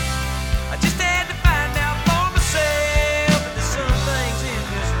 I just had to find out for myself. And there's some things in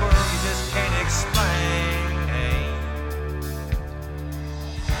this world you just can't explain.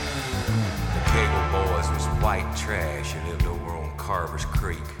 The Cagle boys was white trash who lived over on Carver's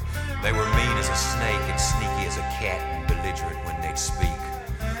Creek. They were mean as a snake and sneaky as a cat and belligerent when they'd speak.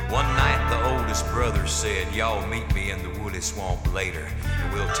 One night the oldest brother said, "Y'all meet me in the woolly swamp later,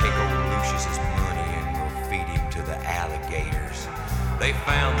 and we'll take old Lucius's money and we'll feed him to the alligators." They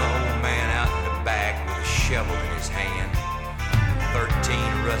found the old man out in the back with a shovel in his hand.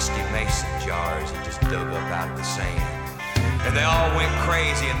 13 rusty mason jars he just dug up out of the sand. And they all went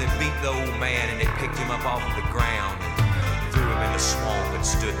crazy and they beat the old man and they picked him up off of the ground and threw him in the swamp and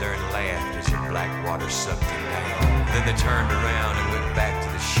stood there and laughed as the black water sucked him down. Then they turned around and went back to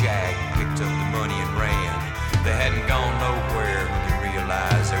the shack, picked up the money and ran. They hadn't gone nowhere when they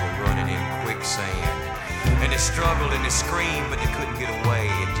realized they were running in quicksand. And they struggled and they screamed, but they couldn't get away.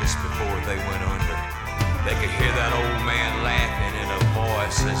 And just before they went under, they could hear that old man laughing in a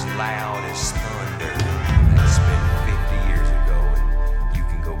voice as loud as thunder. That's been 50 years ago, and you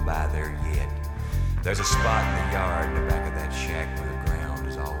can go by there yet. There's a spot in the yard in the back of that shack where the ground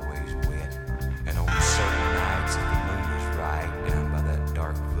is always wet. And on certain nights, if the moon is right, down by that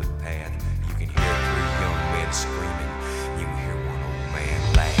dark footpath, you can hear 3 young men screaming. You can hear one old man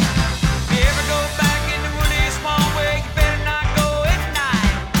laugh. If you ever go back in the woody swamp where you better not go at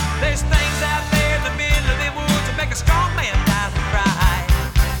night. There's things out there in the middle of the woods that make a strong man die to cry.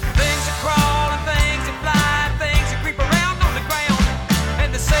 Things that crawl and things that fly, things that creep around on the ground.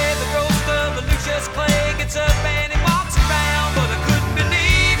 And they say the ghost of the Lucius Clay gets up and he walks around. But I couldn't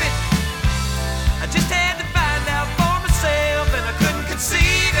believe it. I just had to find out for myself, and I couldn't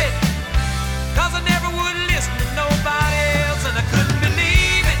conceive it. 'Cause I never would listen to nobody else, and I couldn't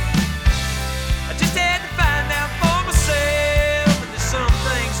believe it. I just had to find out for myself. And there's some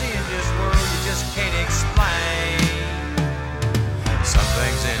things in this world you just can't explain. Some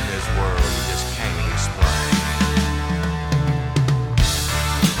things in this world you just can't explain.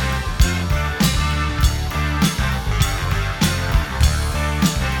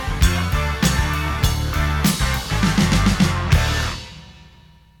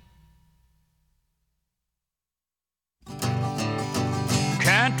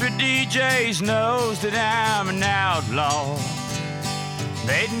 Country DJs knows that I'm an outlaw.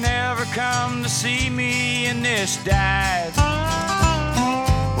 They'd never come to see me in this dive,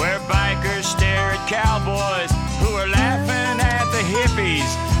 where bikers stare at cowboys who are laughing at the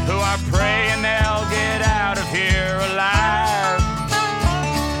hippies who are praying they'll get out of here alive.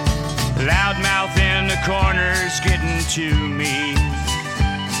 Loudmouth in the corners getting to me,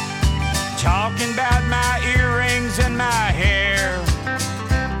 talking about my earrings and my hair.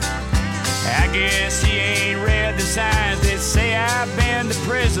 I guess he ain't read the signs that say I've been to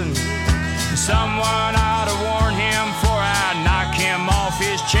prison. Someone ought to warn him before I knock him off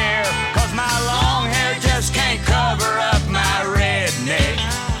his chair. 'Cause my long hair just can't cover up my redneck.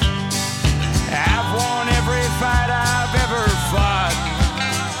 I've won every fight I've ever fought,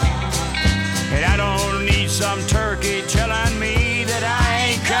 and I don't need some turkey telling me that I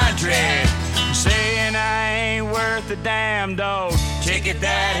ain't country, saying I ain't worth a damn dog ticket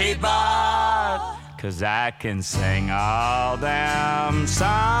that he bought. 'Cause I can sing all them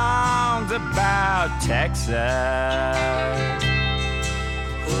songs about Texas,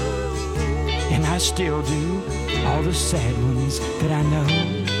 and I still do all the sad ones that I know.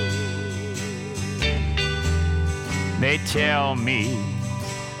 They tell me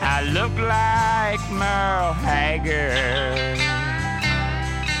I look like Merle Haggard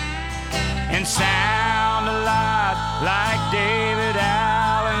and sound a lot like David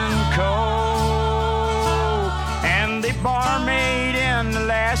Allan Coe. And the barmaid in the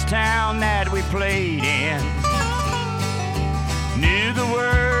last town that we played in knew the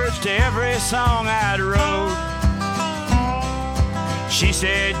words to every song I'd wrote. She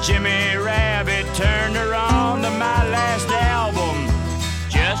said Jimmy Rabbit turned her on to my last album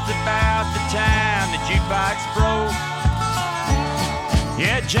just about the time the jukebox broke.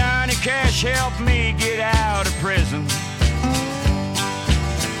 Yeah, Johnny Cash helped me get out of prison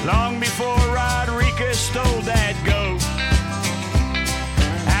long before Rodriguez stole that goat.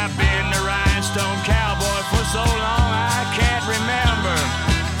 I've been the Rhinestone Cowboy for so long I can't remember,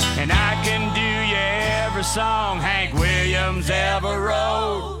 and I can do you every song Hank Williams ever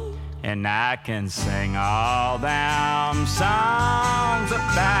wrote, and I can sing all them songs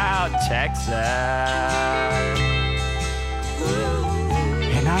about Texas,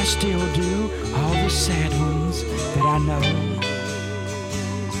 and I still do all the sad ones that I know.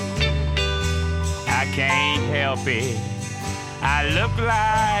 I can't help it, I look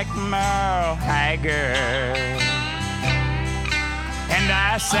like Merle Haggard, and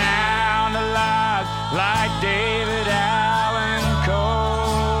I sound a lot like David Allan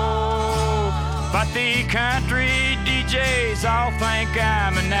Coe. But the country DJs all think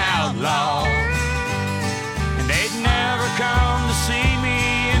I'm an outlaw, and they'd never come to see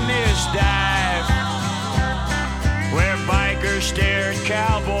me in this dive, where bikers stare at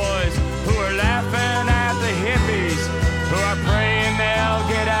cowboys who are laughing at the hippies who are praying they'll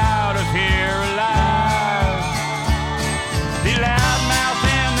get out of here alive. The loudmouth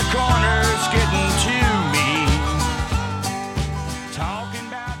in the corner's getting to me, talking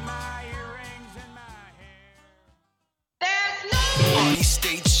about my earrings and my hair. Arnie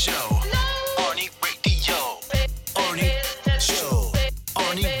State Show. Arnie Radio. Arnie Show.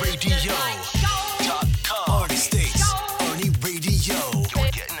 Arnie Radio. Arnie States. Arnie Radio.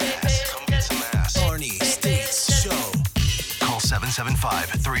 You're getting ass. Come get some ass. Arnie States Show. Call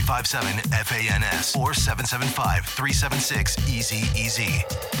 775-357-FANS or 775-376-EASY-EASY.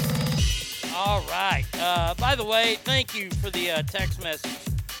 All right. By the way, thank you for the text message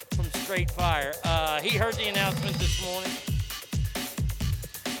from Straight Fire. He heard the announcement this morning.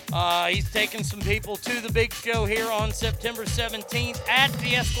 He's taking some people to the big show here on September 17th at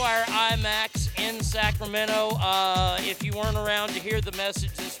the Esquire IMAX in Sacramento. If you weren't around to hear the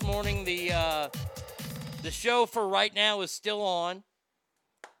message this morning, the show for right now is still on.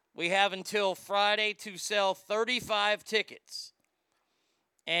 We have until Friday to sell 35 tickets.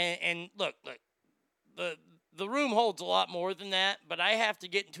 And look, the room holds a lot more than that, but I have to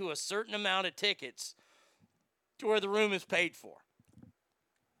get into a certain amount of tickets to where the room is paid for.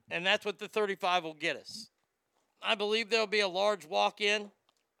 And that's what the 35 will get us. I believe there'll be a large walk-in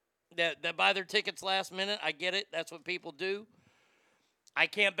that buy their tickets last minute. I get it. That's what people do. I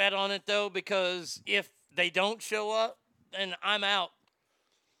can't bet on it, though, because if they don't show up, then I'm out.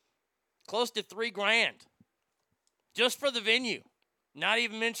 Close to $3,000 just for the venue. Not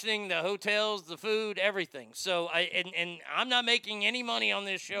even mentioning the hotels, the food, everything. So I'm not making any money on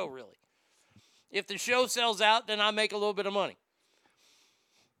this show, really. If the show sells out, then I make a little bit of money.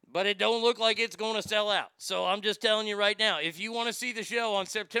 But it don't look like it's going to sell out. So I'm just telling you right now, if you want to see the show on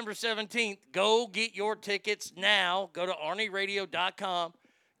September 17th, go get your tickets now. Go to ArnieRadio.com,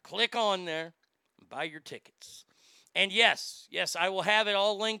 click on there, and buy your tickets. And yes, I will have it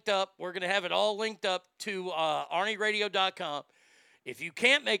all linked up. We're going to have it all linked up to ArnieRadio.com. If you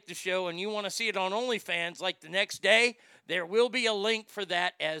can't make the show and you want to see it on OnlyFans like the next day, there will be a link for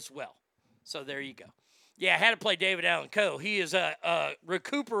that as well. So there you go. Yeah, I had to play David Allan Coe. He is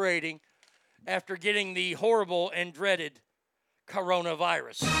recuperating after getting the horrible and dreaded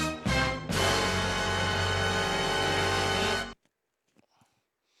coronavirus.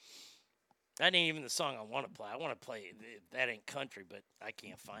 That ain't even the song I want to play. I want to play That Ain't Country, but I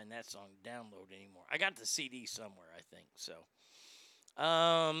can't find that song to download anymore. I got the CD somewhere, I think. So,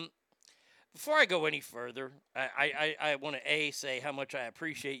 before I go any further, I want to A, say how much I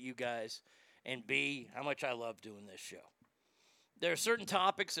appreciate you guys, and B, how much I love doing this show. There are certain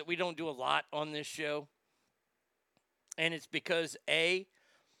topics that we don't do a lot on this show, and it's because, A,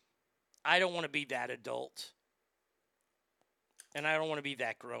 I don't want to be that adult, and I don't want to be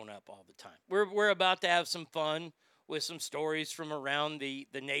that grown up all the time. We're about to have some fun with some stories from around the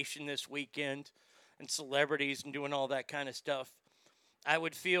nation this weekend and celebrities and doing all that kind of stuff. I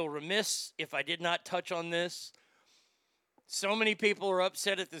would feel remiss if I did not touch on this. So many people are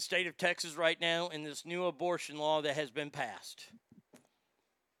upset at the state of Texas right now in this new abortion law that has been passed.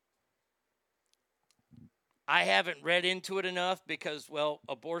 I haven't read into it enough because, well,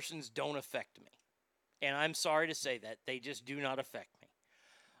 abortions don't affect me. And I'm sorry to say that. They just do not affect me.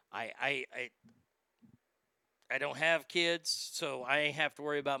 I don't have kids, so I ain't have to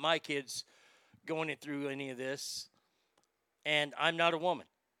worry about my kids going through any of this. And I'm not a woman.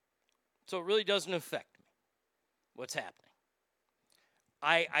 So it really doesn't affect me what's happening.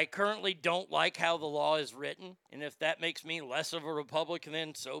 I currently don't like how the law is written, and if that makes me less of a Republican,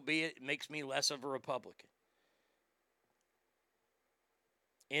 then so be it. It makes me less of a Republican.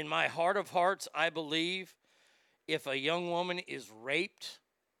 In my heart of hearts, I believe if a young woman is raped,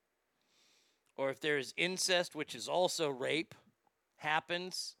 or if there is incest, which is also rape,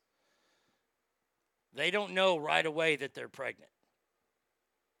 happens, they don't know right away that they're pregnant.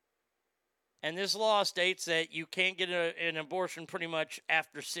 And this law states that you can't get an abortion pretty much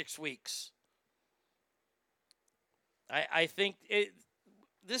after 6 weeks. I think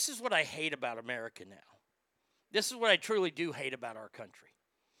this is what I hate about America now. This is what I truly do hate about our country.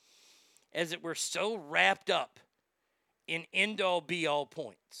 Is that we're so wrapped up in end-all, be-all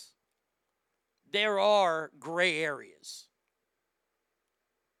points. There are gray areas.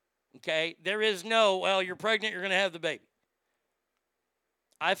 Okay? There is no, well, you're pregnant, you're going to have the baby.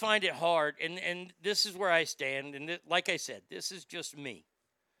 I find it hard, and this is where I stand, and like I said, this is just me.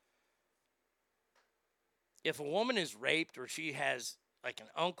 If a woman is raped or she has, like, an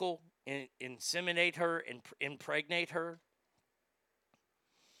uncle inseminate her and impregnate her,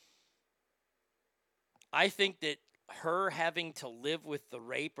 I think that her having to live with the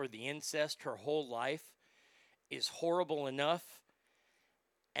rape or the incest her whole life is horrible enough.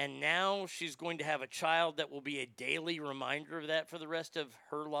 And now she's going to have a child that will be a daily reminder of that for the rest of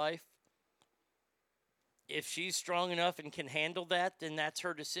her life. If she's strong enough and can handle that, then that's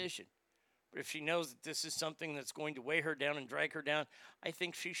her decision. But if she knows that this is something that's going to weigh her down and drag her down, I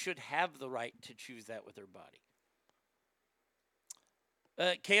think she should have the right to choose that with her body.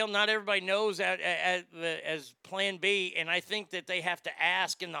 Kale, not everybody knows as Plan B, and I think that they have to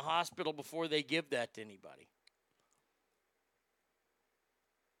ask in the hospital before they give that to anybody.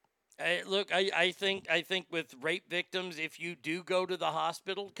 Look, I think with rape victims, if you do go to the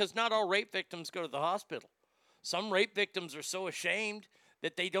hospital, because not all rape victims go to the hospital. Some rape victims are so ashamed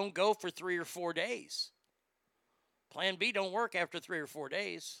that they don't go for 3 or 4 days. Plan B don't work after 3 or 4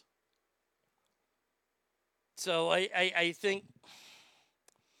 days. So I think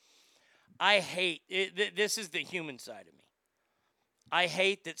I hate it. This is the human side of me. I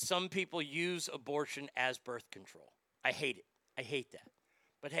hate that some people use abortion as birth control. I hate it. I hate that.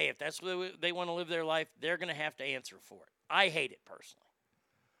 But hey, if that's the way they want to live their life, they're going to have to answer for it. I hate it personally.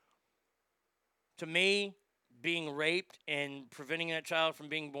 To me, being raped and preventing that child from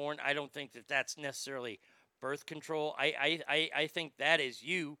being born, I don't think that that's necessarily birth control. I think that is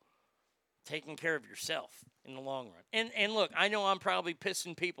you taking care of yourself in the long run. And look, I know I'm probably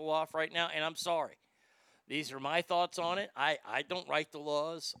pissing people off right now, and I'm sorry. These are my thoughts on it. I don't write the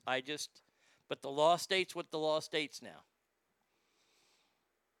laws. But the law states what the law states now.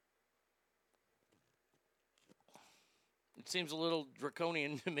 It seems a little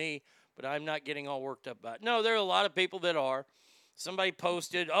draconian to me, but I'm not getting all worked up about it. No, there are a lot of people that are. Somebody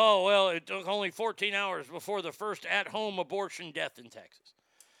posted, oh, well, it took only 14 hours before the first at-home abortion death in Texas.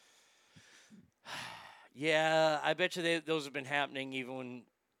 Yeah, I bet you those have been happening even when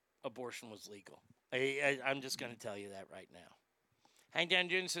abortion was legal. I'm just going to tell you that right now. Hangdown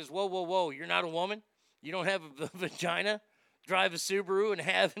June says, whoa, you're not a woman? You don't have a vagina? Drive a Subaru and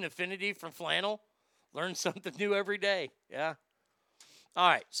have an affinity for flannel? Learn something new every day. Yeah. All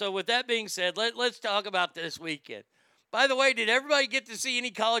right. So with that being said, let's talk about this weekend. By the way, did everybody get to see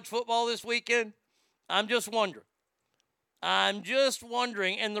any college football this weekend? I'm just wondering. And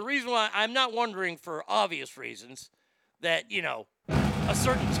the reason why I'm not wondering for obvious reasons that, a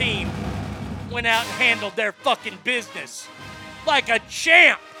certain team went out and handled their fucking business like a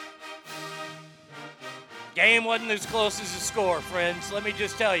champ. Game wasn't as close as the score, friends. Let me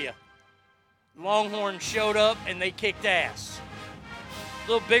just tell you. Longhorns showed up and they kicked ass.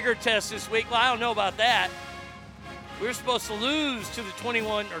 A little bigger test this week. Well, I don't know about that. We were supposed to lose to the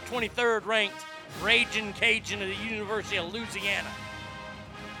 21 or 23rd ranked Ragin' Cajun of the University of Louisiana.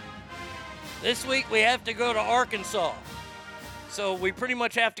 This week we have to go to Arkansas. So we pretty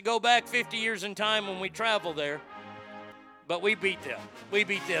much have to go back 50 years in time when we travel there. But we beat them. We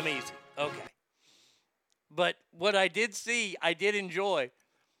beat them easy. Okay. But what I did see, I did enjoy.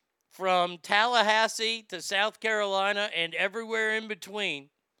 From Tallahassee to South Carolina and everywhere in between,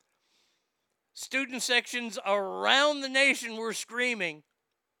 student sections around the nation were screaming,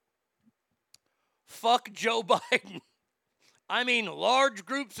 fuck Joe Biden. I mean, large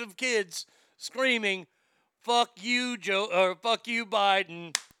groups of kids screaming, fuck you, Joe, or fuck you,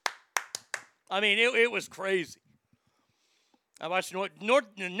 Biden. I mean, it was crazy. I watched the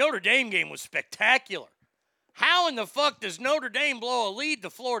Notre Dame game was spectacular. How in the fuck does Notre Dame blow a lead to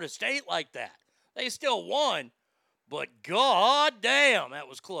Florida State like that? They still won, but god damn, that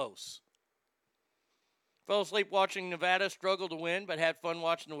was close. Fell asleep watching Nevada struggle to win, but had fun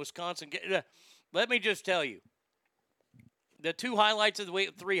watching the Wisconsin game. Let me just tell you, the 2 highlights of the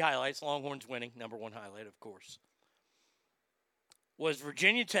week, 3 highlights, Longhorns winning, number 1 highlight, of course, was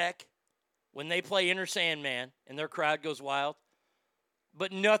Virginia Tech when they play Inner Sandman and their crowd goes wild.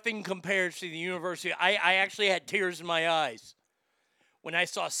 But nothing compares to the University. I actually had tears in my eyes when I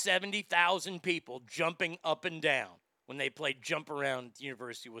saw 70,000 people jumping up and down when they played Jump Around at the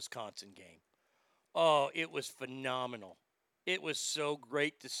University of Wisconsin game. Oh, it was phenomenal. It was so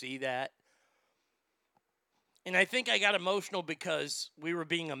great to see that. And I think I got emotional because we were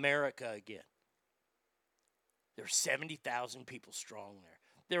being America again. There were 70,000 people strong there.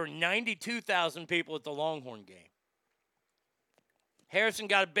 There were 92,000 people at the Longhorn game. Harrison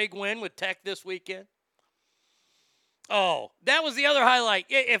got a big win with Tech this weekend. Oh, that was the other highlight.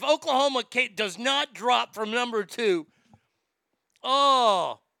 If Oklahoma does not drop from number 2,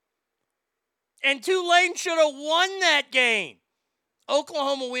 and Tulane should have won that game.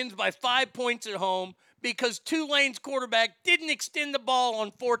 Oklahoma wins by 5 points at home because Tulane's quarterback didn't extend the ball on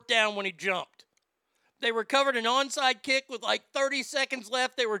 4th down when he jumped. They recovered an onside kick with like 30 seconds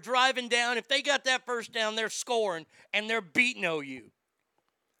left. They were driving down. If they got that first down, they're scoring, and they're beating OU.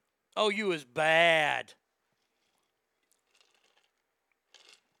 OU is bad.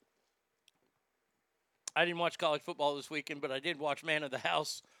 I didn't watch college football this weekend, but I did watch Man of the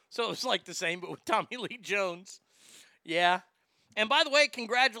House. So it was like the same, but with Tommy Lee Jones. Yeah. And by the way,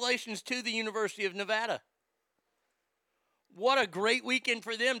 congratulations to the University of Nevada. What a great weekend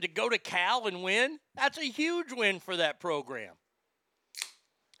for them to go to Cal and win. That's a huge win for that program.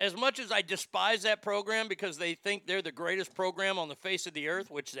 As much as I despise that program because they think they're the greatest program on the face of the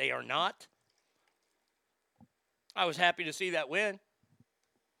earth, which they are not, I was happy to see that win.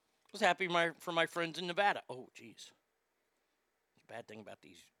 I was happy for my friends in Nevada. Oh, geez. The bad thing about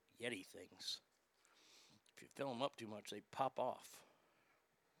these Yeti things, if you fill them up too much, they pop off.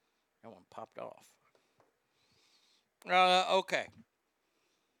 That one popped off. Okay.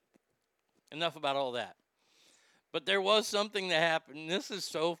 Enough about all that. But there was something that happened. This is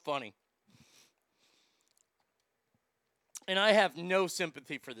so funny. And I have no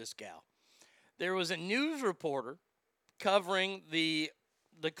sympathy for this gal. There was a news reporter covering the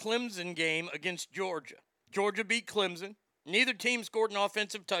Clemson game against Georgia. Georgia beat Clemson. Neither team scored an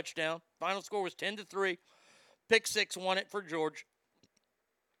offensive touchdown. Final score was 10-3. Pick 6 won it for Georgia.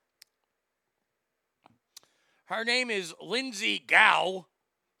 Her name is Lindsay Gow.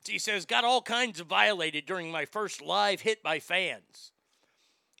 She says, got all kinds of violated during my first live hit by fans.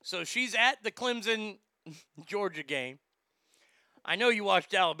 So she's at the Clemson-Georgia game. I know you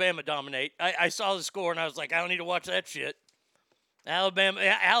watched Alabama dominate. I saw the score, and I was like, I don't need to watch that shit.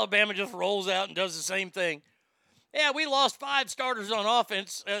 Alabama just rolls out and does the same thing. Yeah, we lost 5 starters on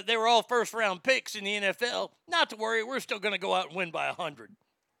offense. They were all first-round picks in the NFL. Not to worry, we're still going to go out and win by 100.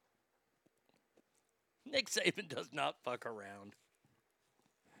 Nick Saban does not fuck around.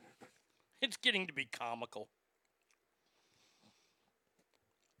 It's getting to be comical.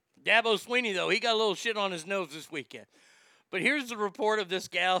 Dabo Swinney, though, he got a little shit on his nose this weekend. But here's the report of this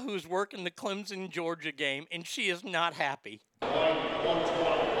gal who's working the Clemson-Georgia game, and she is not happy.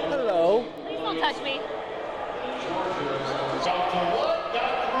 Hello. Please don't touch me.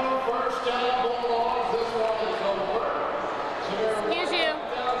 Excuse you.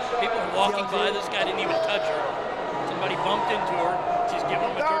 People are walking by. This guy didn't even touch her. Somebody bumped into her. She's giving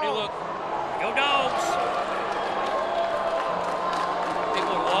him a dirty look. Go Dogs!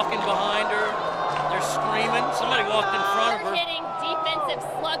 People are walking behind her. They're screaming. Somebody walked in front of her. Hitting defensive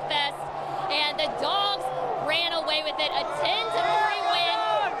slugfest, and the Dogs ran away with it. A 10-3 win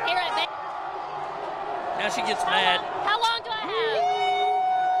here at Vegas. Now she gets mad. How long do I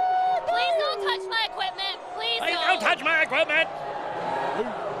have? Please don't touch my equipment. Please don't touch my equipment.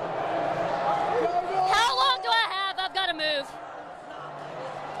 How long do I have? I've got to move.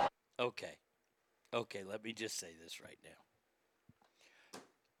 Okay, let me just say this right now.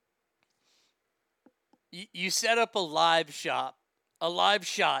 You set up a live shot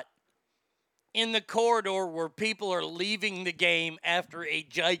in the corridor where people are leaving the game after a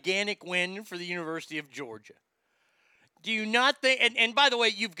gigantic win for the University of Georgia. Do you not think, and by the way,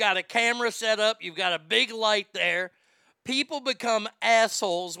 you've got a camera set up, you've got a big light there. People become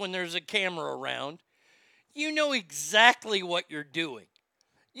assholes when there's a camera around. You know exactly what you're doing.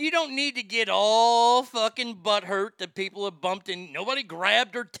 You don't need to get all fucking butthurt that people have bumped in. Nobody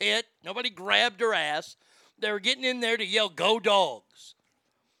grabbed her tit. Nobody grabbed her ass. They were getting in there to yell, "Go Dogs."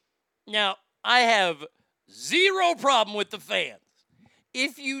 Now, I have zero problem with the fans.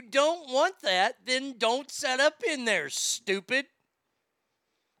 If you don't want that, then don't set up in there, stupid.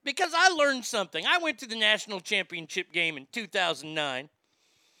 Because I learned something. I went to the national championship game in 2009,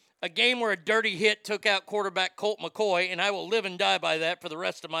 a game where a dirty hit took out quarterback Colt McCoy, and I will live and die by that for the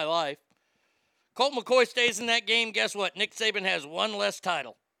rest of my life. Colt McCoy stays in that game. Guess what? Nick Saban has one less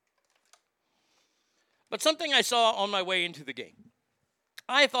title. But something I saw on my way into the game.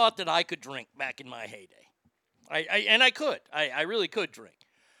 I thought that I could drink back in my heyday. I could. I really could drink.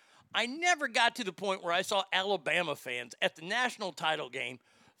 I never got to the point where I saw Alabama fans at the national title game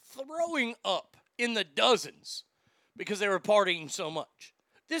throwing up in the dozens because they were partying so much.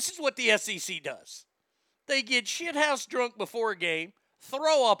 This is what the SEC does. They get shithouse drunk before a game,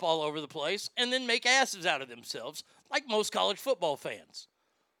 throw up all over the place, and then make asses out of themselves, like most college football fans.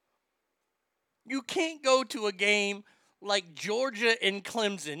 You can't go to a game like Georgia and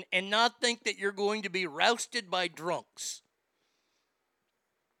Clemson and not think that you're going to be rousted by drunks.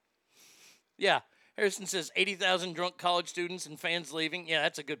 Yeah, Harrison says 80,000 drunk college students and fans leaving. Yeah,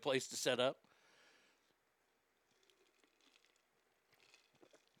 that's a good place to set up.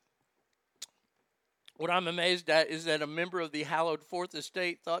 What I'm amazed at is that a member of the hallowed Fourth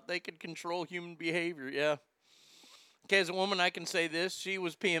Estate thought they could control human behavior. Yeah. Okay, as a woman, I can say this. She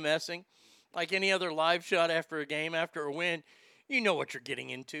was PMSing. Like any other live shot after a game, after a win, you know what you're getting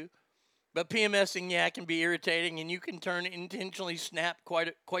into. But PMSing, yeah, can be irritating, and you can turn intentionally snap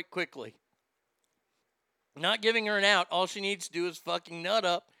quite quickly. Not giving her an out. All she needs to do is fucking nut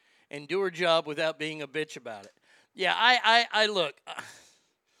up and do her job without being a bitch about it. Yeah, I look.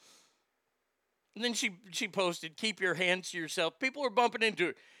 And then she posted, "Keep your hands to yourself." People are bumping into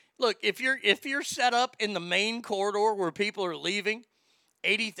her. Look, if you're set up in the main corridor where people are leaving,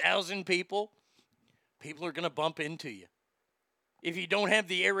 80,000 people are going to bump into you. If you don't have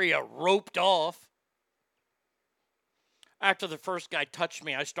the area roped off. After the first guy touched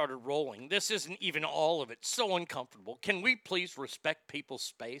me, I started rolling. This isn't even all of it. So uncomfortable. Can we please respect people's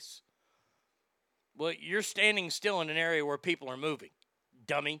space? Well, you're standing still in an area where people are moving.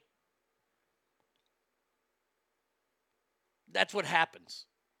 Dummy. That's what happens.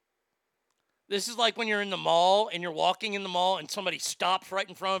 This is like when you're in the mall and you're walking in the mall and somebody stops right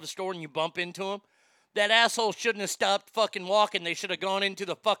in front of the store and you bump into them. That asshole shouldn't have stopped fucking walking. They should have gone into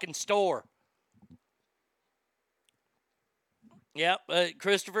the fucking store. Yep,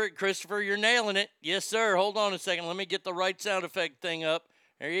 Christopher, you're nailing it. Yes, sir. Hold on a second. Let me get the right sound effect thing up.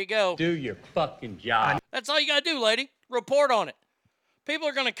 There you go. Do your fucking job. That's all you got to do, lady. Report on it. People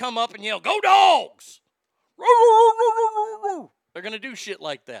are going to come up and yell, "Go Dogs!" They're going to do shit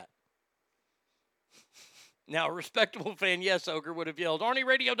like that. Now, a respectable fan, yes, Ogre, would have yelled,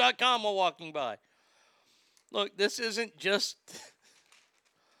 ArnieRadio.com while walking by. Look, this isn't just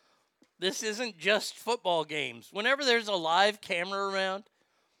football games. Whenever there's a live camera around,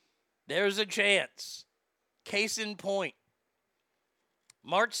 there's a chance. Case in point.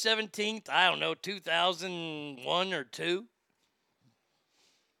 March 17th, 2001 or 2.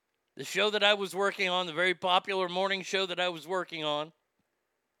 The show that I was working on, the very popular morning show that I was working on,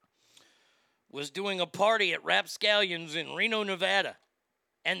 was doing a party at Rapscallions in Reno, Nevada.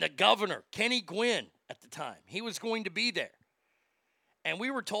 And the governor, Kenny Gwynn, at the time, he was going to be there. And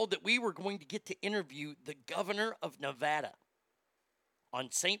we were told that we were going to get to interview the governor of Nevada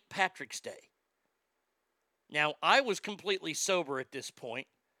on St. Patrick's Day. Now, I was completely sober at this point.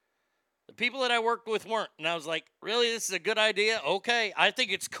 The people that I worked with weren't. And I was like, really, this is a good idea? Okay, I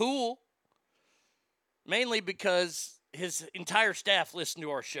think it's cool. Mainly because his entire staff listened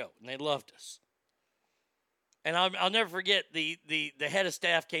to our show, and they loved us. And I'll never forget, the head of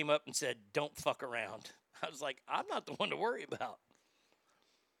staff came up and said, "Don't fuck around." I was like, I'm not the one to worry about.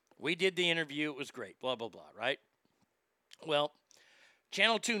 We did the interview. It was great. Blah, blah, blah, right? Well,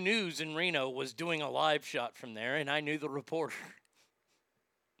 Channel 2 News in Reno was doing a live shot from there, and I knew the reporter.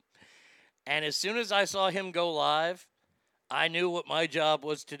 And as soon as I saw him go live, I knew what my job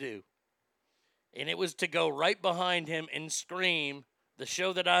was to do. And it was to go right behind him and scream, "The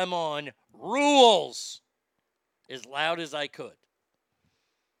show that I'm on rules," as loud as I could.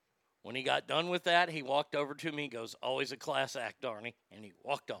 When he got done with that, he walked over to me and goes, "Always a class act, Arnie." And he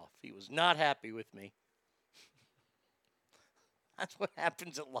walked off. He was not happy with me. That's what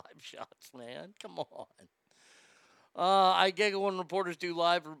happens at live shots, man. Come on. I giggle when reporters do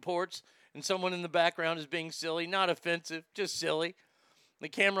live reports and someone in the background is being silly. Not offensive, just silly. The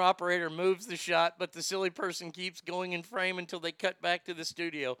camera operator moves the shot, but the silly person keeps going in frame until they cut back to the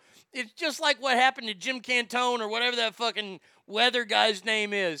studio. It's just like what happened to Jim Cantone or whatever that fucking weather guy's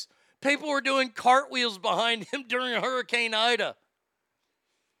name is. People were doing cartwheels behind him during Hurricane Ida.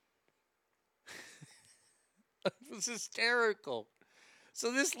 It was hysterical.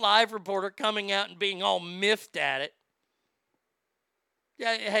 So this live reporter coming out and being all miffed at it.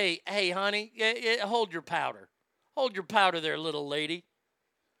 Yeah, hey, honey, hold your powder. Hold your powder there, little lady.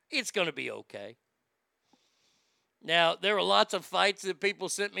 It's going to be okay. Now, there were lots of fights that people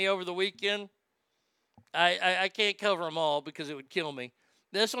sent me over the weekend. I can't cover them all because it would kill me.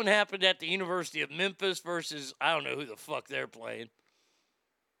 This one happened at the University of Memphis versus, I don't know who the fuck they're playing.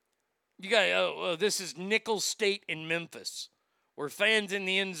 You got, this is Nicholls State in Memphis, where fans in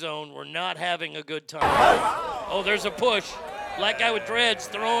the end zone were not having a good time. Oh, there's a push. Black guy with dreads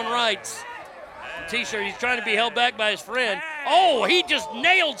throwing rights. T-shirt, he's trying to be held back by his friend. Oh, he just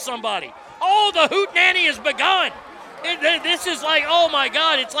nailed somebody. Oh, the hootenanny has begun. This is like, oh my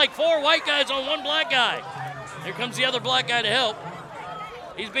God, it's like 4 white guys on 1 black guy. Here comes the other black guy to help.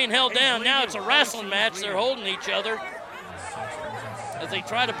 He's being held down. Now it's a wrestling match. They're holding each other as they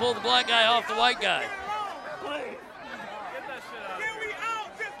try to pull the black guy off the white guy.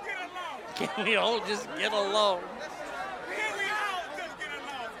 Can we all just get along?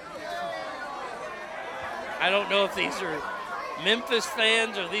 I don't know if these are Memphis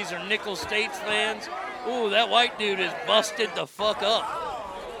fans or these are Nicholls State fans. Ooh, that white dude is busted the fuck up.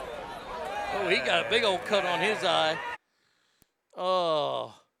 Oh, he got a big old cut on his eye.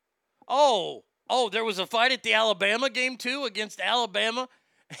 Oh, there was a fight at the Alabama game, too, against Alabama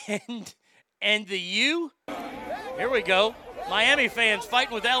and the U. Here we go. Miami fans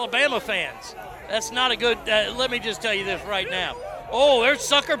fighting with Alabama fans. That's not a good, let me just tell you this right now. Oh, there's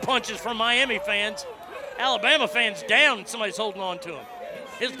sucker punches from Miami fans. Alabama fans down, and somebody's holding on to him.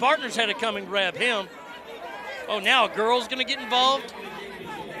 His partners had to come and grab him. Oh, now a girl's going to get involved?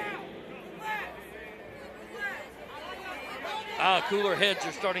 Cooler heads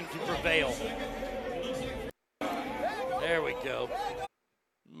are starting to prevail. There we go.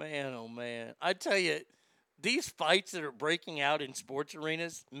 Man, oh man. I tell you, these fights that are breaking out in sports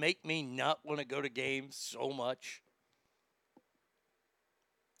arenas make me not want to go to games so much.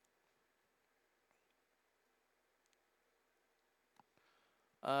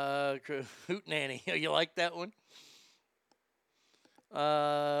 Hootenanny. You like that one?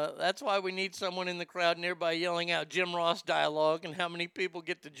 That's why we need someone in the crowd nearby yelling out Jim Ross dialogue and how many people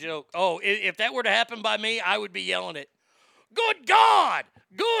get the joke. Oh, if that were to happen by me, I would be yelling it. Good God!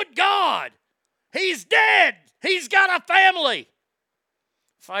 Good God! He's dead! He's got a family!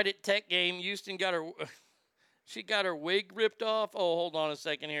 Fight at Tech game. Houston got her... She got her wig ripped off. Oh, hold on a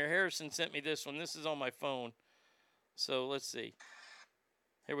second here. Harrison sent me this one. This is on my phone. So, let's see.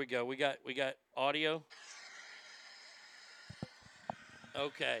 Here we go. We got audio.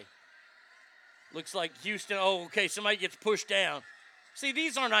 Okay. Looks like Houston. Oh, okay. Somebody gets pushed down. See,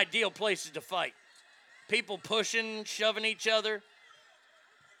 these aren't ideal places to fight. People pushing, shoving each other.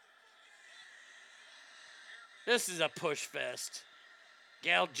 This is a push fest.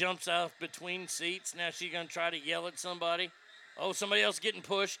 Gal jumps out between seats. Now she's going to try to yell at somebody. Oh, somebody else getting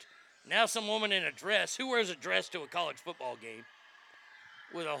pushed. Now some woman in a dress. Who wears a dress to a college football game?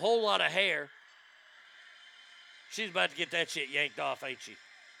 With a whole lot of hair. She's about to get that shit yanked off, ain't she?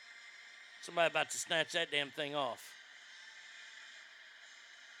 Somebody about to snatch that damn thing off.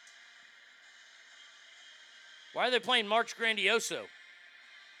 Why are they playing March Grandioso?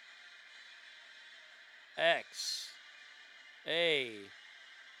 X. A.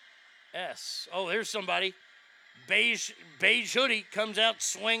 S. Oh, there's somebody. Beige hoodie comes out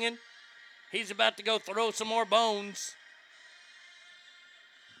swinging. He's about to go throw some more bones.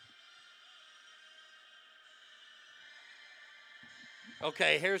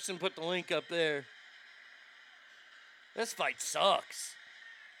 Okay, Harrison put the link up there. This fight sucks.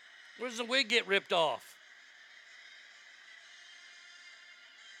 Where does the wig get ripped off?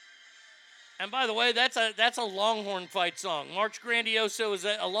 And by the way, that's a Longhorn fight song. March Grandioso is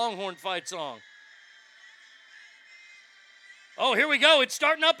a Longhorn fight song. Oh, here we go. It's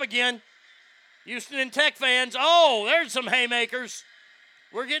starting up again. Houston and Tech fans. Oh, there's some haymakers.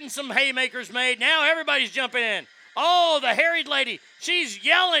 We're getting some haymakers made. Now everybody's jumping in. Oh, the harried lady. She's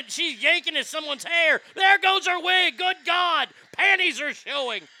yelling. She's yanking at someone's hair. There goes her wig. Good God. Panties are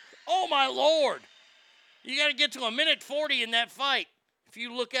showing. Oh, my Lord. You got to get to 1:40 in that fight. If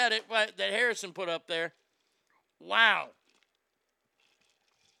you look at it that Harrison put up there. Wow.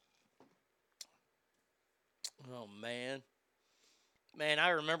 Oh, man. Man, I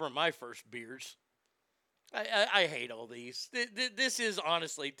remember my first beers. I hate all these. This is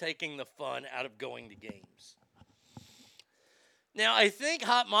honestly taking the fun out of going to games. Now, I think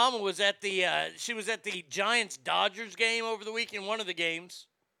Hot Mama was at the Giants-Dodgers game over the weekend, one of the games.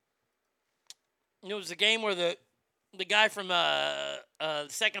 It was the game where the guy from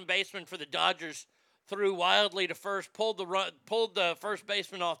second baseman for the Dodgers threw wildly to first, pulled the first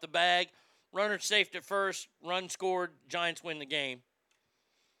baseman off the bag, runner safed at first, run scored, Giants win the game.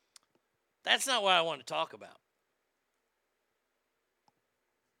 That's not what I want to talk about.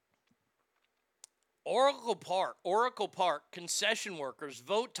 Oracle Park concession workers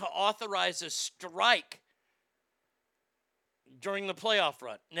vote to authorize a strike during the playoff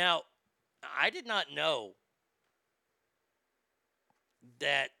run. Now, I did not know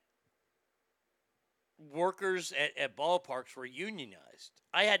that workers at ballparks were unionized.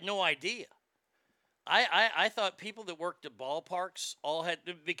 I had no idea. I thought people that worked at ballparks all had,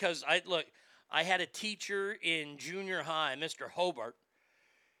 because I had a teacher in junior high, Mr. Hobart.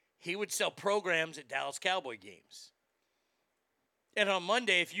 He would sell programs at Dallas Cowboy games. And on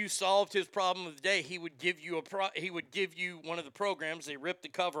Monday, if you solved his problem of the day, he would give you one of the programs. They ripped the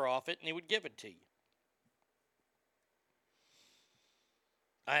cover off it, and he would give it to you.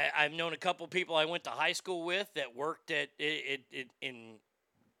 I've known a couple people I went to high school with that worked in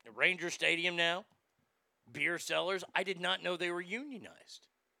Ranger Stadium now, beer sellers. I did not know they were unionized.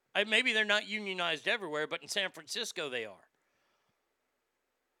 Maybe they're not unionized everywhere, but in San Francisco they are.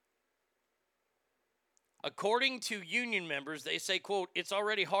 According to union members, they say, quote, "It's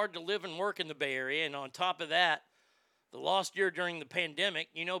already hard to live and work in the Bay Area, and on top of that, the lost year during the pandemic,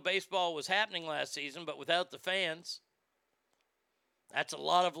 baseball was happening last season, but without the fans, that's a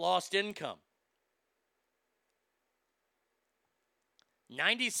lot of lost income."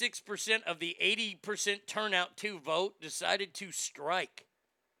 96% of the 80% turnout to vote decided to strike.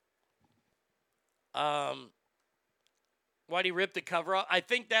 Why'd he rip the cover off? I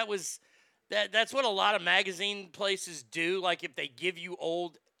think that's what a lot of magazine places do. Like if they give you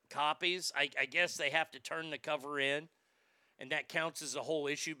old copies, I guess they have to turn the cover in, and that counts as a whole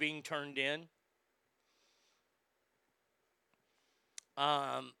issue being turned in.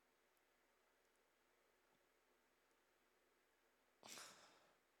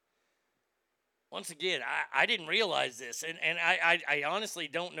 Once again, I didn't realize this, and I honestly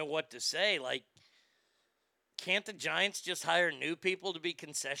don't know what to say. Like, can't the Giants just hire new people to be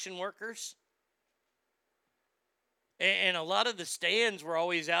concession workers? And a lot of the stands were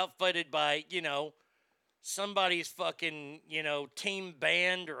always outfitted by, somebody's fucking, team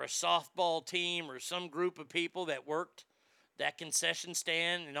band or a softball team or some group of people that worked that concession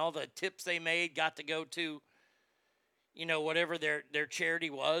stand, and all the tips they made got to go to, whatever their charity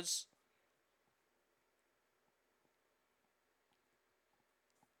was.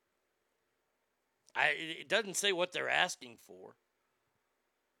 It doesn't say what they're asking for.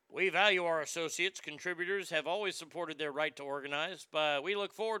 We value our associates. Contributors have always supported their right to organize, but we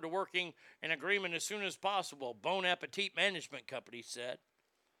look forward to working an agreement as soon as possible, Bon Appetit Management Company said.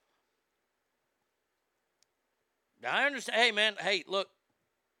 Now, I understand. Hey, man. Hey, look.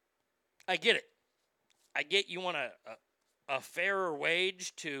 I get it. I get you want a fairer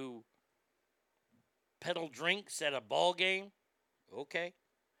wage to peddle drinks at a ball game. Okay.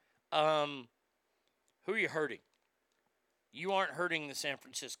 Who are you hurting? You aren't hurting the San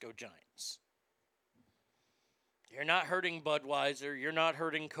Francisco Giants. You're not hurting Budweiser. You're not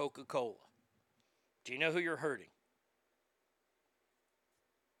hurting Coca-Cola. Do you know who you're hurting?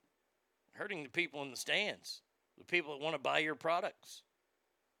 Hurting the people in the stands, the people that want to buy your products.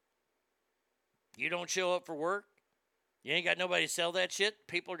 You don't show up for work, you ain't got nobody to sell that shit,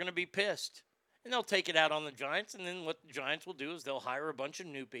 people are going to be pissed. And they'll take it out on the Giants, and then what the Giants will do is they'll hire a bunch of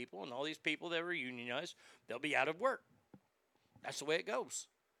new people, and all these people that were unionized, they'll be out of work. That's the way it goes.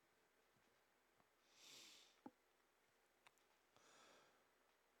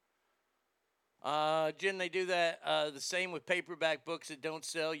 Jen, they do that the same with paperback books that don't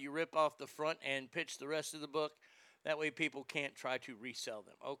sell. You rip off the front and pitch the rest of the book. That way people can't try to resell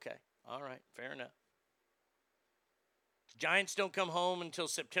them. Okay. All right. Fair enough. Giants don't come home until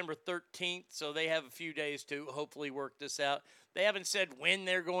September 13th, so they have a few days to hopefully work this out. They haven't said when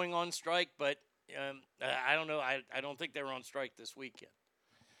they're going on strike, but I don't know. I don't think they were on strike this weekend.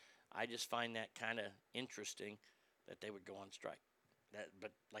 I just find that kind of interesting that they would go on strike.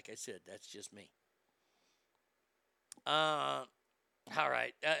 But like I said, that's just me. All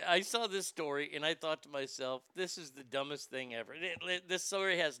right. I saw this story, and I thought to myself, this is the dumbest thing ever. This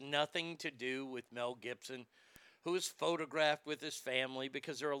story has nothing to do with Mel Gibson, who was photographed with his family,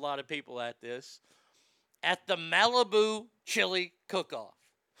 because there are a lot of people at this, at the Malibu Chili Cook-Off.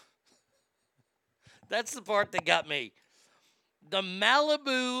 That's the part that got me. The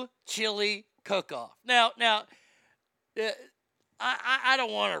Malibu Chili Cook-Off. Now, I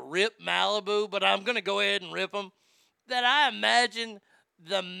don't want to rip Malibu, but I'm going to go ahead and rip them. That I imagine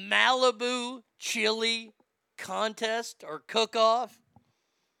the Malibu Chili Contest or Cook-Off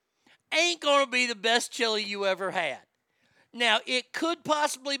ain't going to be the best chili you ever had. Now, it could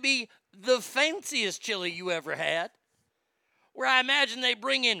possibly be the fanciest chili you ever had, where I imagine they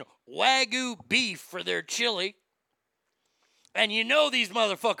bring in Wagyu beef for their chili. And you know these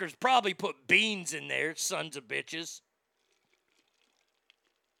motherfuckers probably put beans in there, sons of bitches.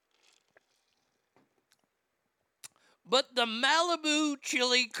 But the Malibu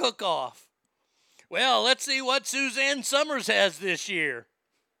Chili Cook-Off. Well, let's see what Suzanne Summers has this year.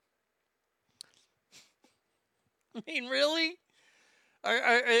 I mean, really?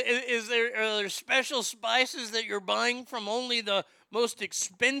 Are there special spices that you're buying from only the most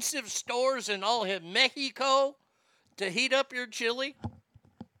expensive stores in all of Mexico to heat up your chili?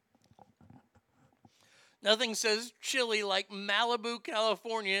 Nothing says chili like Malibu,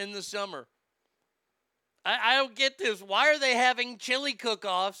 California in the summer. I don't get this. Why are they having chili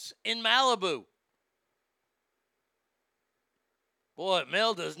cook-offs in Malibu? Boy,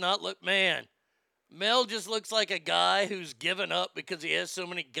 Mel does not look, man. Mel just looks like a guy who's given up because he has so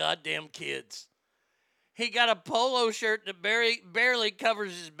many goddamn kids. He got a polo shirt that barely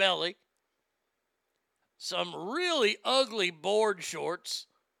covers his belly. Some really ugly board shorts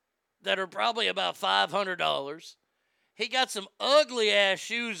that are probably about $500. He got some ugly-ass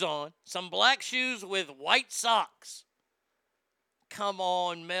shoes on, some black shoes with white socks. Come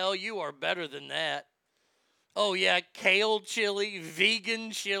on, Mel, you are better than that. Oh, yeah, kale chili,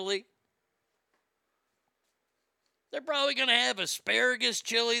 vegan chili. They're probably going to have asparagus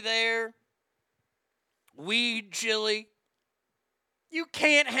chili there, weed chili. You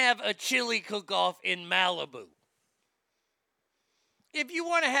can't have a chili cook-off in Malibu. If you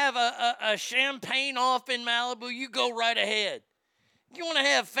want to have a champagne off in Malibu, you go right ahead. If you want to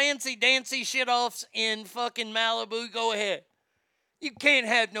have fancy-dancy shit-offs in fucking Malibu, go ahead. You can't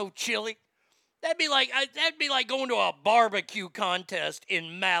have no chili. That'd be like going to a barbecue contest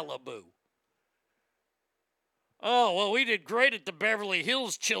in Malibu. Oh, well, we did great at the Beverly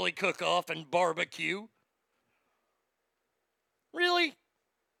Hills Chili Cook-Off and barbecue. Really?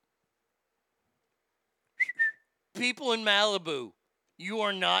 People in Malibu, you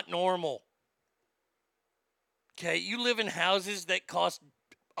are not normal. Okay, you live in houses that cost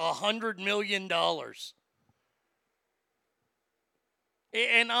 $100 million.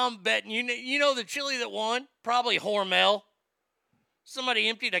 And I'm betting, you know the chili that won? Probably Hormel. Somebody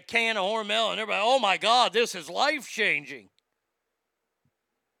emptied a can of Hormel and everybody, oh my God, this is life-changing.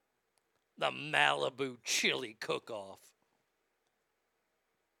 The Malibu Chili Cook-Off.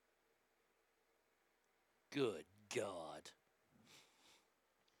 Good God.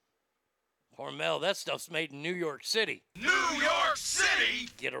 Hormel, that stuff's made in New York City. New York City?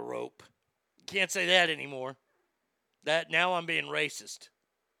 Get a rope. Can't say that anymore. Now I'm being racist.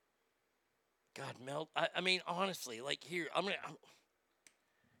 God, Mel, I mean, honestly, like here,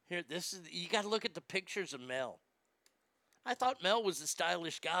 you got to look at the pictures of Mel. I thought Mel was a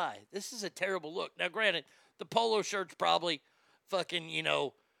stylish guy. This is a terrible look. Now, granted, the polo shirt's probably fucking,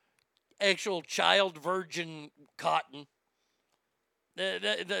 actual child virgin cotton.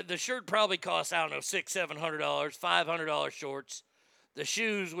 The shirt probably costs, I don't know, $600-700, $500 shorts. The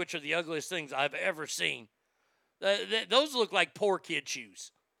shoes, which are the ugliest things I've ever seen. Those look like poor kid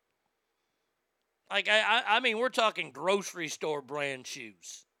shoes. Like, I mean, we're talking grocery store brand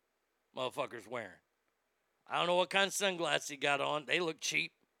shoes. Motherfuckers wearing. I don't know what kind of sunglasses he got on. They look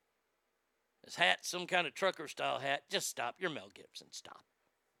cheap. His hat's some kind of trucker style hat. Just stop. You're Mel Gibson. Stop.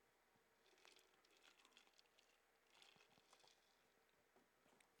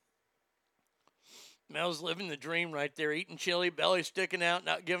 Mel's living the dream right there, eating chili, belly sticking out,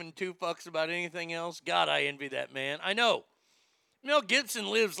 not giving two fucks about anything else. God, I envy that man. I know. Mel Gibson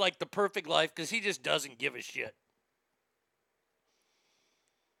lives like the perfect life because he just doesn't give a shit.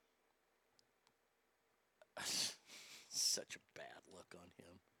 Such a bad look on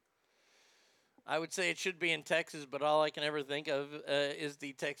him. I would say it should be in Texas, but all I can ever think of is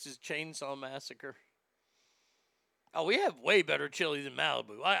the Texas Chainsaw Massacre. Oh, we have way better chili than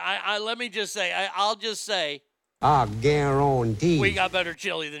Malibu. Let me just say, I'll just say. I guarantee. We got better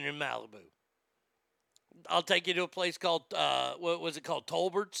chili than in Malibu. I'll take you to a place called, what was it called?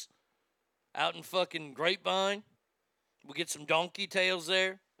 Tolbert's? Out in fucking Grapevine. We'll get some donkey tails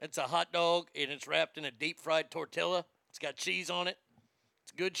there. It's a hot dog, and it's wrapped in a deep-fried tortilla. It's got cheese on it.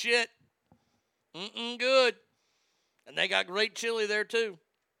 It's good shit. Good. And they got great chili there, too.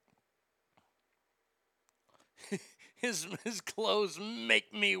 His clothes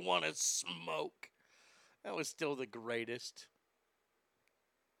make me want to smoke. That was still the greatest.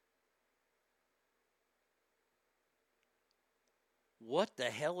 What the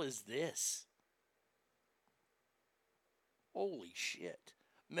hell is this? Holy shit.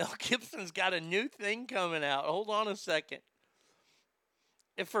 Mel Gibson's got a new thing coming out. Hold on a second.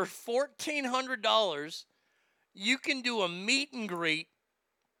 If for $1,400, you can do a meet and greet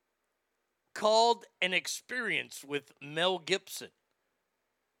called An Experience with Mel Gibson.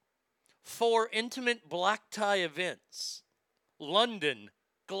 4 intimate black tie events: London,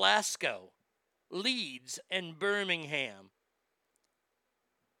 Glasgow, Leeds, and Birmingham.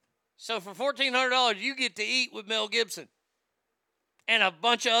 So for $1,400, you get to eat with Mel Gibson and a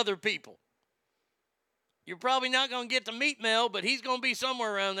bunch of other people. You're probably not going to get to meet Mel, but he's going to be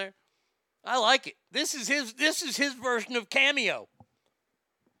somewhere around there. I like it. This is his version of Cameo.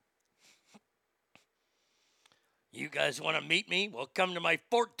 You guys want to meet me? Well, come to my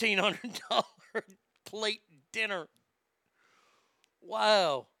 $1,400 plate dinner.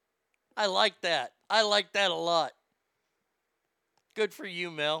 Wow. I like that. I like that a lot. Good for you,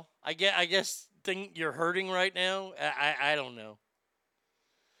 Mel. I guess think you're hurting right now. I don't know.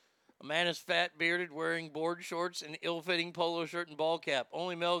 A man is fat, bearded, wearing board shorts and ill-fitting polo shirt and ball cap.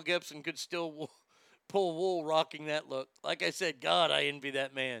 Only Mel Gibson could still pull wool rocking that look. Like I said, God, I envy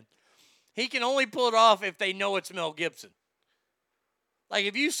that man. He can only pull it off if they know it's Mel Gibson. Like,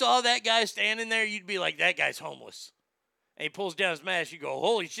 if you saw that guy standing there, you'd be like, that guy's homeless. And he pulls down his mask, you go,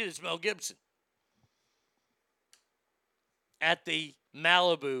 holy shit, it's Mel Gibson. At the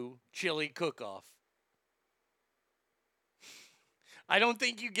Malibu chili cook-off. I don't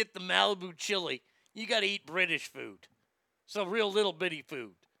think you get the Malibu chili. You got to eat British food. So real little bitty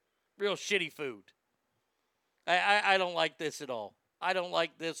food. Real shitty food. I don't like this at all. I don't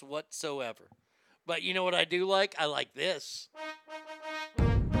like this whatsoever. But you know what I do like? I like this.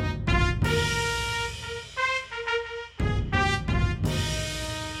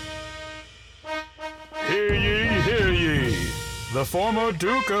 Hear ye, hear ye. The former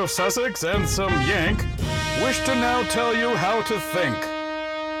Duke of Sussex and some Yank wish to now tell you how to think.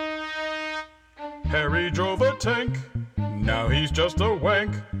 Harry drove a tank, now he's just a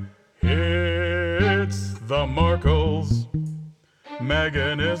wank. It's the Markles.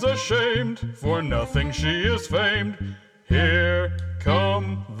 Meghan is ashamed, for nothing she is famed. Here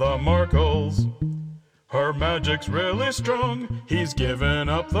come the Markles. Her magic's really strong, he's given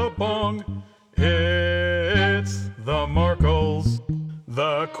up the bong. It's the Markles.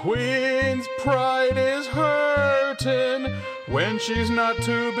 The Queen's pride is hurting when she's not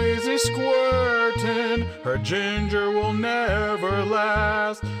too busy squirting. Her ginger will never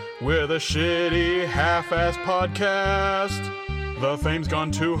last with a shitty half-ass podcast. The fame's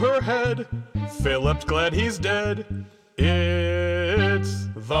gone to her head. Philip's glad he's dead. It's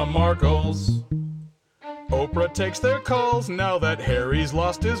the Markles. Oprah takes their calls now that Harry's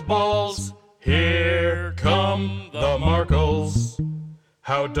lost his balls. Here come the Markles.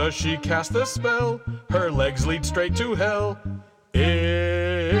 How does she cast the spell? Her legs lead straight to hell.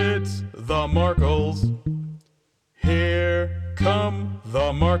 It's the Markles. Here come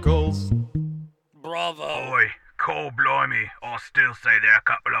the Markles. Bravo. Oi, call blimey, I still say they're a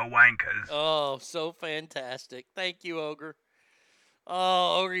couple of wankers. Oh, so fantastic. Thank you, Ogre.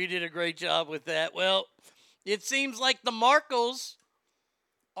 Oh, Ogre, you did a great job with that. Well, it seems like the Markles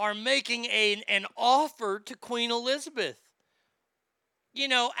are making an offer to Queen Elizabeth. You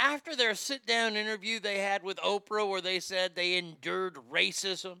know, after their sit-down interview they had with Oprah where they said they endured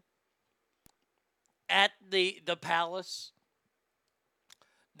racism at the palace,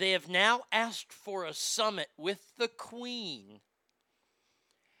 they have now asked for a summit with the Queen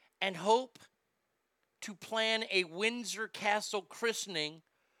and hope to plan a Windsor Castle christening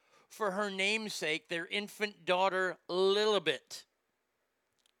for her namesake, their infant daughter, Lilibet.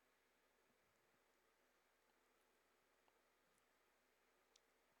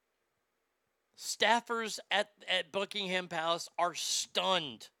 Staffers at Buckingham Palace are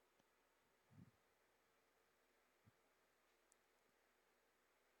stunned.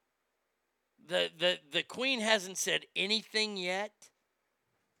 The Queen hasn't said anything yet.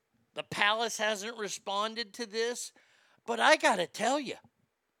 The palace hasn't responded to this. But I gotta tell you,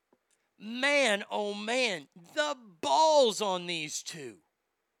 man, oh man, the balls on these two.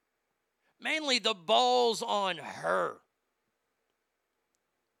 Mainly the balls on her.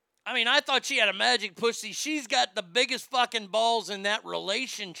 I mean, I thought she had a magic pussy. She's got the biggest fucking balls in that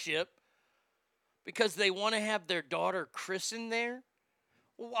relationship because they want to have their daughter christened there.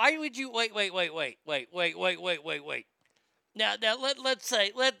 Why would you wait? Now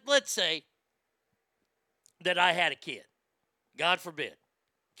let's say that I had a kid. God forbid.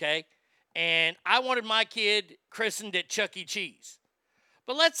 Okay? And I wanted my kid christened at Chuck E. Cheese.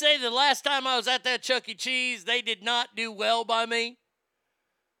 But let's say the last time I was at that Chuck E. Cheese, they did not do well by me.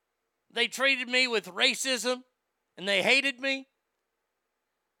 They treated me with racism, and they hated me.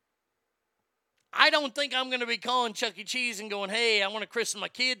 I don't think I'm going to be calling Chuck E. Cheese and going, hey, I want to christen my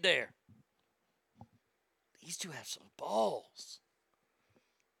kid there. These two have some balls.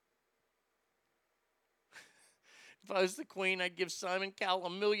 If I was the queen, I'd give Simon Cowell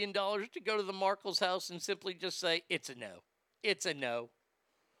 $1 million to go to the Markle's house and simply just say, it's a no. It's a no.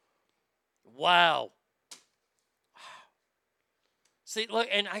 Wow. See, look,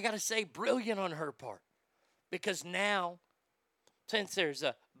 and I got to say, brilliant on her part. Because now, since there's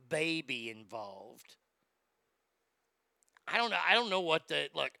a baby involved, I don't know what the,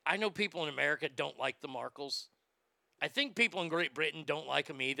 look, I know people in America don't like the Markles. I think people in Great Britain don't like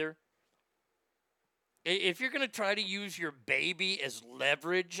them either. If you're going to try to use your baby as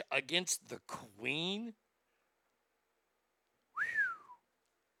leverage against the queen,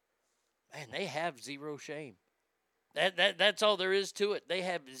 man, they have zero shame. That's all there is to it. They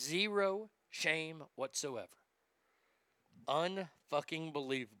have zero shame whatsoever. Unfucking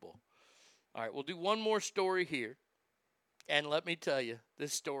believable. All right, we'll do one more story here. And let me tell you,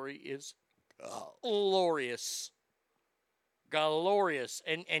 this story is glorious. Glorious.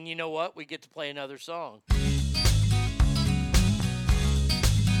 And you know what? We get to play another song.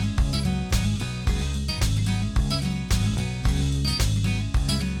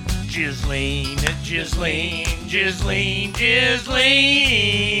 Ghislaine, Ghislaine, Ghislaine, Ghislaine,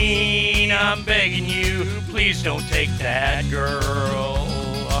 I'm begging you, please don't take that girl.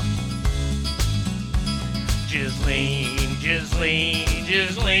 Ghislaine, Ghislaine,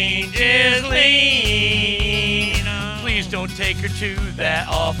 Ghislaine, Ghislaine, please don't take her to that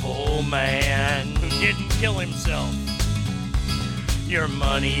awful man who didn't kill himself. Your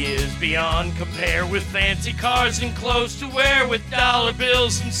money is beyond compare with fancy cars and clothes to wear with dollar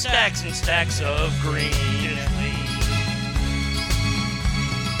bills and stacks of green.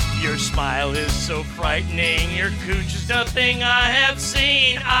 Your smile is so frightening, your cooch is nothing I have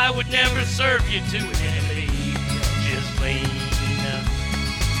seen. I would never serve you to an enemy, Ghislaine.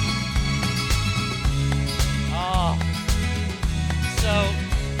 Oh,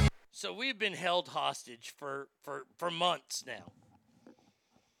 so we've been held hostage for months now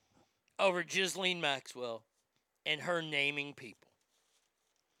over Ghislaine Maxwell and her naming people.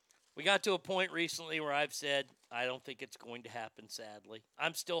 We got to a point recently where I've said, I don't think it's going to happen, sadly.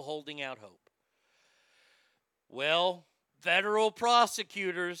 I'm still holding out hope. Well, federal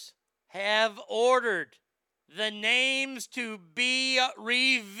prosecutors have ordered the names to be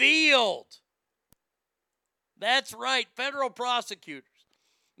revealed. That's right, federal prosecutors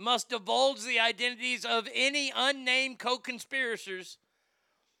must divulge the identities of any unnamed co-conspirators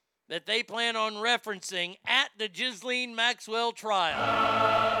that they plan on referencing at the Ghislaine Maxwell trial.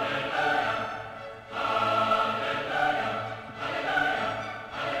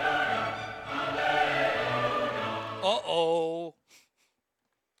 Uh-oh.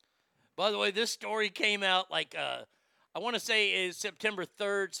 By the way, this story came out like, I want to say is September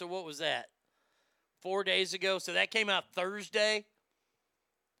 3rd, so what was that? 4 days ago, so that came out Thursday.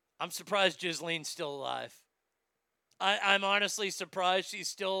 I'm surprised Ghislaine's still alive. I'm honestly surprised she's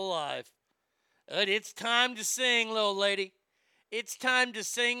still alive. But it's time to sing, little lady. It's time to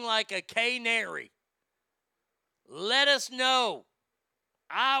sing like a canary. Let us know.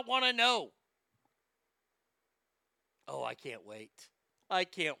 I want to know. Oh, I can't wait. I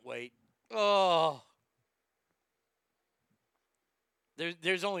can't wait. Oh.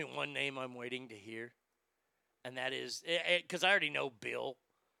 There's only one name I'm waiting to hear, and that is, because I already know Bill,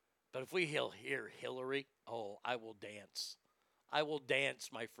 but if we hear Hillary, oh, I will dance. I will dance,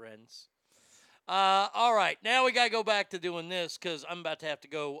 my friends. All right, now we got to go back to doing this because I'm about to have to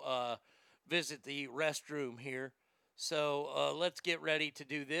go visit the restroom here. So let's get ready to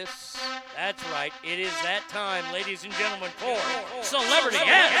do this. That's right. It is that time, ladies and gentlemen, for Celebrity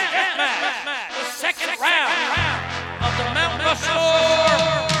Deathmatch, the second round of the Mount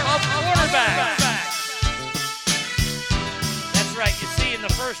Rushmore of quarterbacks. That's right. You see, in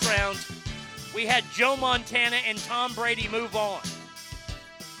the first round, we had Joe Montana and Tom Brady move on,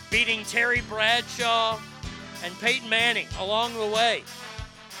 beating Terry Bradshaw and Peyton Manning along the way.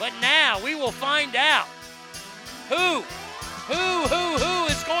 But now we will find out who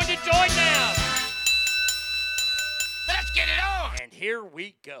is going to join them. Let's get it on. And here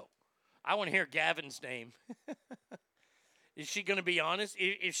we go. I want to hear Gavin's name. Is she going to be honest?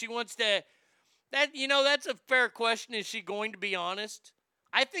 If she wants to, that's a fair question. Is she going to be honest?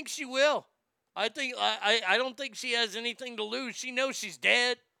 I think she will. I don't think she has anything to lose. She knows she's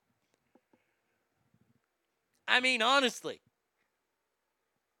dead. I mean, honestly.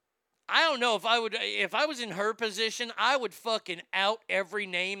 I don't know if I was in her position, I would fucking out every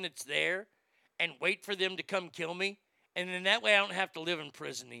name that's there and wait for them to come kill me. And then that way I don't have to live in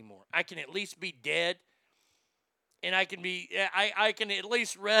prison anymore. I can at least be dead And I can at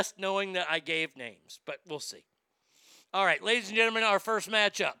least rest knowing that I gave names, but we'll see. All right, ladies and gentlemen, our first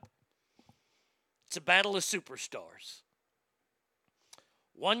matchup. It's a battle of superstars.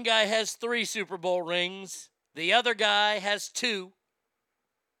 One guy has 3 Super Bowl rings. The other guy has 2.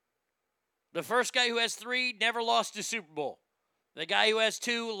 The first guy who has 3 never lost a Super Bowl. The guy who has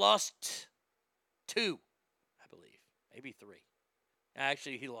 2 lost 2, I believe. Maybe 3.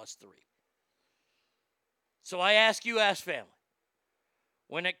 Actually, he lost 3. So I ask you, Ask Family,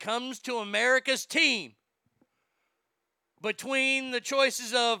 when it comes to America's team, between the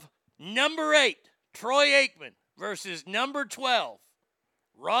choices of number 8, Troy Aikman, versus number 12,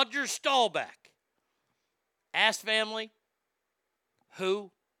 Roger Staubach, Ask Family,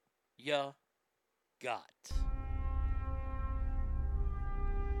 who ya got?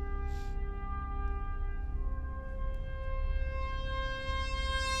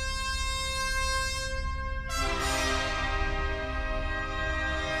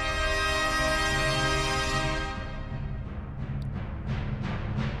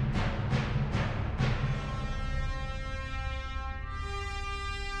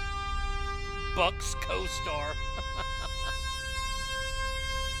 Bucks co-star.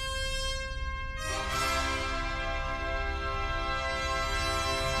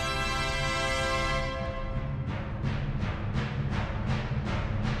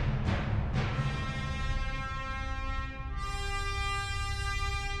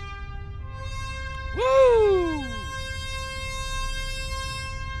 Woo!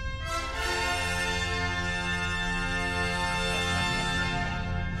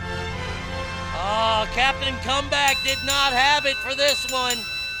 Captain Comeback did not have it for this one.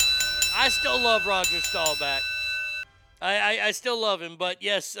 I still love Roger Staubach. I still love him, but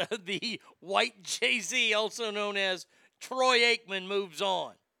yes, the white Jay-Z, also known as Troy Aikman, moves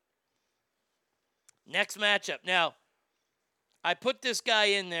on. Next matchup. Now, I put this guy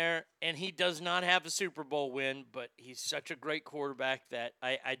in there, and he does not have a Super Bowl win, but he's such a great quarterback that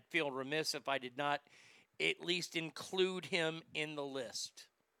I'd feel remiss if I did not at least include him in the list.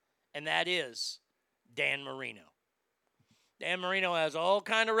 And that is Dan Marino. Dan Marino has all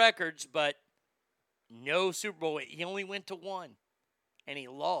kind of records, but no Super Bowl. He only went to 1, and he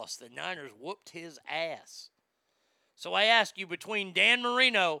lost. The Niners whooped his ass. So I ask you, between Dan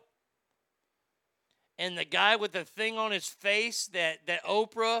Marino and the guy with the thing on his face that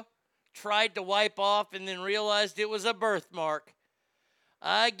Oprah tried to wipe off and then realized it was a birthmark,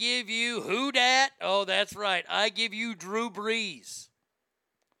 I give you who dat? Oh, that's right. I give you Drew Brees.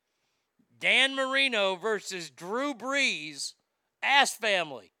 Dan Marino versus Drew Brees. Ask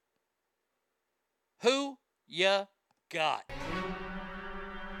Family, who ya got?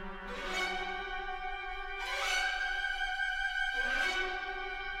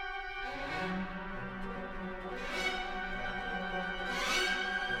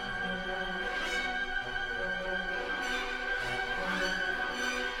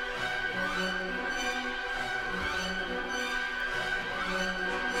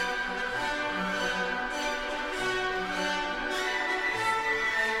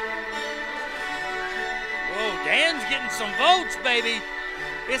 Dan's getting some votes, baby.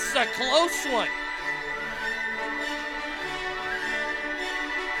 This is a close one.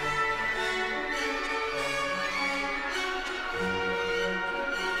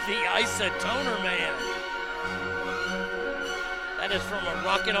 The Isotoner Man. That is from a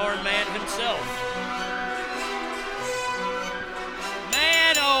rockin' arm man himself.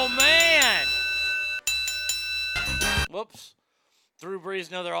 Man, oh man. Whoops. Drew Brees,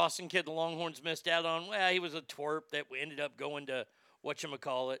 another Austin kid the Longhorns missed out on. Well, he was a twerp that ended up going to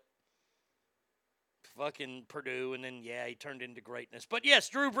whatchamacallit, fucking Purdue, and then, yeah, he turned into greatness. But, yes,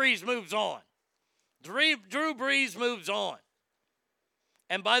 Drew Brees moves on. Drew Brees moves on.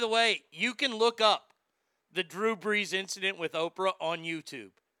 And, by the way, you can look up the Drew Brees incident with Oprah on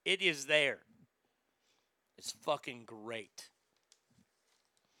YouTube. It is there. It's fucking great.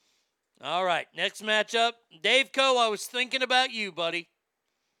 All right, next matchup. Dave Coe, I was thinking about you, buddy.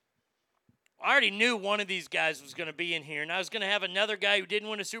 I already knew one of these guys was going to be in here, and I was going to have another guy who didn't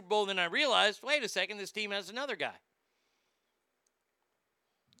win a Super Bowl, and then I realized, wait a second, this team has another guy.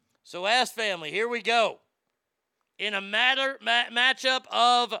 So, Ask Family, here we go. In a matchup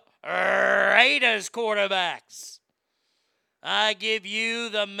of Raiders quarterbacks, I give you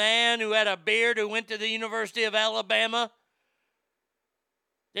the man who had a beard who went to the University of Alabama.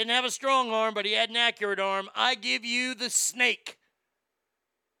 Didn't have a strong arm, but he had an accurate arm. I give you the snake,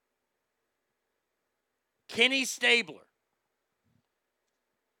 Kenny Stabler.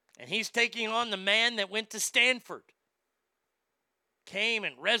 And he's taking on the man that went to Stanford, came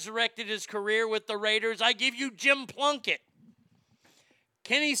and resurrected his career with the Raiders. I give you Jim Plunkett.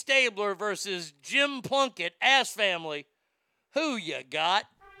 Kenny Stabler versus Jim Plunkett, Ass Family. Who you got?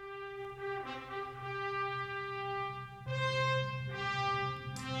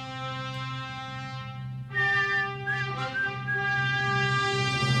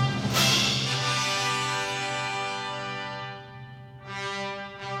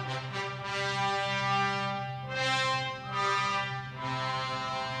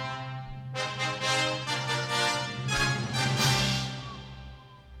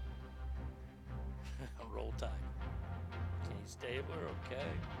 Roll Tide. Kenny Stabler, okay.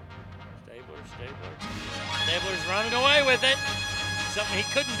 Stabler. Stabler's running away with it. Something he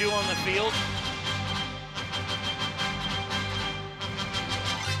couldn't do on the field.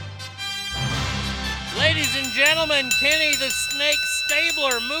 Ladies and gentlemen, Kenny the Snake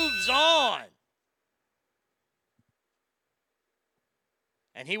Stabler moves on.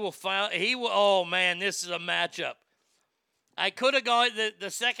 And oh man, this is a matchup. I could have gone,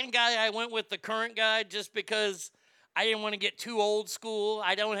 the second guy, I went with the current guy just because I didn't want to get too old school.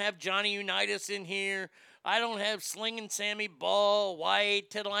 I don't have Johnny Unitas in here. I don't have Slinging Sammy Ball, White,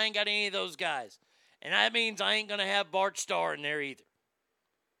 Tittle. I ain't got any of those guys. And that means I ain't going to have Bart Starr in there either.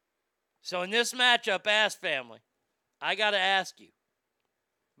 So in this matchup, Ass Family, I got to ask you,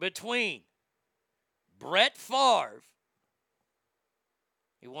 between Brett Favre,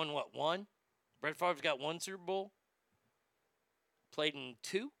 he won what, one? Brett Favre's got one Super Bowl. Played in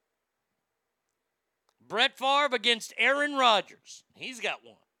two. Brett Favre against Aaron Rodgers. He's got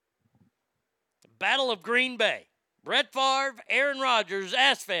one. Battle of Green Bay. Brett Favre, Aaron Rodgers,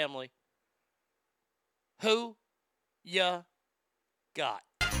 Ass Family. Who ya got?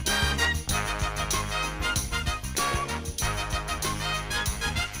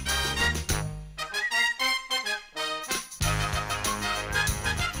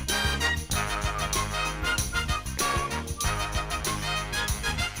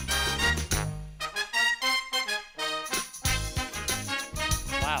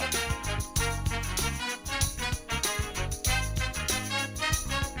 Wow.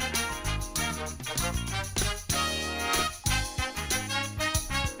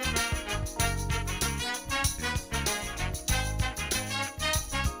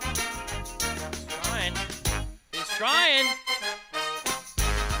 He's trying.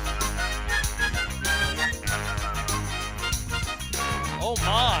 Oh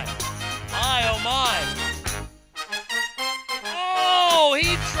my. My, oh my. Oh,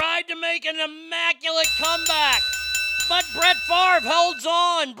 he tried to make an immaculate comeback. But Brett Favre holds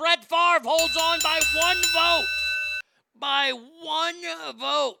on. Brett Favre holds on by one vote. By one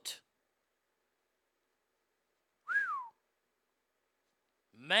vote.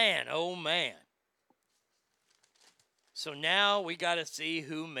 Man, oh man. So now we got to see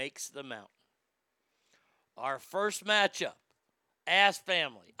who makes the mountain. Our first matchup, Ass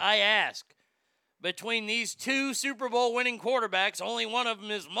Family. I ask, between these two Super Bowl winning quarterbacks, only one of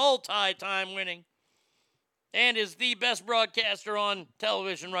them is multi-time winning and is the best broadcaster on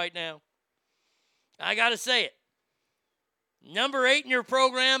television right now. I got to say it. Number 8 in your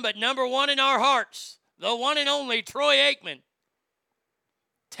program, but number 1 in our hearts, the one and only Troy Aikman,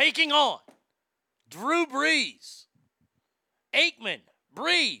 taking on Drew Brees. Aikman,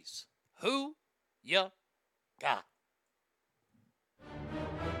 Brees, who ya got?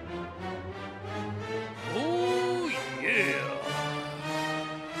 Oh, yeah.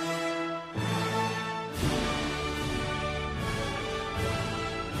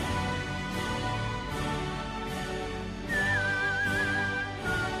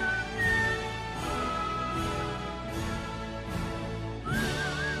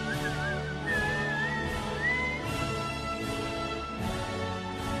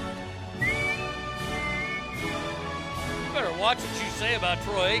 Better watch what you say about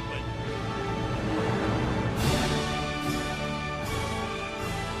Troy Aikman.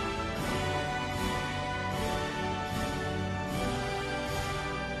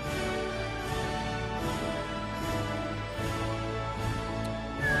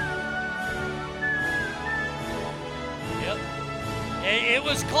 Yep. It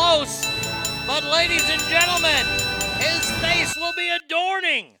was close, but ladies and gentlemen, his face will be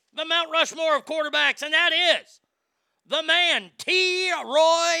adorning the Mount Rushmore of quarterbacks, and that is the man, T.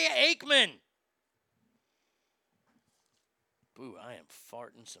 Roy Aikman. Boo, I am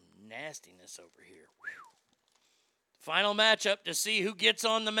farting some nastiness over here. Whew. Final matchup to see who gets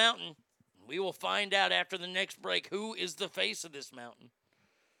on the mountain. We will find out after the next break who is the face of this mountain.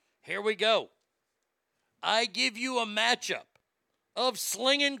 Here we go. I give you a matchup of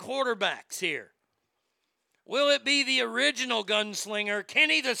slinging quarterbacks here. Will it be the original gunslinger,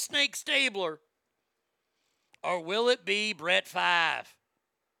 Kenny the Snake Stabler? Or will it be Brett Favre?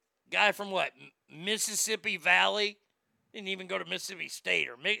 Guy from what? Mississippi Valley? Didn't even go to Mississippi State.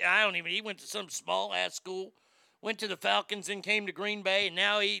 He went to some small-ass school, went to the Falcons and came to Green Bay, and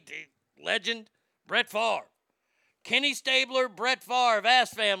now legend, Brett Favre. Kenny Stabler, Brett Favre,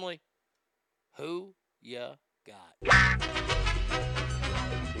 Ass Family. Who ya got?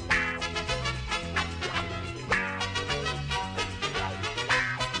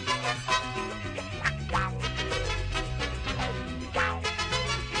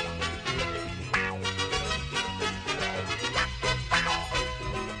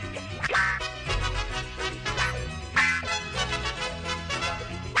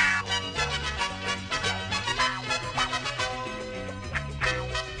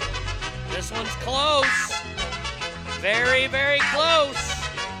 This one's close. Very, very close.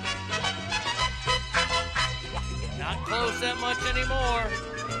 Not close that much anymore.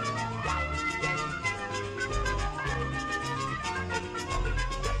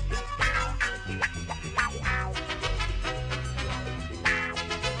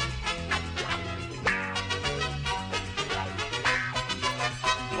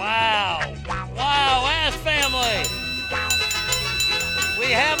 Wow. Wow, Ass Family. We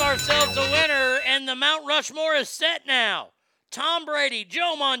have ourselves a winner, and the Mount Rushmore is set now. Tom Brady,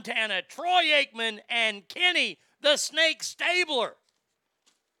 Joe Montana, Troy Aikman, and Kenny the Snake Stabler.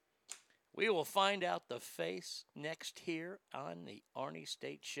 We will find out the face next here on the Arnie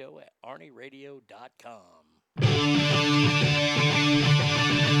State Show at ArnieRadio.com.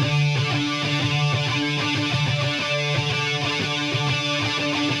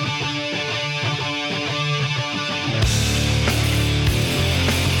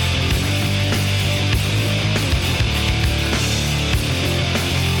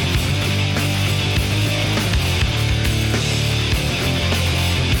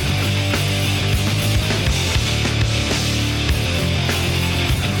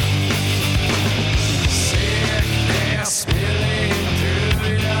 Sickness,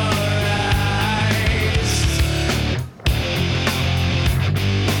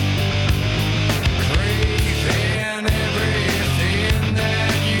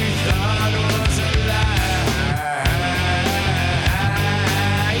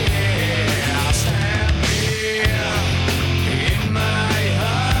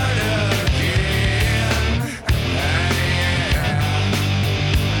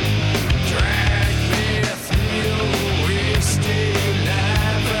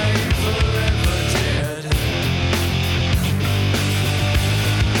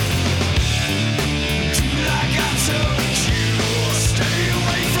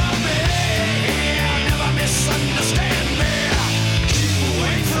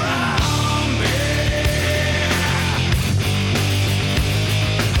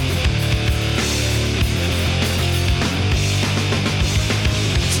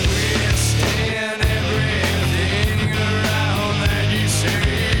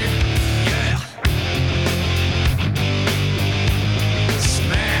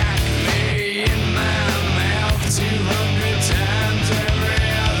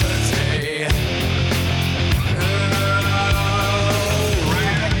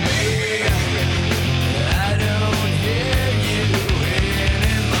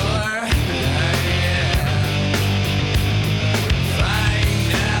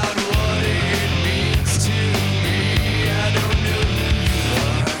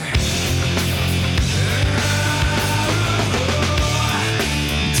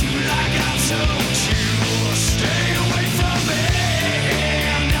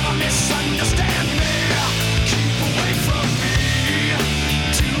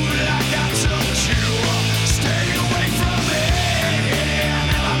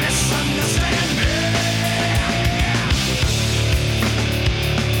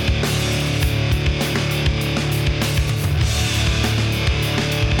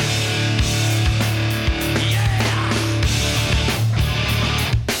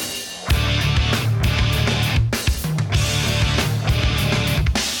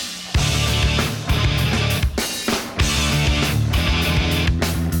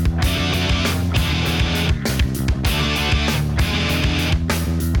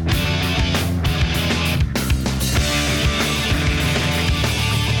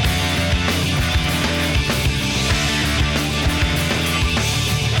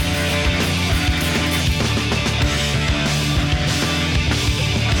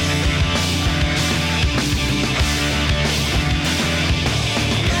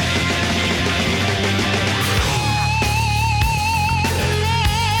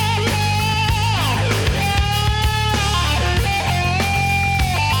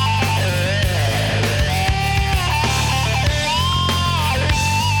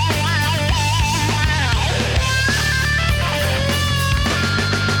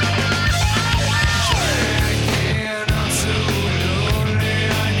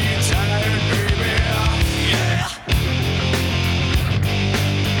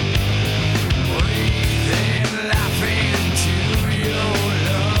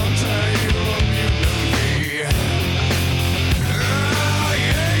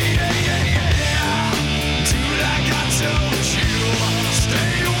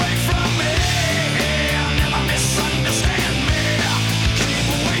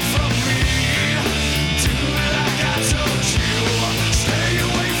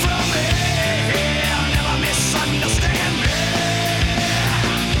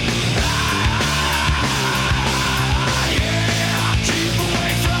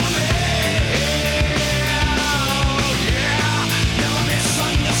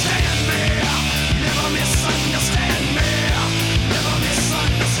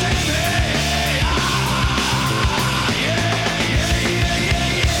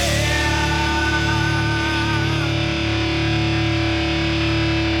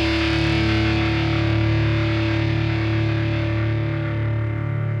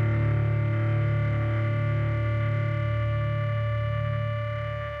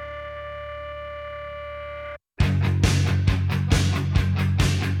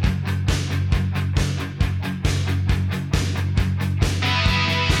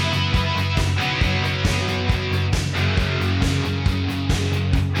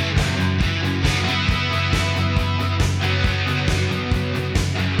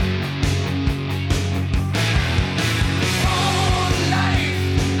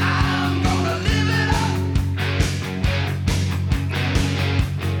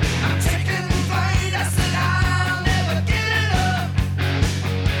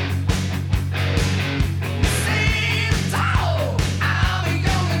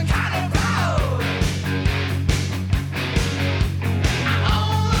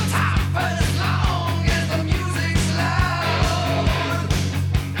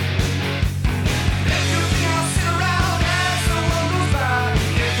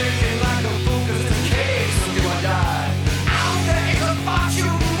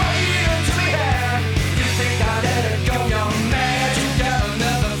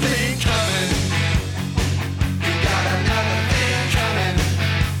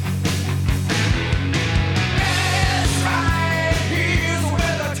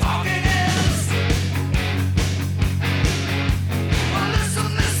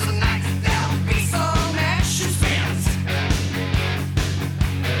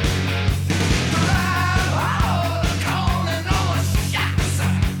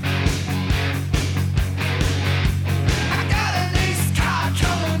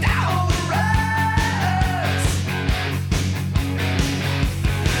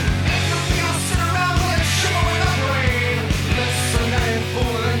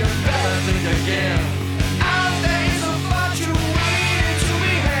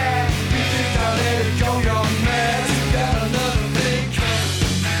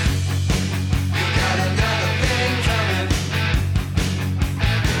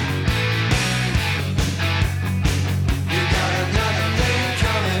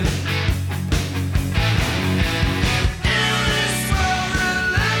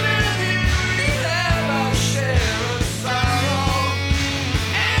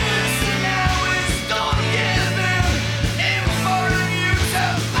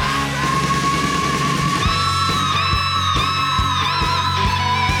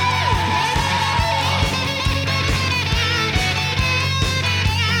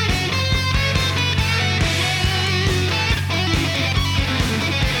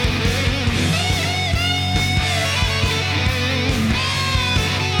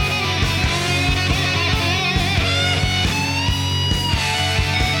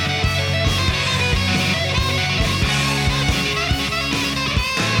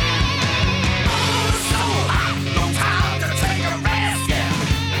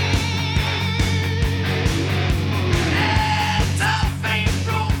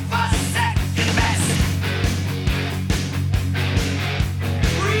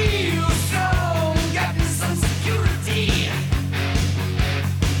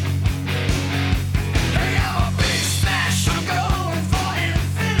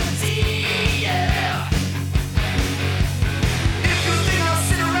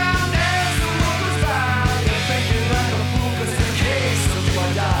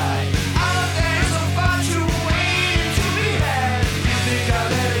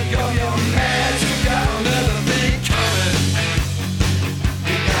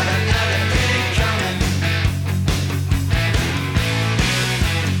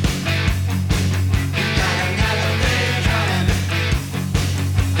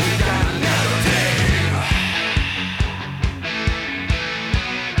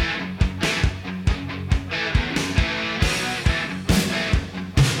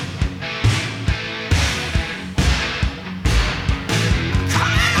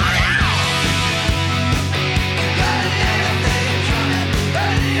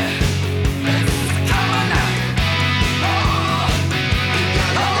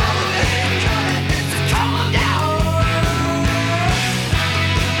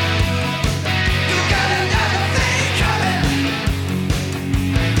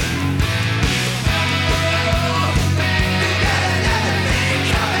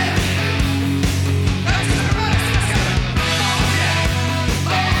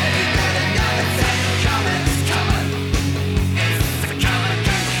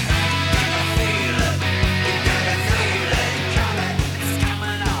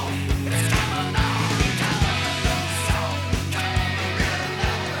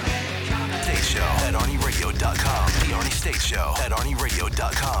 ArnieRadio.com. The Arnie State Show at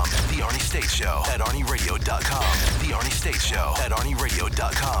ArnieRadio.com. The Arnie State Show at ArnieRadio.com. The Arnie State Show at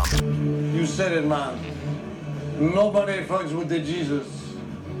ArnieRadio.com. You said it, man. Nobody fucks with the Jesus.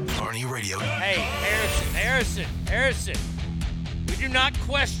 Arnie Radio. Hey, Harrison. We do not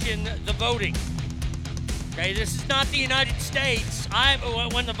question the voting. Okay, this is not the United States.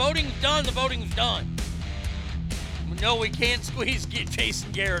 When the voting's done, the voting's done. No, we can't squeeze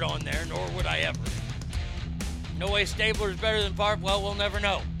Jason Garrett on there, nor would I ever. No way Stabler's better than Favre. Well, we'll never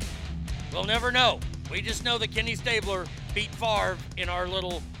know. We'll never know. We just know that Kenny Stabler beat Favre in our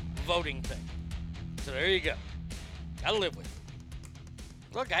little voting thing. So there you go. Gotta live with it.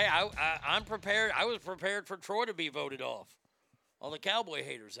 Look, I'm prepared. I was prepared for Troy to be voted off. All the Cowboy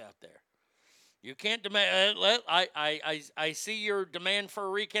haters out there. You can't demand. I see your demand for a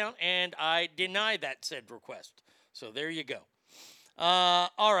recount, and I deny that said request. So there you go.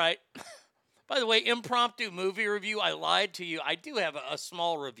 All right. By the way, impromptu movie review. I lied to you. I do have a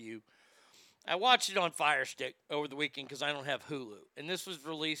small review. I watched it on Fire Stick over the weekend because I don't have Hulu, and this was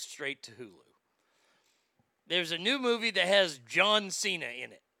released straight to Hulu. There's a new movie that has John Cena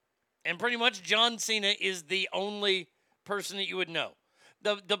in it, and pretty much John Cena is the only person that you would know.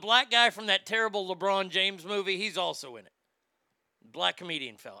 The black guy from that terrible LeBron James movie, he's also in it. Black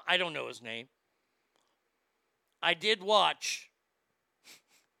comedian fella. I don't know his name. I did watch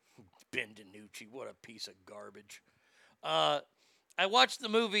Ben DiNucci. What a piece of garbage. I watched the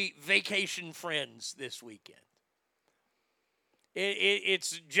movie Vacation Friends this weekend.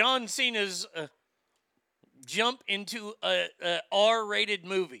 It's John Cena's jump into R-rated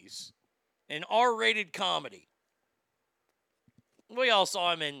movies, an R-rated comedy. We all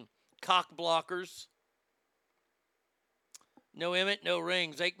saw him in Cock Blockers. No Emmett, no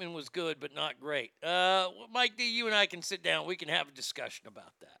rings. Aikman was good, but not great. Mike D, you and I can sit down. We can have a discussion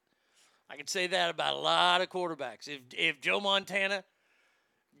about that. I can say that about a lot of quarterbacks. If Joe Montana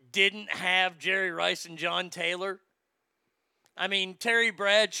didn't have Jerry Rice and John Taylor, I mean, Terry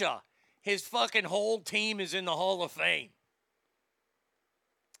Bradshaw, his fucking whole team is in the Hall of Fame.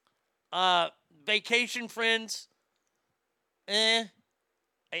 Vacation Friends, I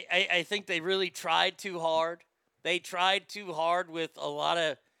think they really tried too hard. They tried too hard with a lot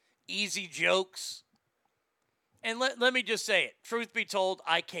of easy jokes. And let me just say it. Truth be told,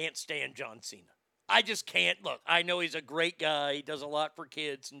 I can't stand John Cena. I just can't. Look, I know he's a great guy. He does a lot for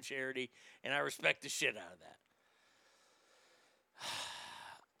kids and charity, and I respect the shit out of that.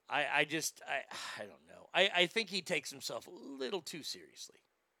 I don't know. I think he takes himself a little too seriously.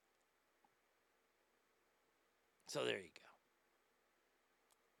 So there you go.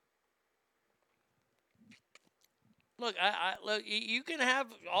 Look, look. You can have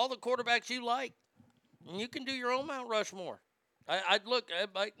all the quarterbacks you like, and you can do your own Mount Rushmore.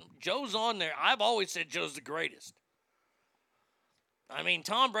 Joe's on there. I've always said Joe's the greatest. I mean,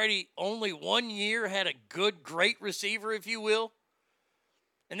 Tom Brady only 1 year had a great receiver, if you will.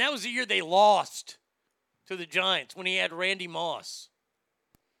 And that was the year they lost to the Giants when he had Randy Moss.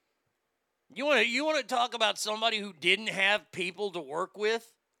 You want to talk about somebody who didn't have people to work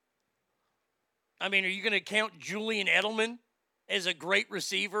with? I mean, are you going to count Julian Edelman as a great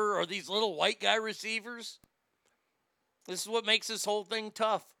receiver or these little white guy receivers? This is what makes this whole thing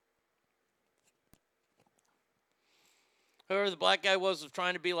tough. Whoever the black guy was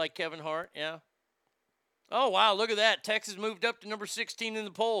trying to be like Kevin Hart, yeah. Oh, wow, look at that. Texas moved up to number 16 in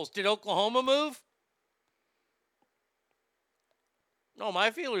the polls. Did Oklahoma move? No, my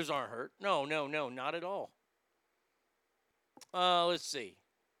feelers aren't hurt. No, not at all. Let's see.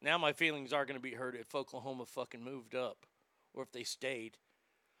 Now my feelings are going to be hurt if Oklahoma fucking moved up or if they stayed.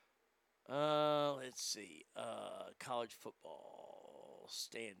 Let's see. College football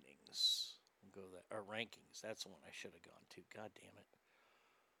standings. We'll go that, or rankings. That's the one I should have gone to. God damn it.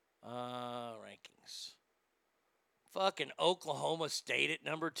 Rankings. Fucking Oklahoma State at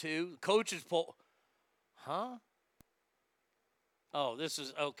number 2. Coaches poll. Huh? Oh, this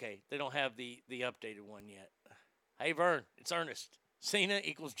is okay. They don't have the updated one yet. Hey, Vern, it's Ernest. Cena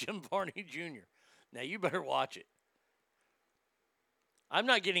equals Jim Varney Jr. Now, you better watch it. I'm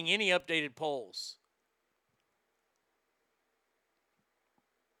not getting any updated polls.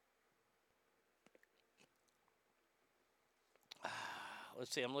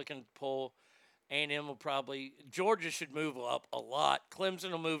 Let's see. I'm looking at the poll. A&M will probably... Georgia should move up a lot.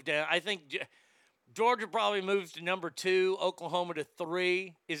 Clemson will move down. I think Georgia probably moves to number 2. Oklahoma to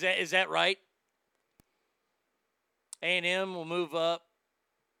 3. Is that right? A&M will move up.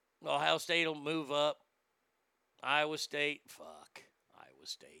 Ohio State will move up. Iowa State. Fuck. Iowa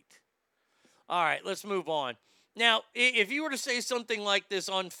State. All right, let's move on. Now, if you were to say something like this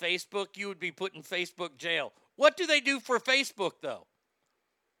on Facebook, you would be put in Facebook jail. What do they do for Facebook, though?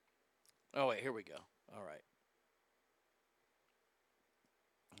 Oh, wait, here we go. All right.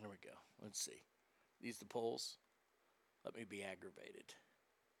 Here we go. Let's see. These the polls. Let me be aggravated.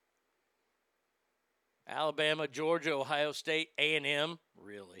 Alabama, Georgia, Ohio State, A&M.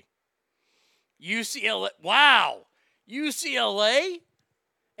 Really? UCLA. Wow. UCLA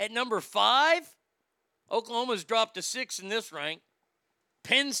at number 5. Oklahoma's dropped to 6 in this rank.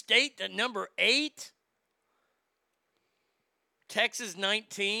 Penn State at number 8. Texas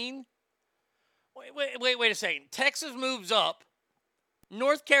 19. Wait a second. Texas moves up.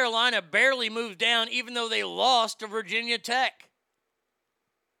 North Carolina barely moves down even though they lost to Virginia Tech.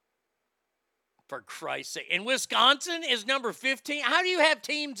 For Christ's sake. And Wisconsin is number 15. How do you have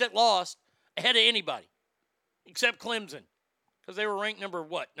teams that lost ahead of anybody? Except Clemson. Because they were ranked number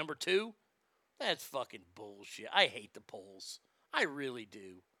what? Number 2? That's fucking bullshit. I hate the polls. I really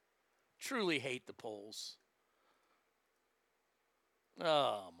do. Truly hate the polls.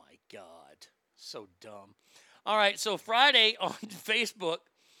 Oh, my God. So dumb. All right, so Friday on Facebook,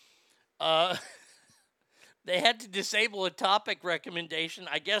 they had to disable a topic recommendation.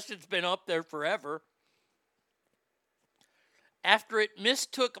 I guess it's been up there forever. After it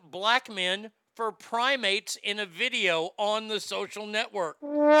mistook black men for primates in a video on the social network.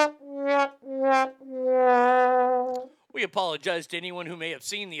 We apologize to anyone who may have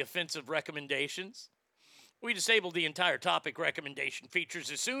seen the offensive recommendations. We disabled the entire topic recommendation features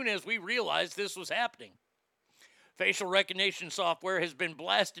as soon as we realized this was happening. Facial recognition software has been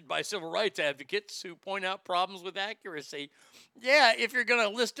blasted by civil rights advocates who point out problems with accuracy. Yeah, if you're going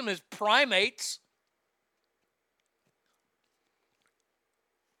to list them as primates.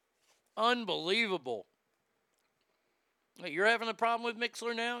 Unbelievable. You're having a problem with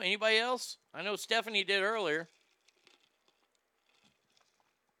Mixler now? Anybody else? I know Stephanie did earlier.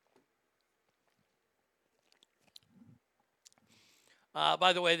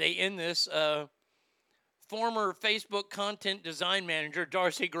 By the way, they end this. Former Facebook content design manager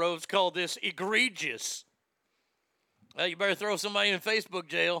Darcy Groves called this egregious. Well, you better throw somebody in Facebook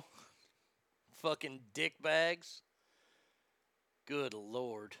jail. Fucking dick bags. Good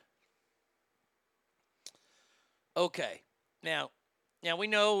Lord. Okay. Now we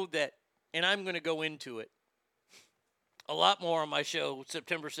know that, and I'm going to go into it a lot more on my show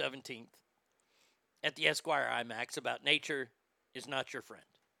September 17th at the Esquire IMAX about nature is not your friend.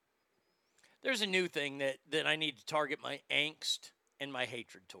 There's a new thing that I need to target my angst and my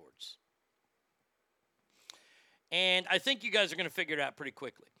hatred towards. And I think you guys are going to figure it out pretty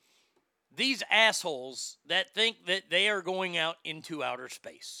quickly. These assholes that think that they are going out into outer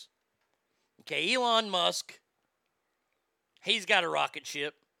space. Okay, Elon Musk, he's got a rocket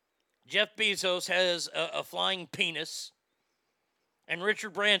ship. Jeff Bezos has a flying penis. And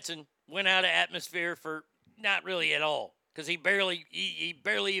Richard Branson went out of atmosphere for not really at all. Because he barely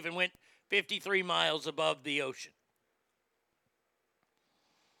even went 53 miles above the ocean.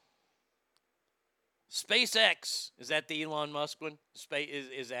 SpaceX, is that the Elon Musk one?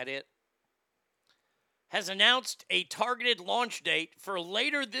 Is that it? Has announced a targeted launch date for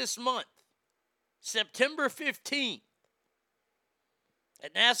later this month, September 15th,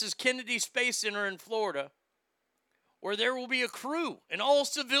 at NASA's Kennedy Space Center in Florida, where there will be a crew, an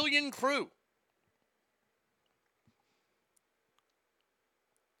all-civilian crew.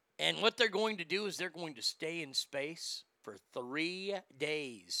 And what they're going to do is they're going to stay in space for 3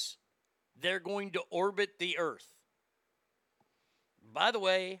 days. They're going to orbit the Earth. By the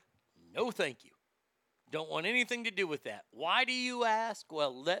way, no thank you. Don't want anything to do with that. Why do you ask?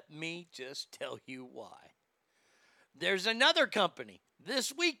 Well, let me just tell you why. There's another company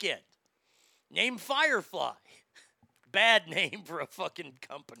this weekend named Firefly. Bad name for a fucking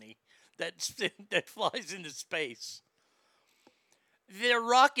company that flies into space. Their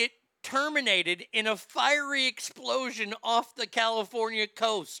rocket terminated in a fiery explosion off the California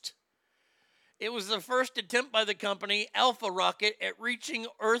coast. It was the first attempt by the company, Alpha Rocket, at reaching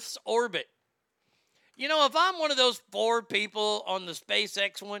Earth's orbit. You know, if I'm one of those 4 people on the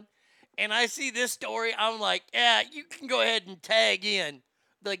SpaceX one, and I see this story, I'm like, yeah, you can go ahead and tag in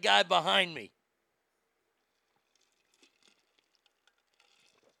the guy behind me.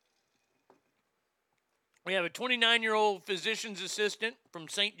 We have a 29-year-old physician's assistant from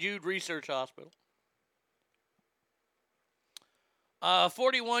St. Jude Research Hospital. A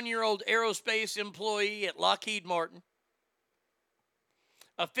 41-year-old aerospace employee at Lockheed Martin.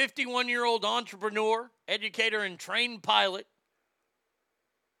 A 51-year-old entrepreneur, educator, and trained pilot.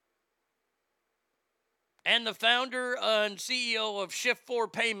 and the founder and CEO of Shift 4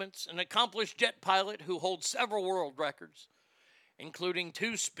 Payments, an accomplished jet pilot who holds several world records, including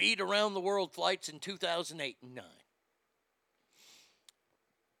 2 speed around the world flights in 2008 and 9.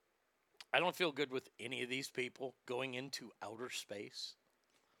 I don't feel good with any of these people going into outer space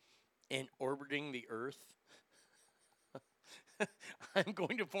and orbiting the Earth. I'm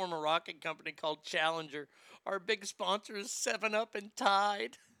going to form a rocket company called Challenger. Our big sponsor is 7-Up and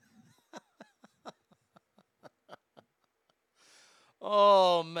Tide.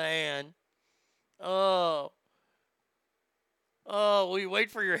 Oh, man. Oh, will you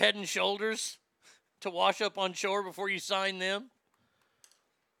wait for your Head and Shoulders to wash up on shore before you sign them?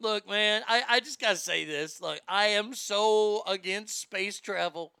 Look, man, I just got to say this. Look, I am so against space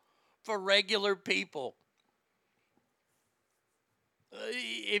travel for regular people.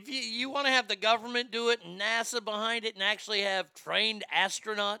 If you want to have the government do it and NASA behind it and actually have trained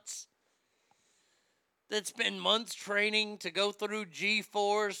astronauts that spend months training to go through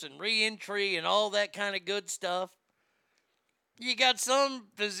G-force and re-entry and all that kind of good stuff, you got some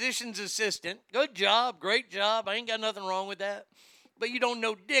physician's assistant. Good job, great job. I ain't got nothing wrong with that. But you don't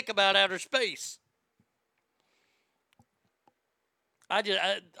know dick about outer space.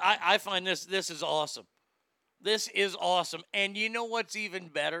 I find this is awesome. This is awesome. And you know what's even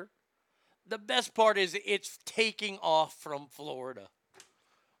better? The best part is it's taking off from Florida.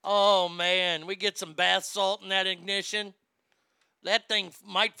 Oh, man, we get some bath salt in that ignition. That thing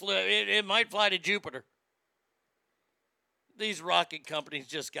might fly, it might fly to Jupiter. These rocket companies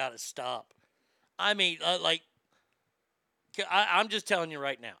just got to stop. I mean, I'm just telling you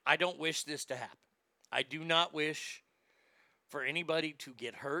right now, I don't wish this to happen. I do not wish for anybody to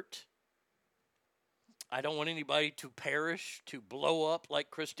get hurt. I don't want anybody to perish, to blow up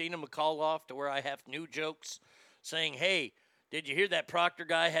like Christina McAuliffe, to where I have new jokes saying, hey, did you hear that Proctor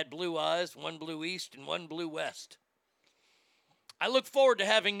guy had blue eyes, one blue east and one blue west? I look forward to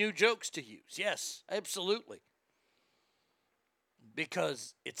having new jokes to use. Yes, absolutely.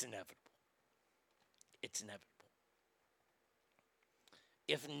 Because it's inevitable. It's inevitable.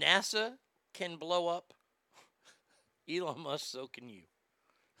 If NASA can blow up Elon Musk, so can you.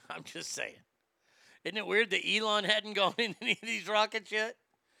 I'm just saying. Isn't it weird that Elon hadn't gone in any of these rockets yet?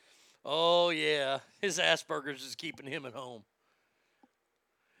 Oh, yeah. His Asperger's is keeping him at home.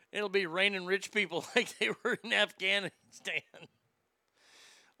 It'll be raining rich people like they were in Afghanistan.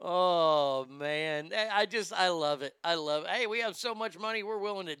 Oh, man. I love it. I love it. Hey, we have so much money, we're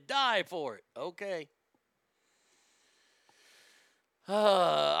willing to die for it. Okay.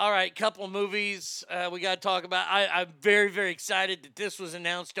 All right, couple of movies we got to talk about. I'm very, very excited that this was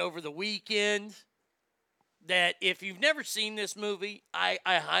announced over the weekend. That if you've never seen this movie, I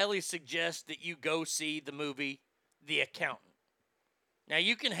highly suggest that you go see the movie The Accountant. Now,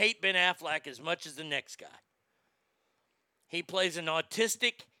 you can hate Ben Affleck as much as the next guy. He plays an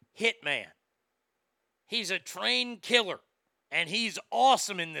autistic hitman. He's a trained killer, and he's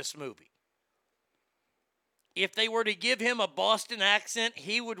awesome in this movie. If they were to give him a Boston accent,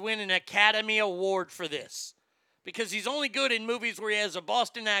 he would win an Academy Award for this. Because he's only good in movies where he has a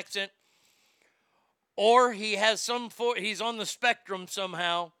Boston accent, or he has he's on the spectrum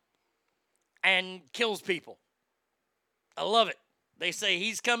somehow and kills people. I love it. They say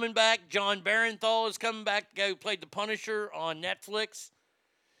he's coming back. John Barenthal is coming back, the guy who played the Punisher on Netflix.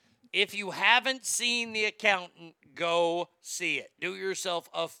 If you haven't seen The Accountant, go see it. Do yourself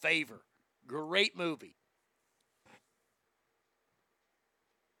a favor. Great movie.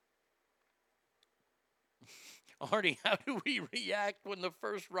 Artie, how do we react when the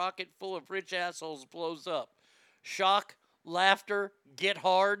first rocket full of rich assholes blows up? Shock, laughter, get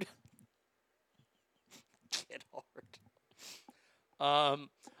hard. Get hard.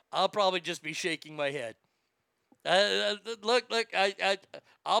 I'll probably just be shaking my head. Look,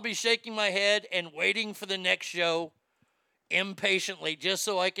 I'll be shaking my head and waiting for the next show impatiently just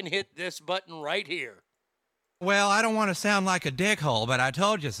so I can hit this button right here. Well, I don't want to sound like a dickhole, but I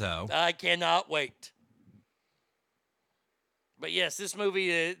told you so. I cannot wait. But yes, this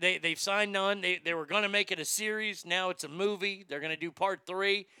movie, they've signed on. They were going to make it a series. Now it's a movie. They're going to do part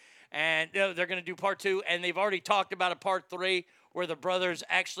 3. And they're going to do part 2. And they've already talked about a part 3 where the brothers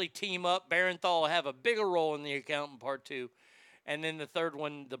actually team up. Barenthal will have a bigger role in The Accountant part 2. And then the third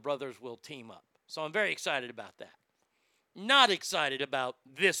one, the brothers will team up. So I'm very excited about that. Not excited about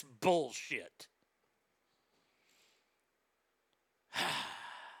this bullshit.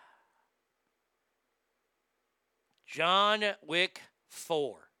 John Wick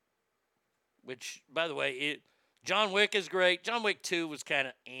 4, which, by the way, John Wick is great. John Wick 2 was kind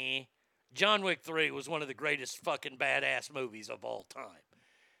of eh. John Wick 3 was one of the greatest fucking badass movies of all time.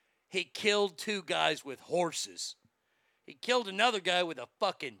 he killed 2 guys with horses. He killed another guy with a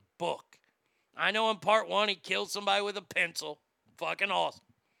fucking book. I know in part 1 he killed somebody with a pencil. Fucking awesome.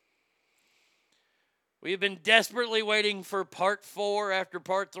 We have been desperately waiting for part 4 after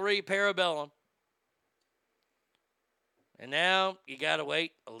part 3, Parabellum. And now you got to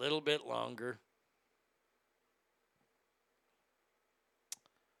wait a little bit longer.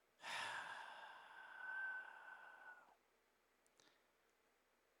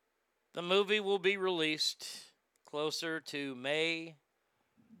 The movie will be released closer to May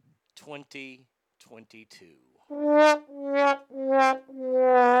 2022.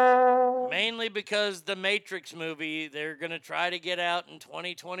 Mainly because the Matrix movie, they're going to try to get out in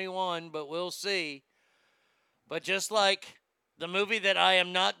 2021, but we'll see. But just like the movie that I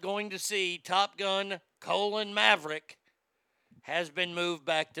am not going to see, Top Gun: Maverick, has been moved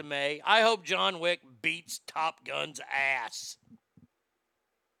back to May. I hope John Wick beats Top Gun's ass.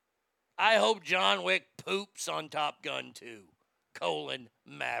 I hope John Wick poops on Top Gun 2: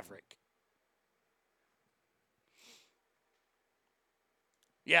 Maverick.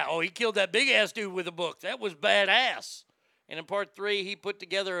 Yeah, he killed that big-ass dude with a book. That was badass. And in part 3, he put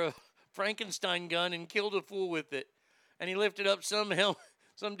together a Frankenstein gun and killed a fool with it. And he lifted up some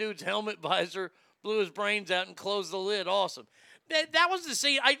dude's helmet visor, blew his brains out, and closed the lid. Awesome. That was the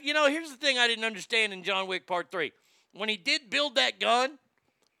scene. Here's the thing I didn't understand in John Wick Part 3. When he did build that gun,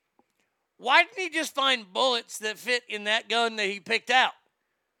 why didn't he just find bullets that fit in that gun that he picked out?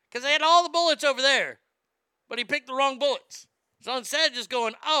 Because they had all the bullets over there, but he picked the wrong bullets. So instead of just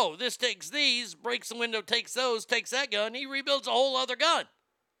going, this takes these, breaks the window, takes those, takes that gun, he rebuilds a whole other gun.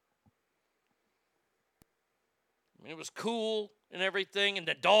 I mean, it was cool and everything, and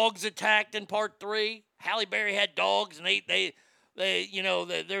the dogs attacked in part 3. Halle Berry had dogs, and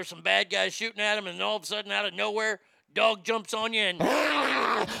there's some bad guys shooting at him, and all of a sudden, out of nowhere, dog jumps on you and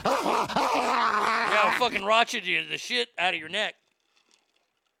fucking rotches you the shit out of your neck.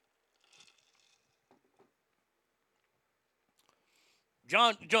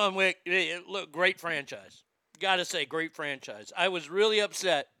 John Wick, look, great franchise. Gotta say, great franchise. I was really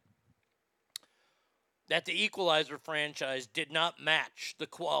upset that the Equalizer franchise did not match the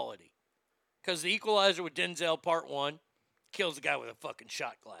quality. Because the Equalizer with Denzel Part 1 kills a guy with a fucking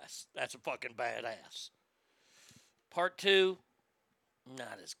shot glass. That's a fucking badass. Part 2,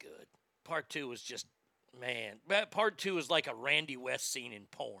 not as good. Part 2 was just, Part 2 is like a Randy West scene in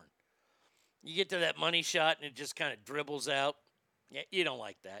porn. You get to that money shot and it just kind of dribbles out. Yeah, you don't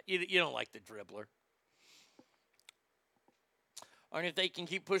like that. You don't like the dribbler. And if they can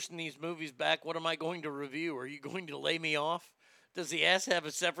keep pushing these movies back, what am I going to review? Are you going to lay me off? Does the ass have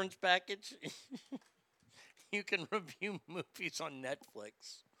a severance package? You can review movies on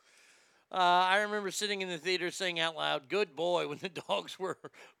Netflix. I remember sitting in the theater saying out loud, "Good boy," when the dogs were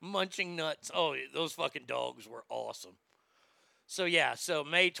munching nuts. Oh, those fucking dogs were awesome. So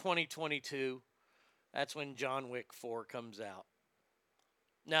May 2022, that's when John Wick 4 comes out.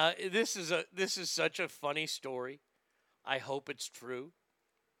 Now, this is such a funny story. I hope it's true.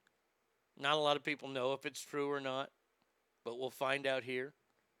 Not a lot of people know if it's true or not, but we'll find out here.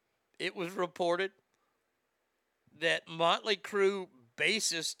 It was reported that Motley Crue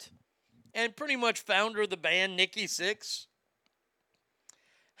bassist and pretty much founder of the band, Nikki Sixx,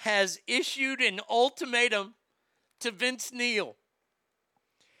 has issued an ultimatum to Vince Neil.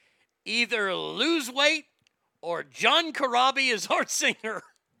 Either lose weight or John Corabi is our singer.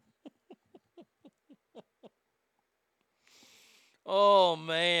 Oh,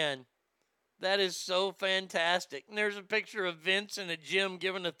 man. That is so fantastic. And there's a picture of Vince in a gym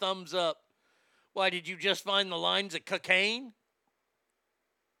giving a thumbs up. Why, did you just find the lines of cocaine?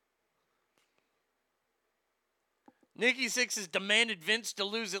 Nikki Sixx has demanded Vince to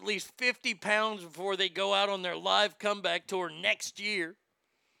lose at least 50 pounds before they go out on their live comeback tour next year.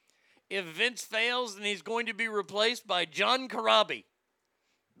 If Vince fails, then he's going to be replaced by John Corabi,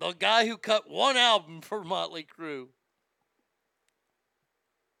 the guy who cut one album for Motley Crue.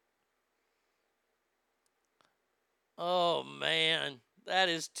 Oh, man. That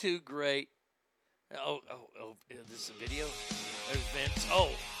is too great. Oh, this is a video? There's Vince.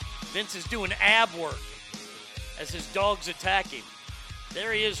 Oh, Vince is doing ab work as his dogs attack him.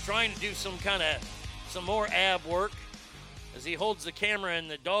 There he is trying to do some more ab work as he holds the camera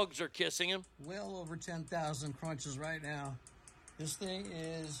and the dogs are kissing him. Well over 10,000 crunches right now. This thing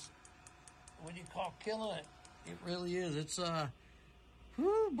is, what do you call killing it? It really is. It's,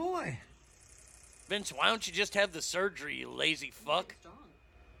 whoo, boy. Vince, why don't you just have the surgery, you lazy fuck?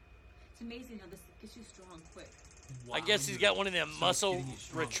 It's amazing how this gets you strong quick. Wow. I guess he's got one of them muscle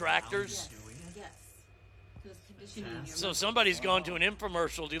retractors. Yes. So somebody's gone to an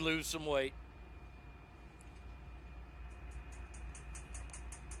infomercial to lose some weight.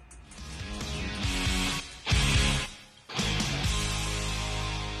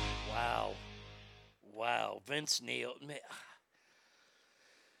 Wow, Vince Neil. Man.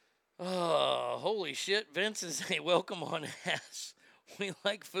 Oh, holy shit. Vince is a welcome on ass. We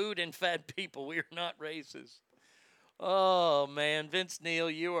like food and fat people. We are not racist. Oh, man. Vince Neil,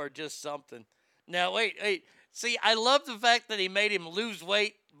 you are just something. Now, wait. See, I love the fact that he made him lose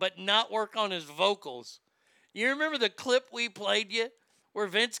weight but not work on his vocals. You remember the clip we played you where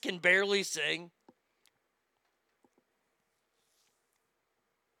Vince can barely sing?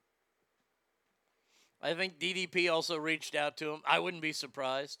 I think DDP also reached out to him. I wouldn't be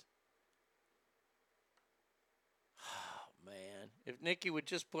surprised. Oh, man. If Nikki would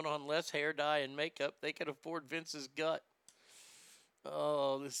just put on less hair dye and makeup, they could afford Vince's gut.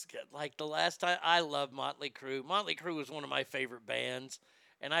 Oh, this is like the last time. I love Motley Crue. Motley Crue was one of my favorite bands.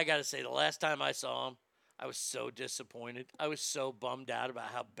 And I got to say, the last time I saw them, I was so disappointed. I was so bummed out about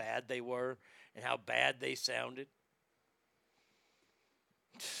how bad they were and how bad they sounded.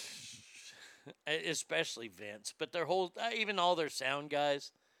 Especially Vince, but their whole, even all their sound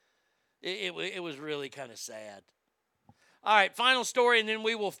guys, it was really kind of sad. All right, final story, and then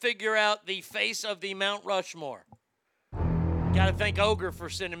we will figure out the face of the Mount Rushmore. Got to thank Ogre for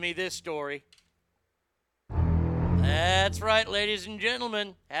sending me this story. That's right, ladies and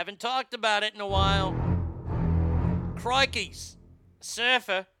gentlemen. Haven't talked about it in a while. Crikeys, a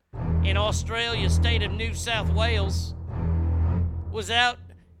surfer in Australia's state of New South Wales, was out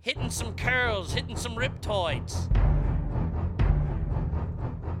hitting some curls, hitting some riptoids.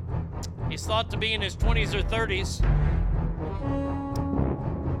 He's thought to be in his 20s or 30s.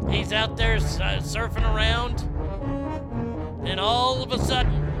 He's out there surfing around, and all of a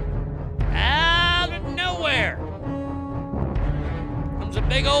sudden, out of nowhere, comes a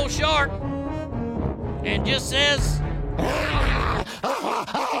big old shark and just says,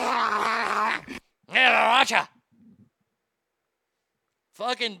 "Hey, Rocha."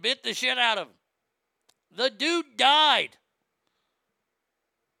 Fucking bit the shit out of him. The dude died.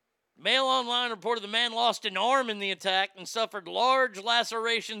 Mail Online reported the man lost an arm in the attack and suffered large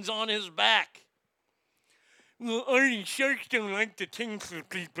lacerations on his back. Well, Arnie, sharks don't like to tinkle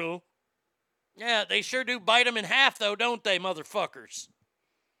people. Yeah, they sure do bite them in half, though, don't they, motherfuckers?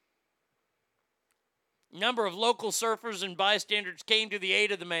 A number of local surfers and bystanders came to the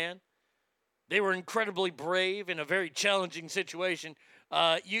aid of the man. They were incredibly brave in a very challenging situation.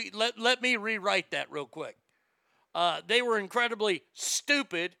 Let me rewrite that real quick. They were incredibly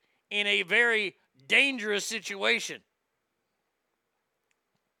stupid in a very dangerous situation.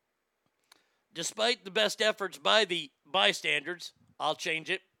 Despite the best efforts by the bystanders, I'll change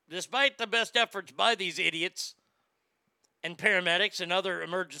it. Despite the best efforts by these idiots and paramedics and other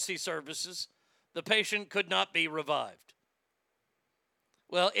emergency services, the patient could not be revived.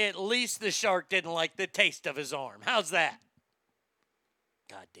 Well, at least the shark didn't like the taste of his arm. How's that?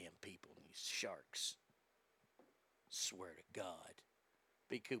 Goddamn people, these sharks. Swear to God.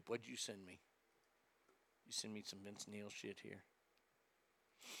 B. Coop, what'd you send me? You send me some Vince Neil shit here.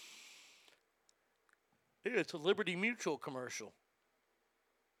 Yeah, it's a Liberty Mutual commercial.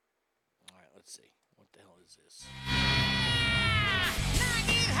 All right, let's see. What the hell is this? Now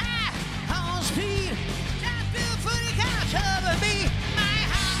get high on speed. Just feel footy cops over me. My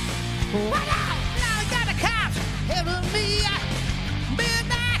heart. What out? Now I got the cops helping me.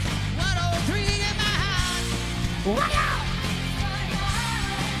 Midnight 103 in my heart. What out?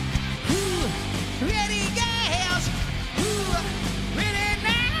 Ooh, ready girls. Ooh, ready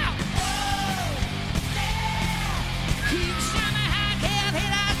now. Oh, yeah. Keep shining high, can't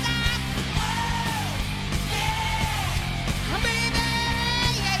hit us down. Oh, yeah. Baby,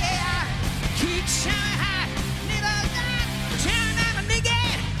 yeah. Keep shining high, hit us down. Turn on the nigga,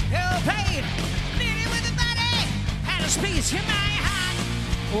 hell paid. Need it with the body, had a space in my heart.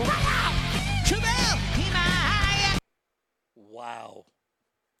 Wow, trouble in my eye. Wow.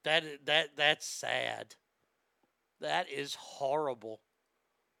 That's sad. That is horrible.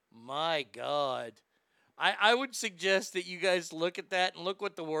 My God. I would suggest that you guys look at that and look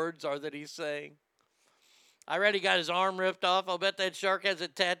what the words are that he's saying. I already got his arm ripped off. I'll bet that shark has a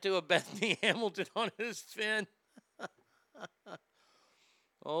tattoo of Bethany Hamilton on his fin.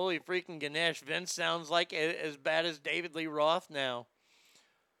 Holy freaking Ganesh. Vince sounds like as bad as David Lee Roth now.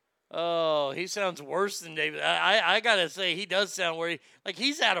 Oh, he sounds worse than David. I got to say, he does sound like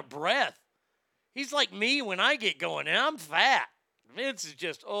he's out of breath. He's like me when I get going, and I'm fat. Vince is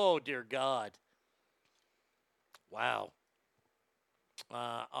just, oh, dear God. Wow.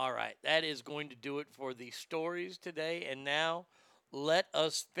 All right. That is going to do it for the stories today. And now let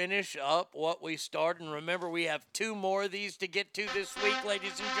us finish up what we started. And remember, we have 2 more of these to get to this week,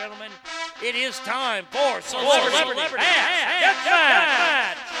 ladies and gentlemen. It is time for Celebrity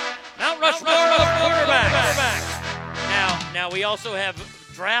Deathmatch. Mount Rushmore of quarterbacks. Now we also have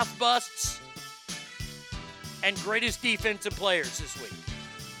draft busts and greatest defensive players this week.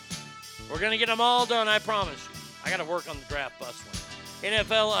 We're going to get them all done, I promise you. I got to work on the draft bust one.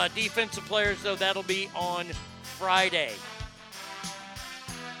 NFL defensive players, though, that'll be on Friday.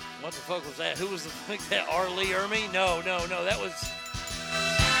 What the fuck was that? Who was that? R. Lee Ermey? No.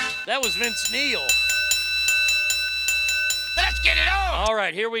 That was Vince Neil. Let's get it on. All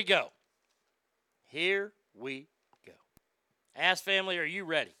right, here we go. Ask Family, are you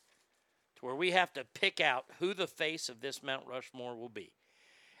ready? To where we have to pick out who the face of this Mount Rushmore will be.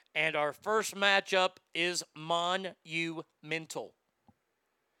 And our first matchup is monumental.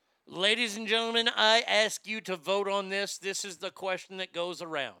 Ladies and gentlemen, I ask you to vote on this. This is the question that goes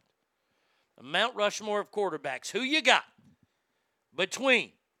around. The Mount Rushmore of quarterbacks. Who you got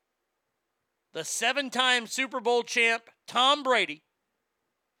between the 7-time Super Bowl champ, Tom Brady,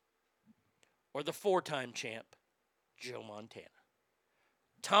 or the 4-time champ, Joe Montana?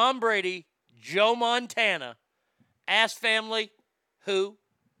 Tom Brady, Joe Montana. Ask Family, who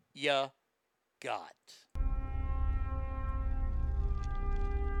ya got?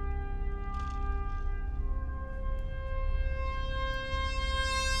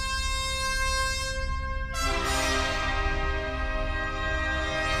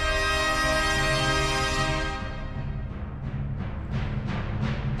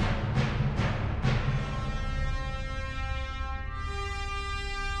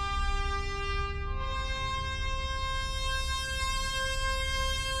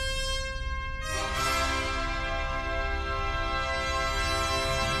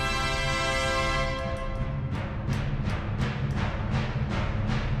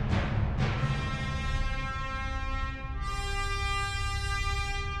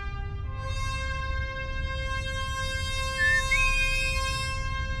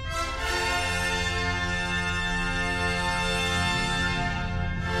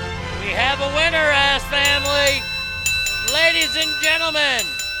 A winner, Ass Family. Ladies and gentlemen,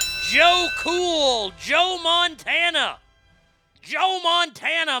 Joe Cool, Joe Montana. Joe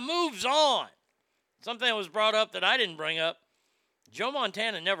Montana moves on. Something that was brought up that I didn't bring up. Joe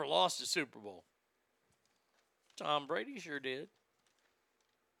Montana never lost a Super Bowl. Tom Brady sure did.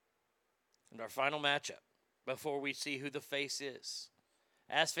 And our final matchup before we see who the face is.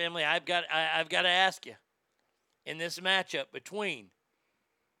 Ass Family, I've got to ask you. In this matchup between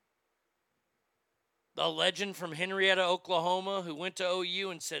the legend from Henrietta, Oklahoma, who went to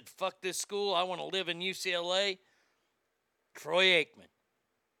OU and said, fuck this school, I want to live in UCLA, Troy Aikman.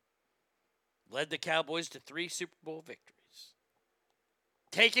 Led the Cowboys to 3 Super Bowl victories.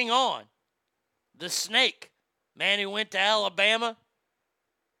 Taking on the Snake, man who went to Alabama,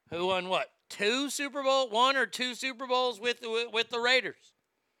 who won what? 1 or 2 Super Bowls with the Raiders.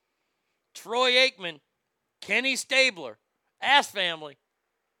 Troy Aikman, Kenny Stabler, Ass Family,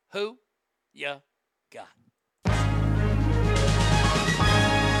 who ya got?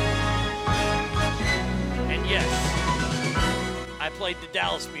 And yes, I played the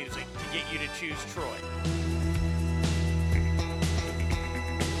Dallas music to get you to choose Troy.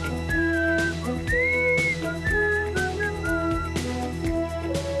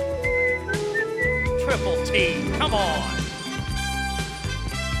 Triple T, come on.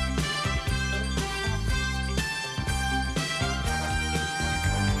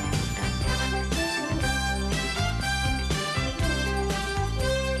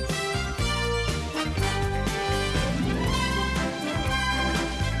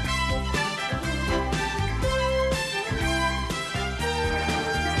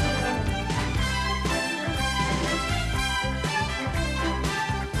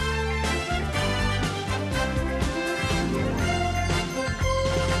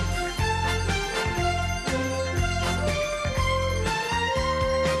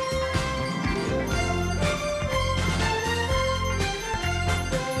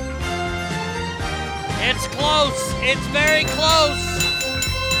 It's close. It's very close.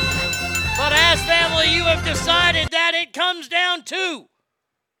 But Ass Family, you have decided that it comes down to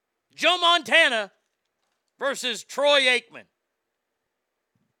Joe Montana versus Troy Aikman.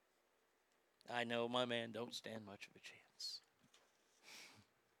 I know my man don't stand much of a chance.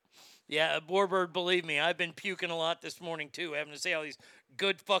 Yeah, Warbird, believe me, I've been puking a lot this morning too, having to say all these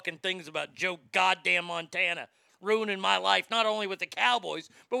good fucking things about Joe goddamn Montana. Ruining my life, not only with the Cowboys,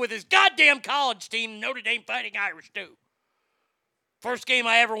 but with his goddamn college team, Notre Dame Fighting Irish, too. First game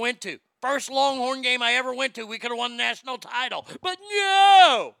I ever went to. First Longhorn game I ever went to. We could have won the national title. But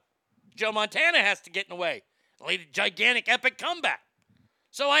no! Joe Montana has to get in the way. Lead a gigantic, epic comeback.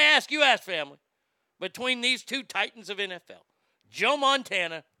 So I ask you, family, between these two titans of NFL, Joe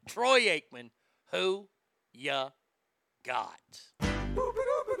Montana, Troy Aikman, who ya got?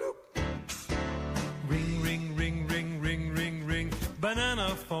 Ring, ring, ring, ring, ring, ring, ring,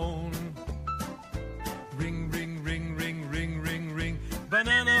 banana phone. Ring, ring, ring, ring, ring, ring, ring,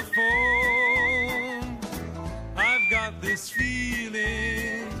 banana phone. I've got this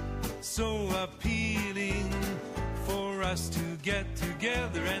feeling so appealing for us to get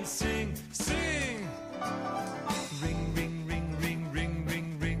together and sing, sing. Ring, ring, ring, ring, ring,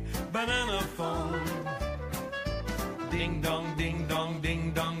 ring, ring, banana phone. Ding dong, ding dong,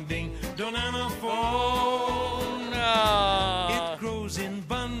 ding dong, ding, banana phone. It grows in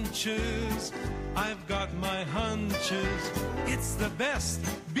bunches. I've got my hunches. It's the best,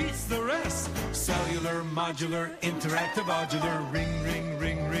 beats the rest. Cellular, modular, interactive, modular. Ring, ring,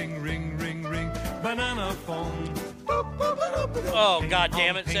 ring, ring, ring, ring, ring, banana phone. Oh, God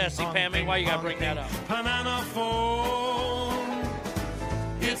damn it, Sassy Pammy. Why you got to bring that up? Banana phone.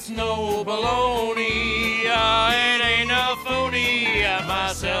 It's no baloney. It ain't a phony.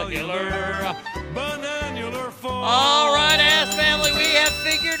 My cellular. Bananular phone. All right, ass family, we have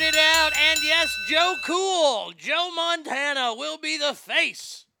figured it out. And yes, Joe Cool, Joe Montana will be the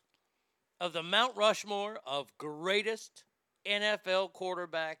face of the Mount Rushmore of greatest NFL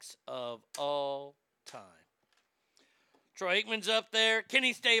quarterbacks of all time. Troy Aikman's up there,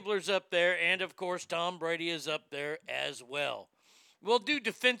 Kenny Stabler's up there, and of course, Tom Brady is up there as well. We'll do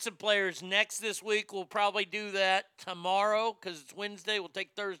defensive players next this week. We'll probably do that tomorrow because it's Wednesday. We'll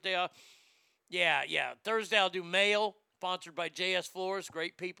take Thursday off. Yeah. Thursday I'll do Mail, sponsored by JS Floors,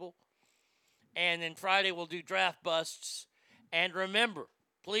 great people. And then Friday we'll do Draft Busts. And remember,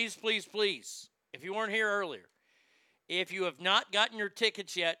 please, please, please, if you weren't here earlier, if you have not gotten your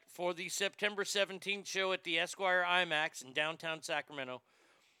tickets yet for the September 17th show at the Esquire IMAX in downtown Sacramento,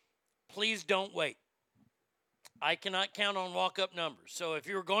 please don't wait. I cannot count on walk-up numbers. So if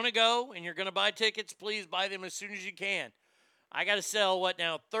you're going to go and you're going to buy tickets, please buy them as soon as you can. I got to sell,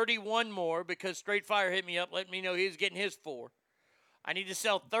 31 more because Straight Fire hit me up, letting me know he was getting his 4. I need to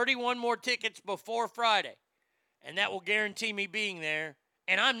sell 31 more tickets before Friday, and that will guarantee me being there,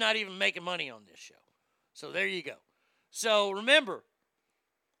 and I'm not even making money on this show. So there you go. So remember,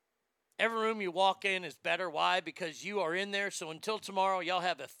 every room you walk in is better. Why? Because you are in there. So until tomorrow, y'all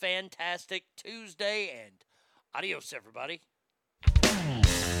have a fantastic Tuesday, and adios, everybody.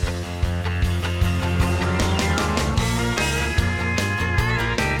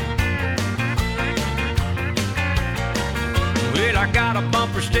 Well, I got a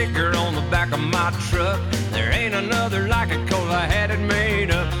bumper sticker on the back of my truck. There ain't another like it 'cause I had it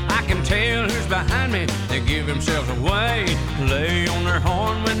made up. I can tell who's behind me. They give themselves away. Lay on their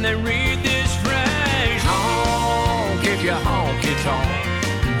horn when they read this phrase. Honk if you honk, it's on.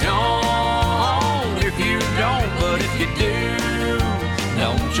 Don't if you don't, but if you do,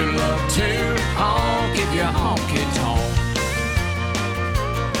 don't you love to honk if you honk, it's on.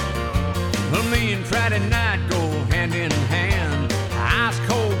 Well, me and Friday night go hand in hand. Ice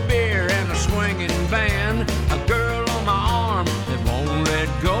cold beer and a swinging band. A girl on my arm that won't let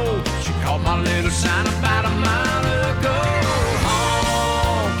go. She caught my little sign about a mile ago.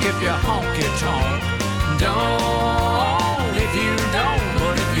 Honk if you honk, it's honk. Don't if you don't,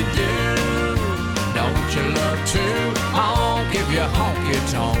 but if you do, don't you love to honk if you honk,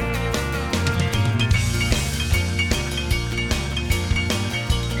 it's honk.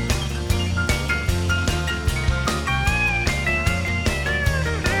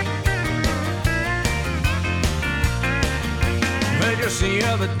 Just the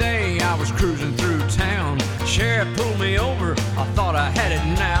other day I was cruising through town. Sheriff pulled me over, I thought I had it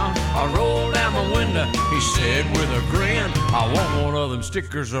now. I rolled down my window, he said with a grin, I want one of them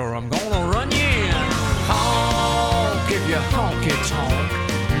stickers or I'm gonna run you in. Honk if you honk, it's honk.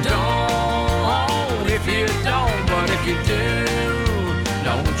 Don't if you don't, but if you do,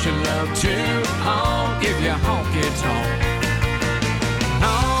 don't you love to honk if you honk, it's honk.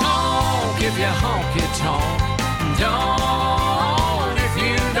 Honk if you honk, it's honk. Don't if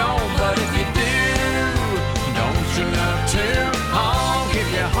you don't, but if you do, don't you love to honk if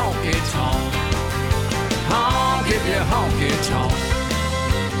you honk, it's honk. Honk if you honk, it's honk.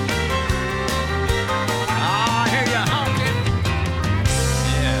 I hear you honking.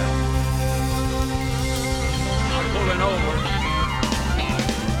 Yeah. I'm pulling over.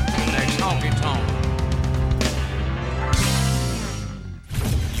 Next honky tonk.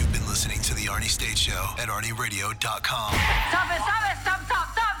 You've been listening to The Arnie State Show at ArnieRadio.com. Stop it, stop it,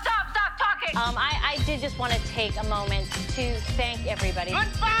 I did just want to take a moment to thank everybody.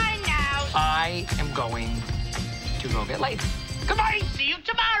 Goodbye now. I am going to go get laid. Goodbye. See you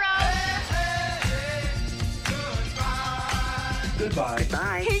tomorrow. Goodbye.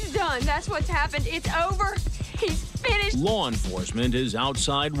 Bye. He's done. That's what's happened. It's over. He's finished. Law enforcement is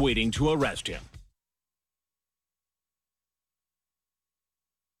outside waiting to arrest him.